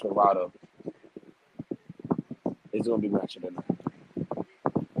 Teton and Desperado is gonna be match of the night.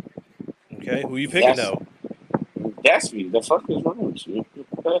 Okay, who you picking though? That's me. The fuck is wrong with you?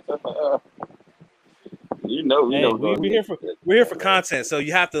 You know, we're here for content, so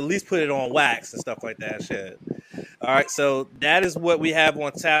you have to at least put it on wax and stuff like that. Shit. All right, so that is what we have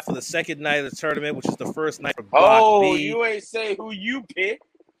on tap for the second night of the tournament, which is the first night for Block B. You ain't say who you pick.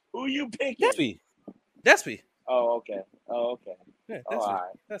 Who you picking? Despy. Oh, okay. Yeah, all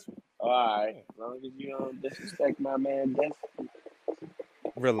right. Despy. All right. As long as you don't disrespect my man Despy.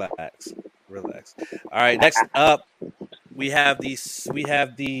 Relax. All right, next up we have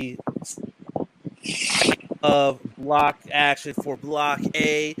the of block action for Block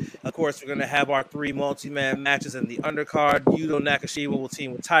A. Of course, we're going to have our 3 multi-man matches in the undercard. Yuto Nakashima will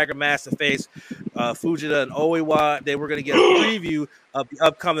team with Tiger Mask to face Fujita and Oiwa. Then we're going to get a preview of the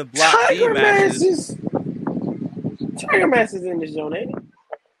upcoming Block B matches. Tiger Mask is in this joint, ain't he?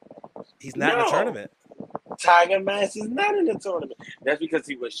 He's not in the tournament. Tiger Mask is not in the tournament. That's because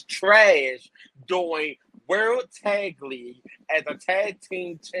he was trash doing World Tag League as a tag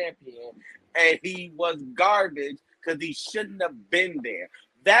team champion, and he was garbage because he shouldn't have been there.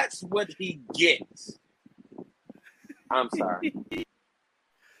 That's what he gets. I'm sorry.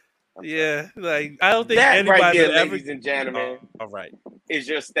 Yeah, like I don't think that anybody right there, ever... ladies and gentlemen, all right, is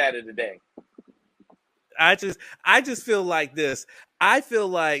your stat of the day. I just feel like this. I feel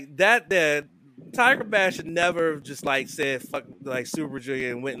like that Tiger Mask should never just like said fuck like Super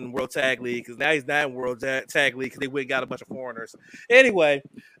Junior and went in World Tag League, because now he's not in World Tag League because they went and got a bunch of foreigners. Anyway,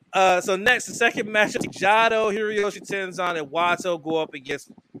 so next, the second matchup, Jado, Hiroyoshi Tenzan, and Wato go up against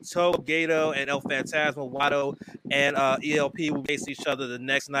Togo Gato and El Phantasmo. Wato and ELP will face each other the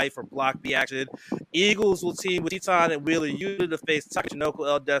next night for Block B action. Eagles will team with Teton and Wheeler Yuta to face Takachinoko,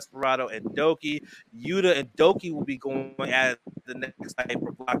 El Desperado, and Doki. Yuta and Doki will be going at the next night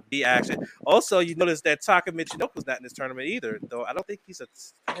for Block B action. Also, you notice that Taka Michinoku's not in this tournament either, though I don't think he's a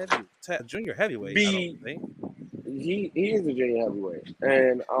junior heavyweight. I don't think. He is a junior heavyweight,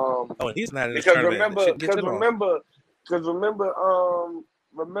 and and he's not in this tournament.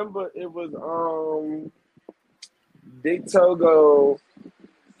 Remember it was Big Togo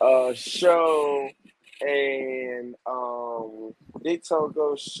show and Big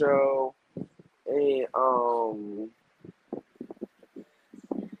Togo show and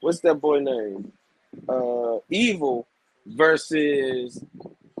what's that boy name? Evil versus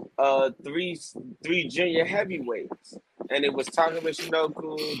three junior heavyweights, and it was Taka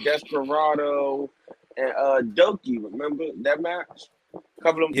Michinoku, Desperado, and Doki. Remember that match?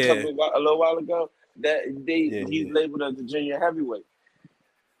 A little while ago. He's labeled as a junior heavyweight.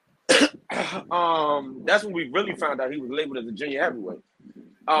 That's when we really found out he was labeled as a junior heavyweight.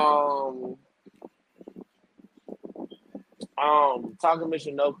 Taka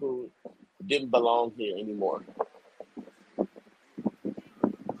Michinoku didn't belong here anymore.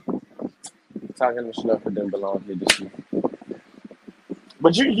 Taka Michinoku didn't belong here this year.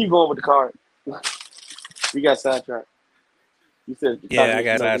 But you can keep going with the card. You got sidetracked. You said I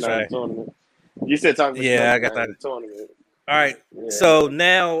got sidetracked. You said Taka Michinoku I got that tournament. All right. Yeah. So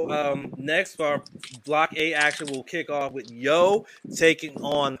now, next our Block A action will kick off with Yo taking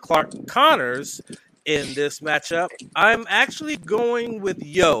on Clark Connors in this matchup. I'm actually going with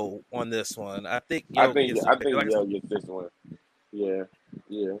Yo on this one. I think Yo gets this one. Yeah.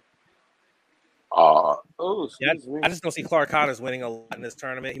 I just don't see Clark Connors winning a lot in this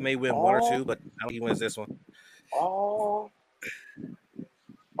tournament. He may win one or two, but I don't think he wins this one.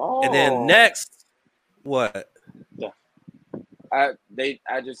 And then next, what? Yeah.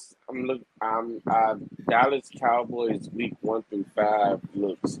 Dallas Cowboys week 1 through 5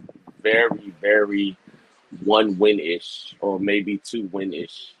 looks very, very 1 win-ish or maybe 2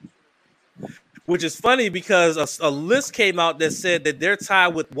 win-ish. Which is funny because a list came out that said that they're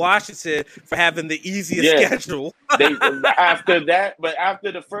tied with Washington for having the easiest schedule. After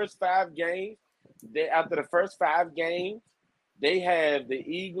the first 5 games, they have the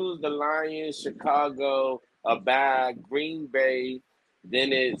Eagles, the Lions, Chicago, a bye, Green Bay.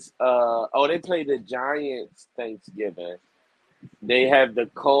 Then it's they play the Giants Thanksgiving. They have the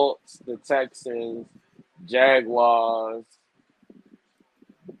Colts, the Texans, Jaguars.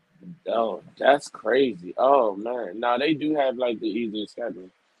 Oh, that's crazy. Oh man. No, they do have like the easiest schedule.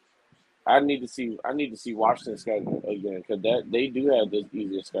 I need to see Washington's schedule again because they do have this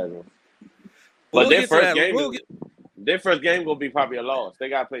easiest schedule. But their first game will be probably a loss. They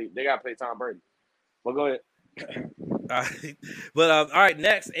gotta play Tom Brady. Well, go ahead. But all right,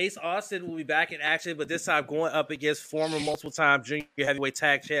 next, Ace Austin will be back in action, but this time going up against former multiple-time junior heavyweight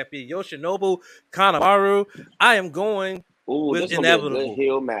tag champion Yoshinobu Kanemaru. I am going with this Inevitable. Gonna be a good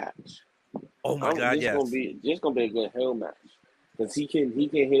heel match. Oh my God, yes. This gonna be a good heel match because he can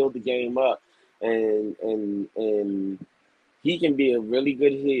heal the game up, and he can be a really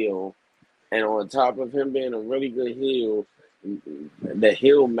good heel, and on top of him being a really good heel, the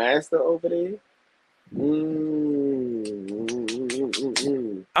heel master over there. I'm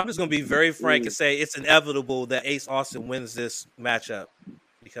just going to be very frank and say it's inevitable that Ace Austin wins this matchup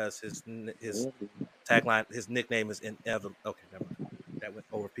because his tagline, his nickname is Inevitable. Okay, never mind. That went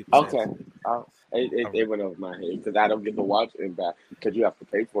over people's heads. It went over my head because I don't get to watch it back because you have to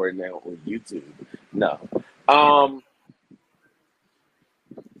pay for it now on YouTube. No. I'm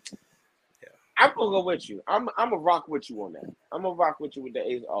gonna go with you. I'm gonna rock with you on that. I'm gonna rock with you with the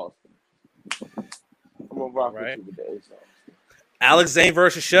Ace Austin. I'm gonna rock with you with the Ace Austin. Alex Zane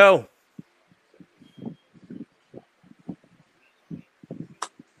versus Show.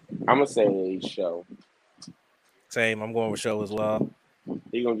 I'm gonna say Show. Same. I'm going with Show as well.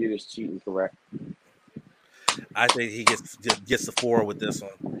 He's gonna get his cheating correct. I think he gets the 4 with this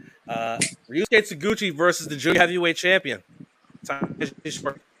one. Ryusuke Taguchi versus the junior heavyweight champion.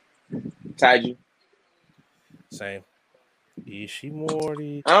 Taiji. Same.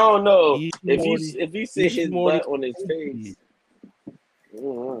 Ishimori. I don't know if he see his butt on his face.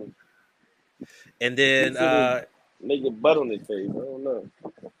 And then make a butt on his face. I don't know.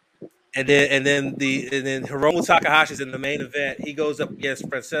 And then Hiromu Takahashi's in the main event. He goes up against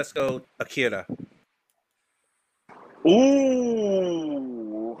Francesco Akira.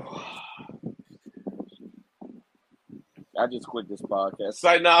 Ooh. I just quit this podcast.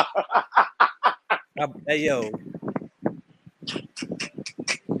 Say nah. Hey yo.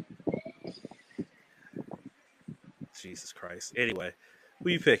 Jesus Christ. Anyway, who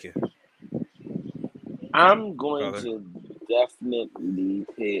you picking? I'm going to definitely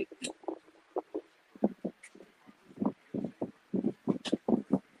pick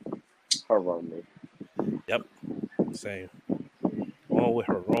Hiromu. Yep. Same. Going with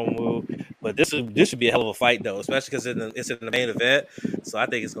Hiromu. But this should be a hell of a fight though, especially because it's in the main event. So I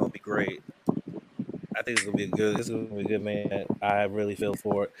think it's gonna be great. I think it's gonna be a good man. I really feel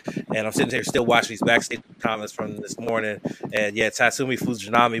for it. And I'm sitting here still watching these backstage comments from this morning. And yeah, Tatsumi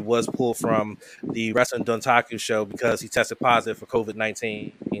Fujinami was pulled from the Wrestling Dontaku show because he tested positive for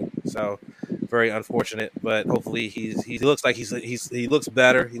COVID-19. So very unfortunate, but hopefully he looks like he looks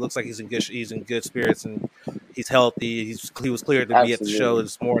better. He looks like he's in good spirits and he's healthy. He was cleared to be at the show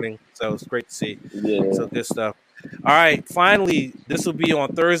this morning. So it's great to see. Yeah. So good stuff. All right, finally, this will be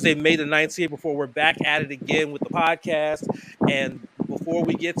on Thursday, May the 19th, before we're back at it again with the podcast. And before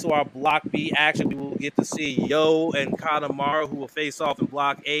we get to our Block B action, we will get to see Yo and Kanemaru, who will face off in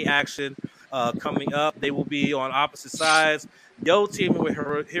Block A action coming up. They will be on opposite sides. Yo teaming with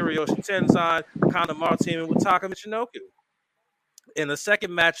Hiroyoshi Tenzan, Kanemaru teaming with Taka Michinoku. In the second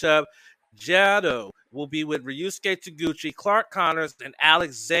matchup, Jado will be with Ryusuke Taguchi, Clark Connors, and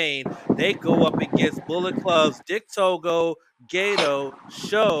Alex Zane. They go up against Bullet Club's Dick Togo, Gato,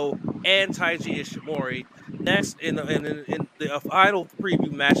 Sho, and Taiji Ishimori. Next, in the final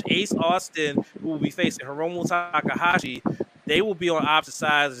preview match, Ace Austin, who will be facing Hiromu Takahashi. They will be on opposite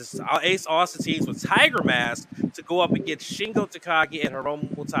sides. Ace Austin teams with Tiger Mask to go up against Shingo Takagi and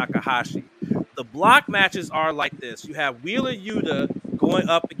Hiromu Takahashi. The block matches are like this. You have Wheeler Yuta going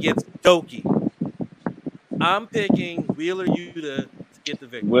up against Doki. I'm picking Wheeler Yuta to get the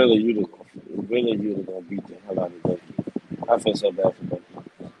victory. Wheeler Yuta gonna beat the hell out of Doki. I feel so bad for Doki.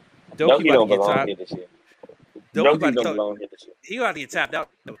 Doki don't belong here this year. Doki don't belong here this year. He gonna get tapped out.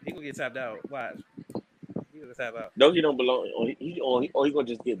 He gonna get tapped out. Watch. tap out. Doki don't belong. Or he gonna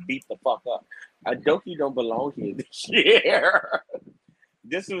just get beat the fuck up. Doki don't belong here this year.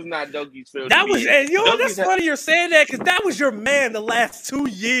 This was not Doki's field. That was, and that's funny you're saying that because that was your man the last 2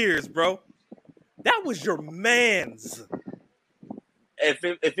 years, bro. That was your man's. If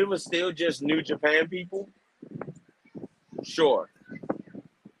it was still just New Japan people, sure.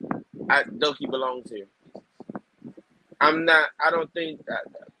 Doki belongs here. I'm not. I don't think.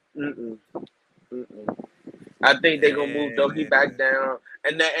 I think they're gonna move Doki back down,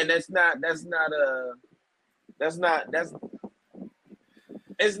 and it's not that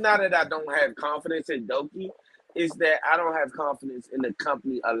I don't have confidence in Doki. It's that I don't have confidence in the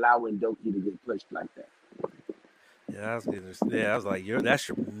company allowing Doki to get pushed like that. Yeah, I was like, that's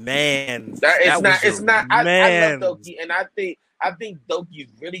your man. It's not. I love Doki, and I think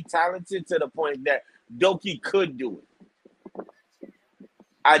Doki's really talented to the point that Doki could do it.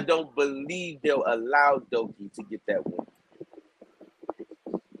 I don't believe they'll allow Doki to get that win.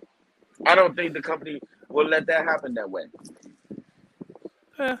 I don't think the company will let that happen that way.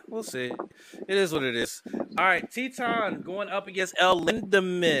 We'll see. It is what it is. All right, Teton going up against El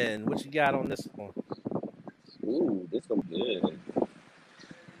Lindaman. What you got on this one? Ooh, this one good.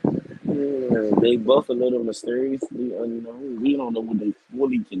 Yeah, they both a little mysteriously unknown. We don't know what they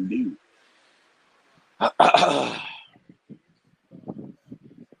fully can do.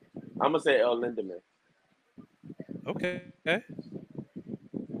 I'm gonna say El Lindaman. Okay.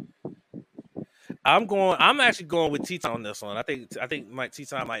 I'm actually going with Teton on this one. I think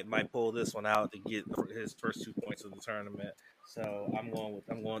Teton might pull this one out to get his first 2 points of the tournament. So I'm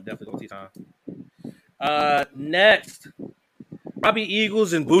going definitely with Teton. Next, Robbie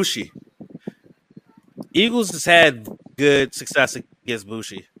Eagles and Bushi. Eagles has had good success against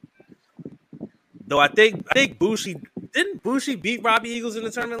Bushi. Though I think Bushi beat Robbie Eagles in the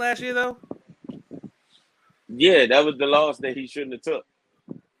tournament last year though? Yeah, that was the loss that he shouldn't have took.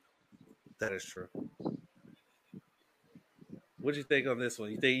 That is true. What do you think on this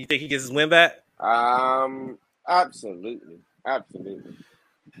one? You think he gets his win back? Absolutely. I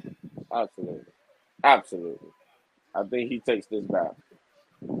think he takes this back.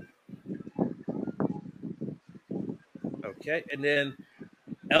 Okay, and then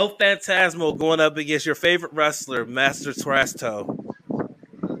El Phantasmo going up against your favorite wrestler, Master Trasto.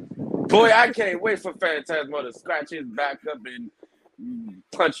 Boy, I can't wait for Phantasmo to scratch his back up and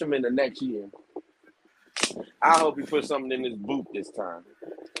punch him in the next year. I hope he puts something in his boot this time.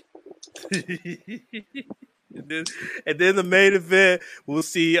 and then the main event, we'll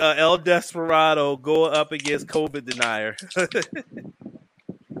see El Desperado go up against COVID Denier.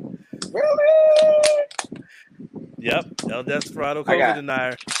 Really? Yep, El Desperado, COVID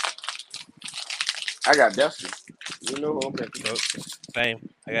Denier. I got Destiny. You know who I'm picking. Same.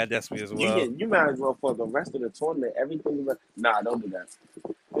 I got Destiny as well. You might as well for the rest of the tournament, everything. Nah, don't do that.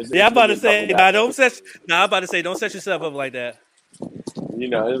 I'm about to say, don't set yourself up like that. You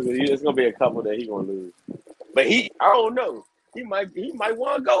know, it's gonna be a couple that he's gonna lose. But I don't know. He might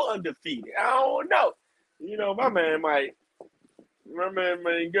want to go undefeated. I don't know. You know, my man might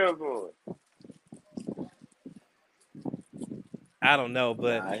go for it. I don't know,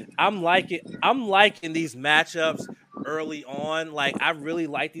 but I'm liking these matchups early on. Like, I really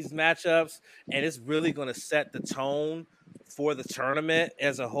like these matchups, and it's really going to set the tone for the tournament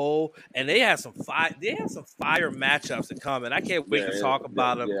as a whole. And they have some fire matchups to come, and I can't wait to talk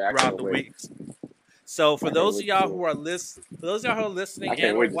about them throughout the weeks. So for those of y'all who are listening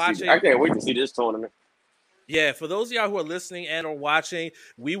and or watching, I can't wait to see this tournament. Yeah, for those of y'all who are listening and or watching,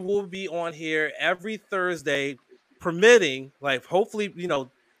 we will be on here every Thursday, permitting, like hopefully,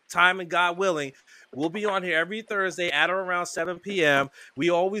 time and God willing, we'll be on here every Thursday at or around 7 p.m. We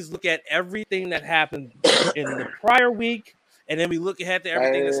always look at everything that happened in the prior week, and then we look ahead to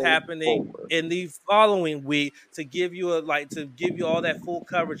everything that's happening in the following week to give you all that full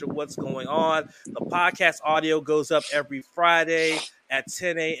coverage of what's going on. The podcast audio goes up every Friday at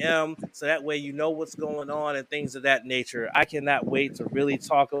 10 a.m. so that way you know what's going on and things of that nature. I cannot wait to really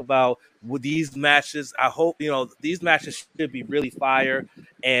talk about these matches. I hope these matches should be really fire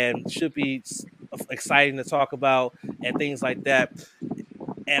and should be exciting to talk about and things like that.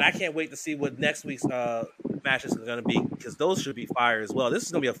 And I can't wait to see what next week's matches are going to be, because those should be fire as well. This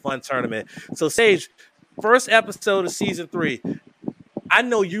is going to be a fun tournament. So Sage, first episode of season 3. I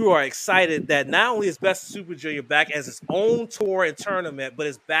know you are excited that not only is Best of Super Junior back as its own tour and tournament, but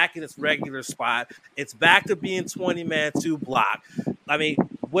it's back in its regular spot. It's back to being 20-man 2 block. I mean,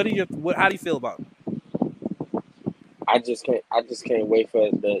 how do you feel about it? I just can't wait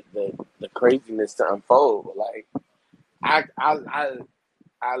for the craziness to unfold. Like I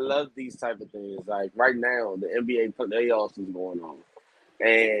I love these type of things. Like right now, the NBA playoffs is going on,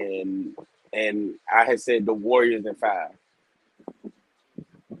 and I had said the Warriors in 5.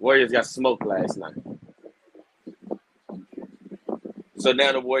 Warriors got smoked last night, so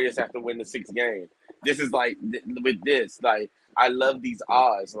now the Warriors have to win the 6th game. This is like with this, like I love these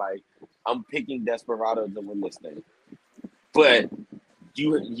odds. Like I'm picking Desperado to win this thing, but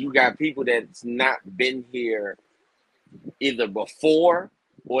you got people that's not been here either before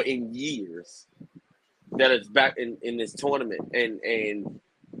or in years that is back in this tournament, and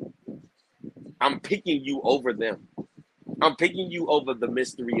I'm picking you over them. I'm picking you over the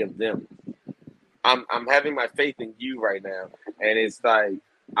mystery of them. I'm having my faith in you right now, and it's like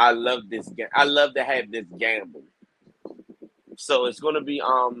I love this game. I love to have this gamble. So it's gonna be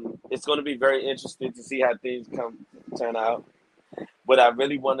very interesting to see how things turn out. What I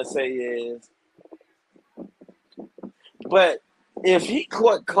really want to say is, but if he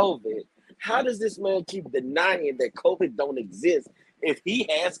caught COVID, how does this man keep denying that COVID don't exist if he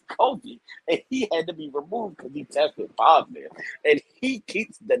has COVID and he had to be removed because he tested positive, and he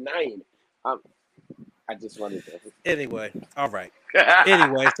keeps denying it? I just wanted to. Anyway, all right.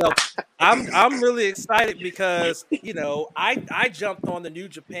 Anyway, so I'm really excited because I jumped on the New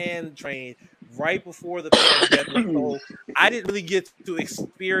Japan train right before the pandemic, so I didn't really get to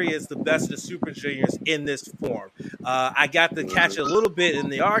experience the best of the Super Juniors in this form. I got to catch it a little bit in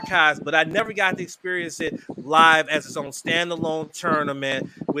the archives, but I never got to experience it live as its own standalone tournament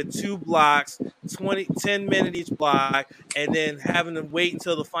with 2 blocks, 10 minutes each block, and then having to wait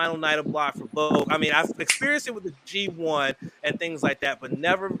until the final night of block for both. I mean, I've experienced it with the G1 and things like that, but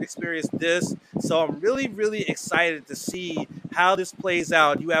never experienced this. So I'm really, really excited to see how this plays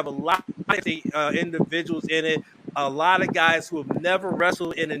out. You have a lot of individuals in it, a lot of guys who have never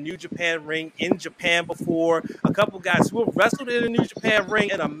wrestled in a New Japan ring in Japan before, a couple guys who have wrestled in a New Japan ring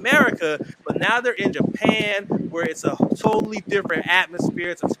in America, but now they're in Japan where it's a totally different atmosphere,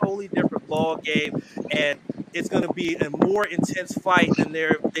 it's a totally different ball game, and it's going to be a more intense fight than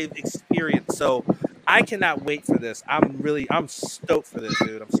they've experienced. So I cannot wait for this. I'm stoked for this,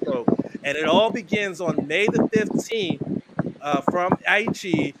 dude. I'm stoked. And it all begins on May the 15th from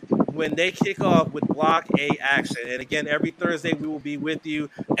Aichi when they kick off with Block A action. And again, every Thursday we will be with you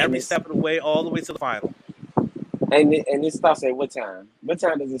every step of the way, all the way to the final. And it starts at what time? What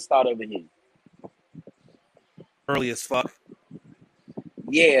time does it start over here? Early as fuck.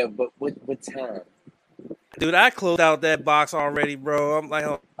 Yeah, but what time? Dude, I closed out that box already, bro. I'm like,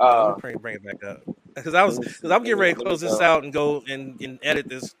 bring it back up. Because I'm getting ready to close this out and go and edit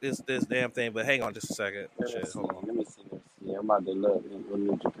this damn thing. But hang on just a second. Hold on. Let me see this. Yeah, I'm about to look at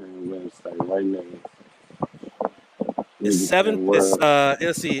New Japan website right now. It's 7.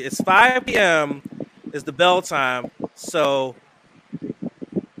 Let's see. It's 5 p.m. is the bell time. So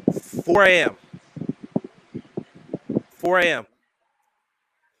 4 a.m. 4 a.m.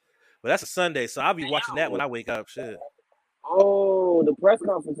 But that's a Sunday, so I'll be watching that when I wake up. Shit. Oh, the press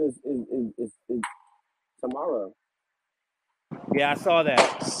conference is tomorrow. Yeah, I saw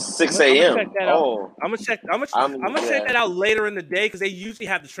that. 6 a.m. I'm gonna check that out later in the day because they usually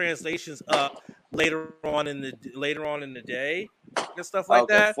have the translations up later on in the day and stuff like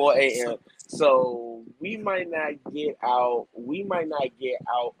that. 4 a.m. So we might not get out. We might not get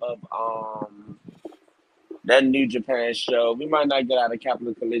out of that New Japan show. We might not get out of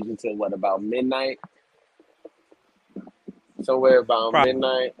Capital Collision till what, about midnight? Somewhere about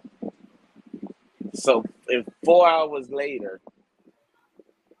midnight. So if 4 hours later,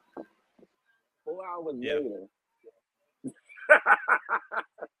 later,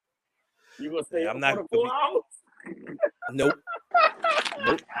 you gonna stay up for 4 hours? Nope.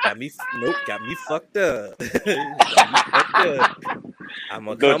 Got me fucked up. I'm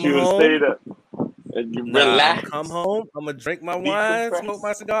gonna come home. Relax. Come home. I'm gonna drink my wine, smoke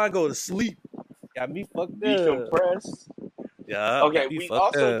my cigar, and go to sleep. Got me fucked up. Decompress. Yeah. Okay. We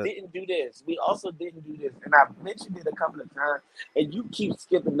also didn't do this, and I mentioned it a couple of times, and you keep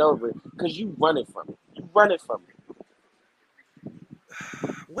skipping over it because you running from it.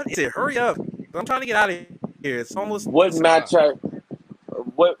 What is it? Hurry up! I'm trying to get out of here. It's almost. What match?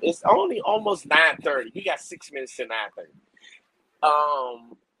 It's only almost 9:30. We got 6 minutes to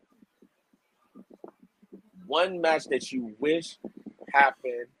 9:30. One match that you wish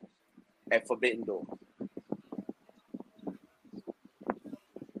happened at Forbidden Door.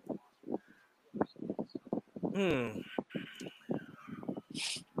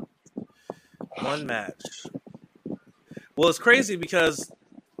 One match. Well, it's crazy because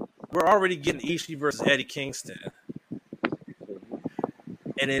we're already getting Ishii versus Eddie Kingston.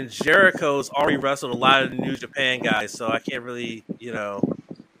 And then Jericho's already wrestled a lot of the New Japan guys, so I can't really,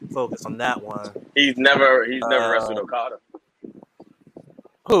 focus on that one. He's never wrestled Okada.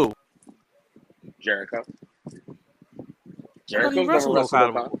 Who? Jericho. Jericho's never wrestled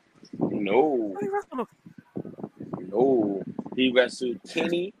Okada. No. No. He wrestled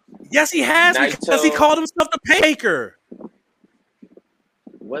Kenny. Yes, he has, Naito. because he called himself the Paymaker.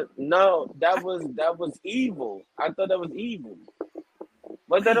 What? No, that was Evil. I thought that was Evil.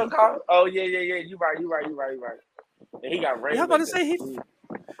 Was that Okada? Oh yeah. You right. And he got Rainmaker. Yeah, I'm about to say he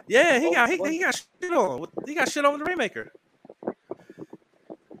got shit on. He got shit on with the Rainmaker.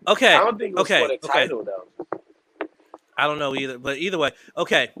 Okay. I don't think it was for the title though. I don't know either, but either way,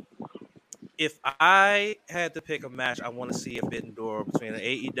 okay. If I had to pick a match I want to see a Forbidden Door between an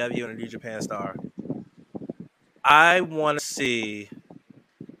AEW and a New Japan star, I want to see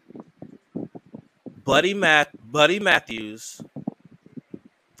Buddy Matthews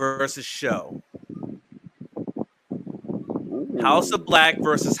versus Show. House of Black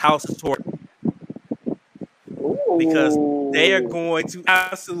versus House of Torture. Because they are going to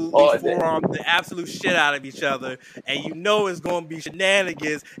absolutely forearm the absolute shit out of each other, and you know it's going to be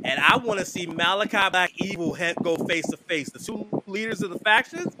shenanigans. And I want to see Malachi Black Evil go face to face. The two leaders of the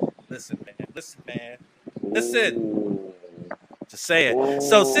factions. Listen. Just saying.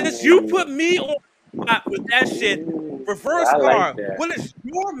 So since you put me on with that shit, reverse arm. What is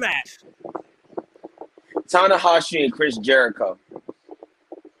your match? Tanahashi and Chris Jericho.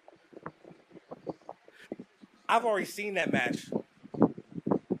 I've already seen that match.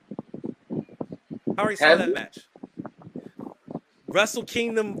 That match. Wrestle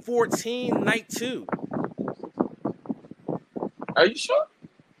Kingdom 14, Night 2. Are you sure?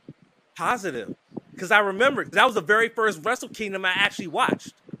 Positive. Because I remember, that was the very first Wrestle Kingdom I actually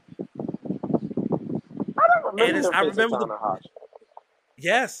watched. I remember Tanahashi.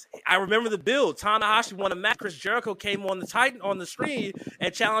 Yes, I remember the build. Tanahashi won a match. Chris Jericho came on the screen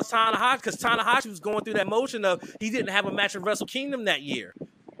and challenged Tanahashi because Tanahashi was going through that motion of he didn't have a match at Wrestle Kingdom that year.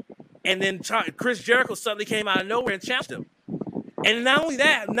 And then Chris Jericho suddenly came out of nowhere and challenged him. And not only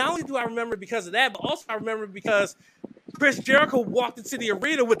do I remember because of that, but also I remember because Chris Jericho walked into the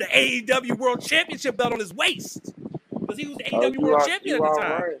arena with the AEW World Championship belt on his waist. Because he was the AEW World Champion at the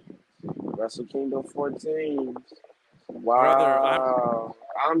time. Right. Wrestle Kingdom 14. Wow. Brother,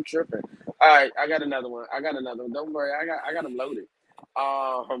 I'm tripping. All right, I got another one. Don't worry, I got them loaded.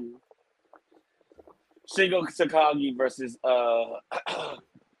 Shingo Takagi versus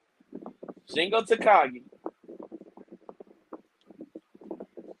Shingo Takagi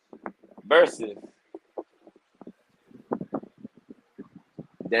versus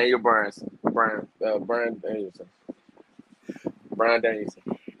Daniel Bryan Danielson. Bryan Danielson.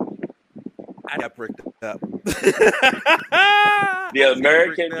 I got bricked up. The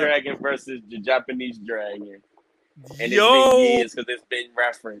American Dragon versus the Japanese Dragon. And it's been years because it's been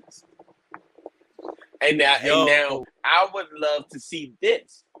referenced. And now I would love to see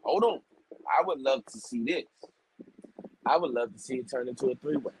this. Hold on. I would love to see this. I would love to see it turn into a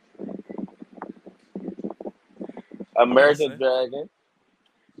three-way. American Dragon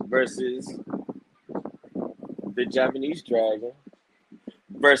versus the Japanese Dragon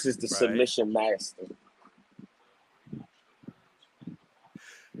versus the Submission Master.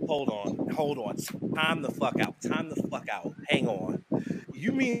 Hold on. Time the fuck out. Hang on.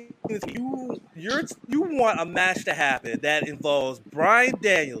 You mean you want a match to happen that involves Bryan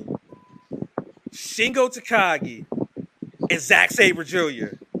Daniels, Shingo Takagi, and Zack Sabre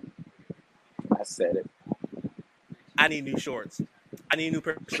Jr.? I said it. I need new shorts. I need a new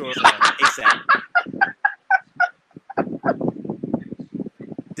pair of shorts now, ASAP.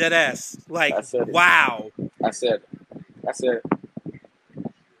 Dead ass. Like, wow. I said it.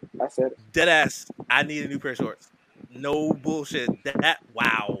 Dead ass. I need a new pair of shorts. No bullshit.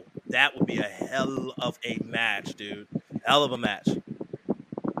 Wow. That would be a hell of a match, dude. Hell of a match.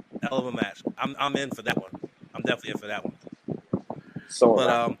 I'm in for that one. I'm definitely in for that one.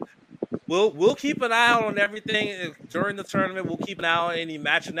 But we'll keep an eye out on everything during the tournament. We'll keep an eye on any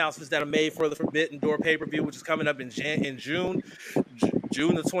match announcements that are made for the Forbidden Door pay-per-view, which is coming up in June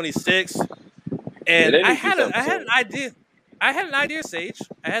the 26th. And I had an idea. Sage.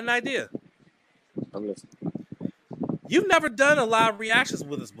 I had an idea. I'm listening. You've never done a live reactions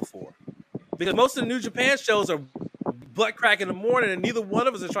with us before. Because most of the New Japan shows are butt crack in the morning, and neither one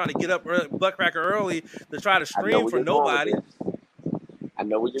of us are trying to get up butt crack early to try to stream for nobody. I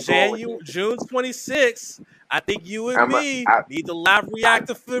know what you're going with. June 26th, I think you and me need to live react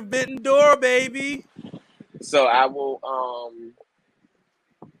to Forbidden Door, baby. So I will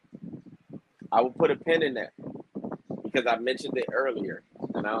put a pin in that because I mentioned it earlier,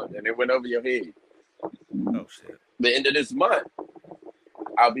 and it went over your head. Oh shit! The end of this month,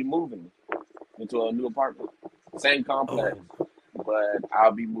 I'll be moving into a new apartment, same complex, but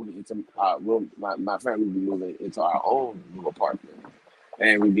I'll be moving into my family will be moving into our own new apartment,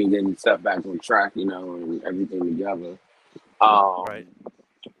 and we've been getting stuff back on track, and everything together. Right.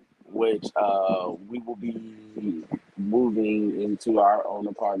 Which we will be moving into our own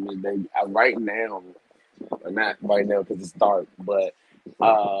apartment. Right now, or not right now because it's dark, but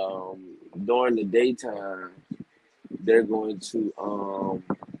during the daytime, they're going to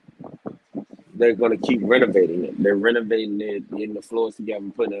keep renovating it. They're renovating it, getting the floors together,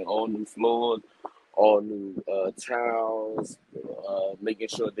 putting in all new floors, all new tiles, making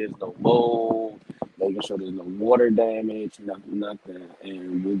sure there's no mold, making sure there's no water damage, nothing.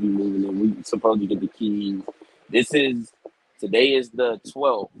 And we'll be moving in. We're supposed to get the keys. Today is the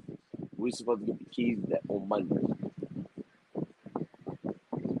 12th. We're supposed to get the keys on Monday.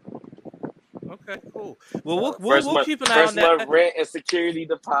 Okay, cool. Well, we'll keep an eye on that. First month rent and security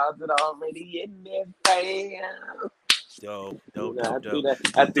deposit already in there, fam. Dope. I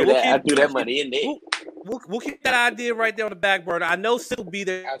threw that money in there. We'll keep that idea right there on the back burner. I know Sid will be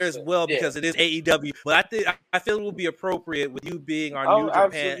there as well because it is AEW, but I feel it will be appropriate with you being our New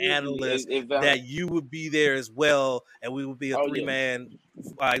Japan analyst that you would be there as well, and we would be a three-man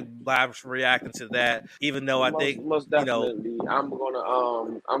live reacting to that. Even though I think most definitely, I'm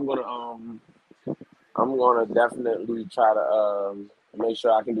gonna definitely try to make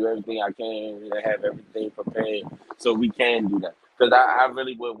sure I can do everything I can and have everything prepared so we can do that. Because I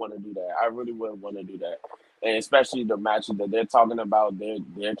really would want to do that. And especially the matches that they're talking about,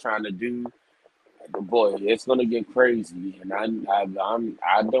 they're trying to do. But boy, it's gonna get crazy, and I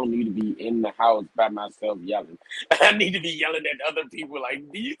don't need to be in the house by myself yelling. I need to be yelling at other people like,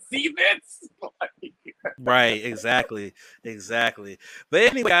 "Do you see this?" Right, exactly. But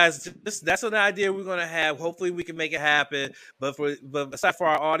anyway, guys, that's an idea we're gonna have. Hopefully, we can make it happen. But aside for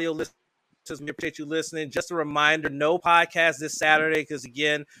our audio listeners, we appreciate you listening. Just a reminder, no podcast this Saturday because,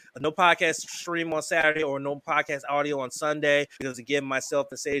 again, no podcast stream on Saturday or no podcast audio on Sunday because, again, myself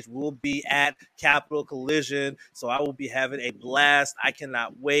and Sage will be at Capital Collision. So I will be having a blast. I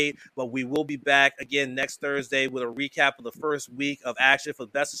cannot wait. But we will be back again next Thursday with a recap of the first week of action for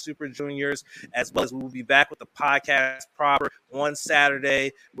Best of Super Juniors, as well as we will be back with the podcast proper on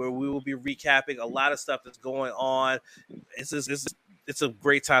Saturday where we will be recapping a lot of stuff that's going on. It's a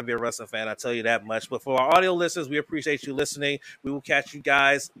great time to be a wrestling fan, I tell you that much. But for our audio listeners, we appreciate you listening. We will catch you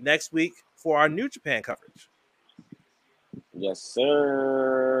guys next week for our New Japan coverage. Yes,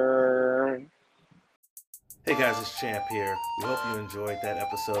 sir. Hey guys, it's Champ here. We hope you enjoyed that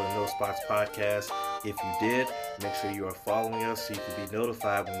episode of No Spots Podcast. If you did, make sure you are following us so you can be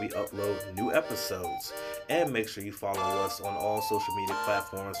notified when we upload new episodes. And make sure you follow us on all social media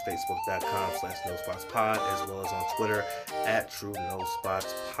platforms, facebook.com/NoSpotsPod, as well as on Twitter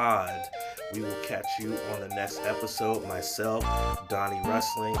 @TrueNoSpotsPod. We will catch you on the next episode, myself, Donnie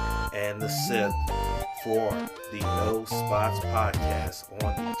Wrestling, and the Sith for the No Spots Podcast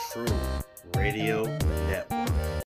on the True Radio Network.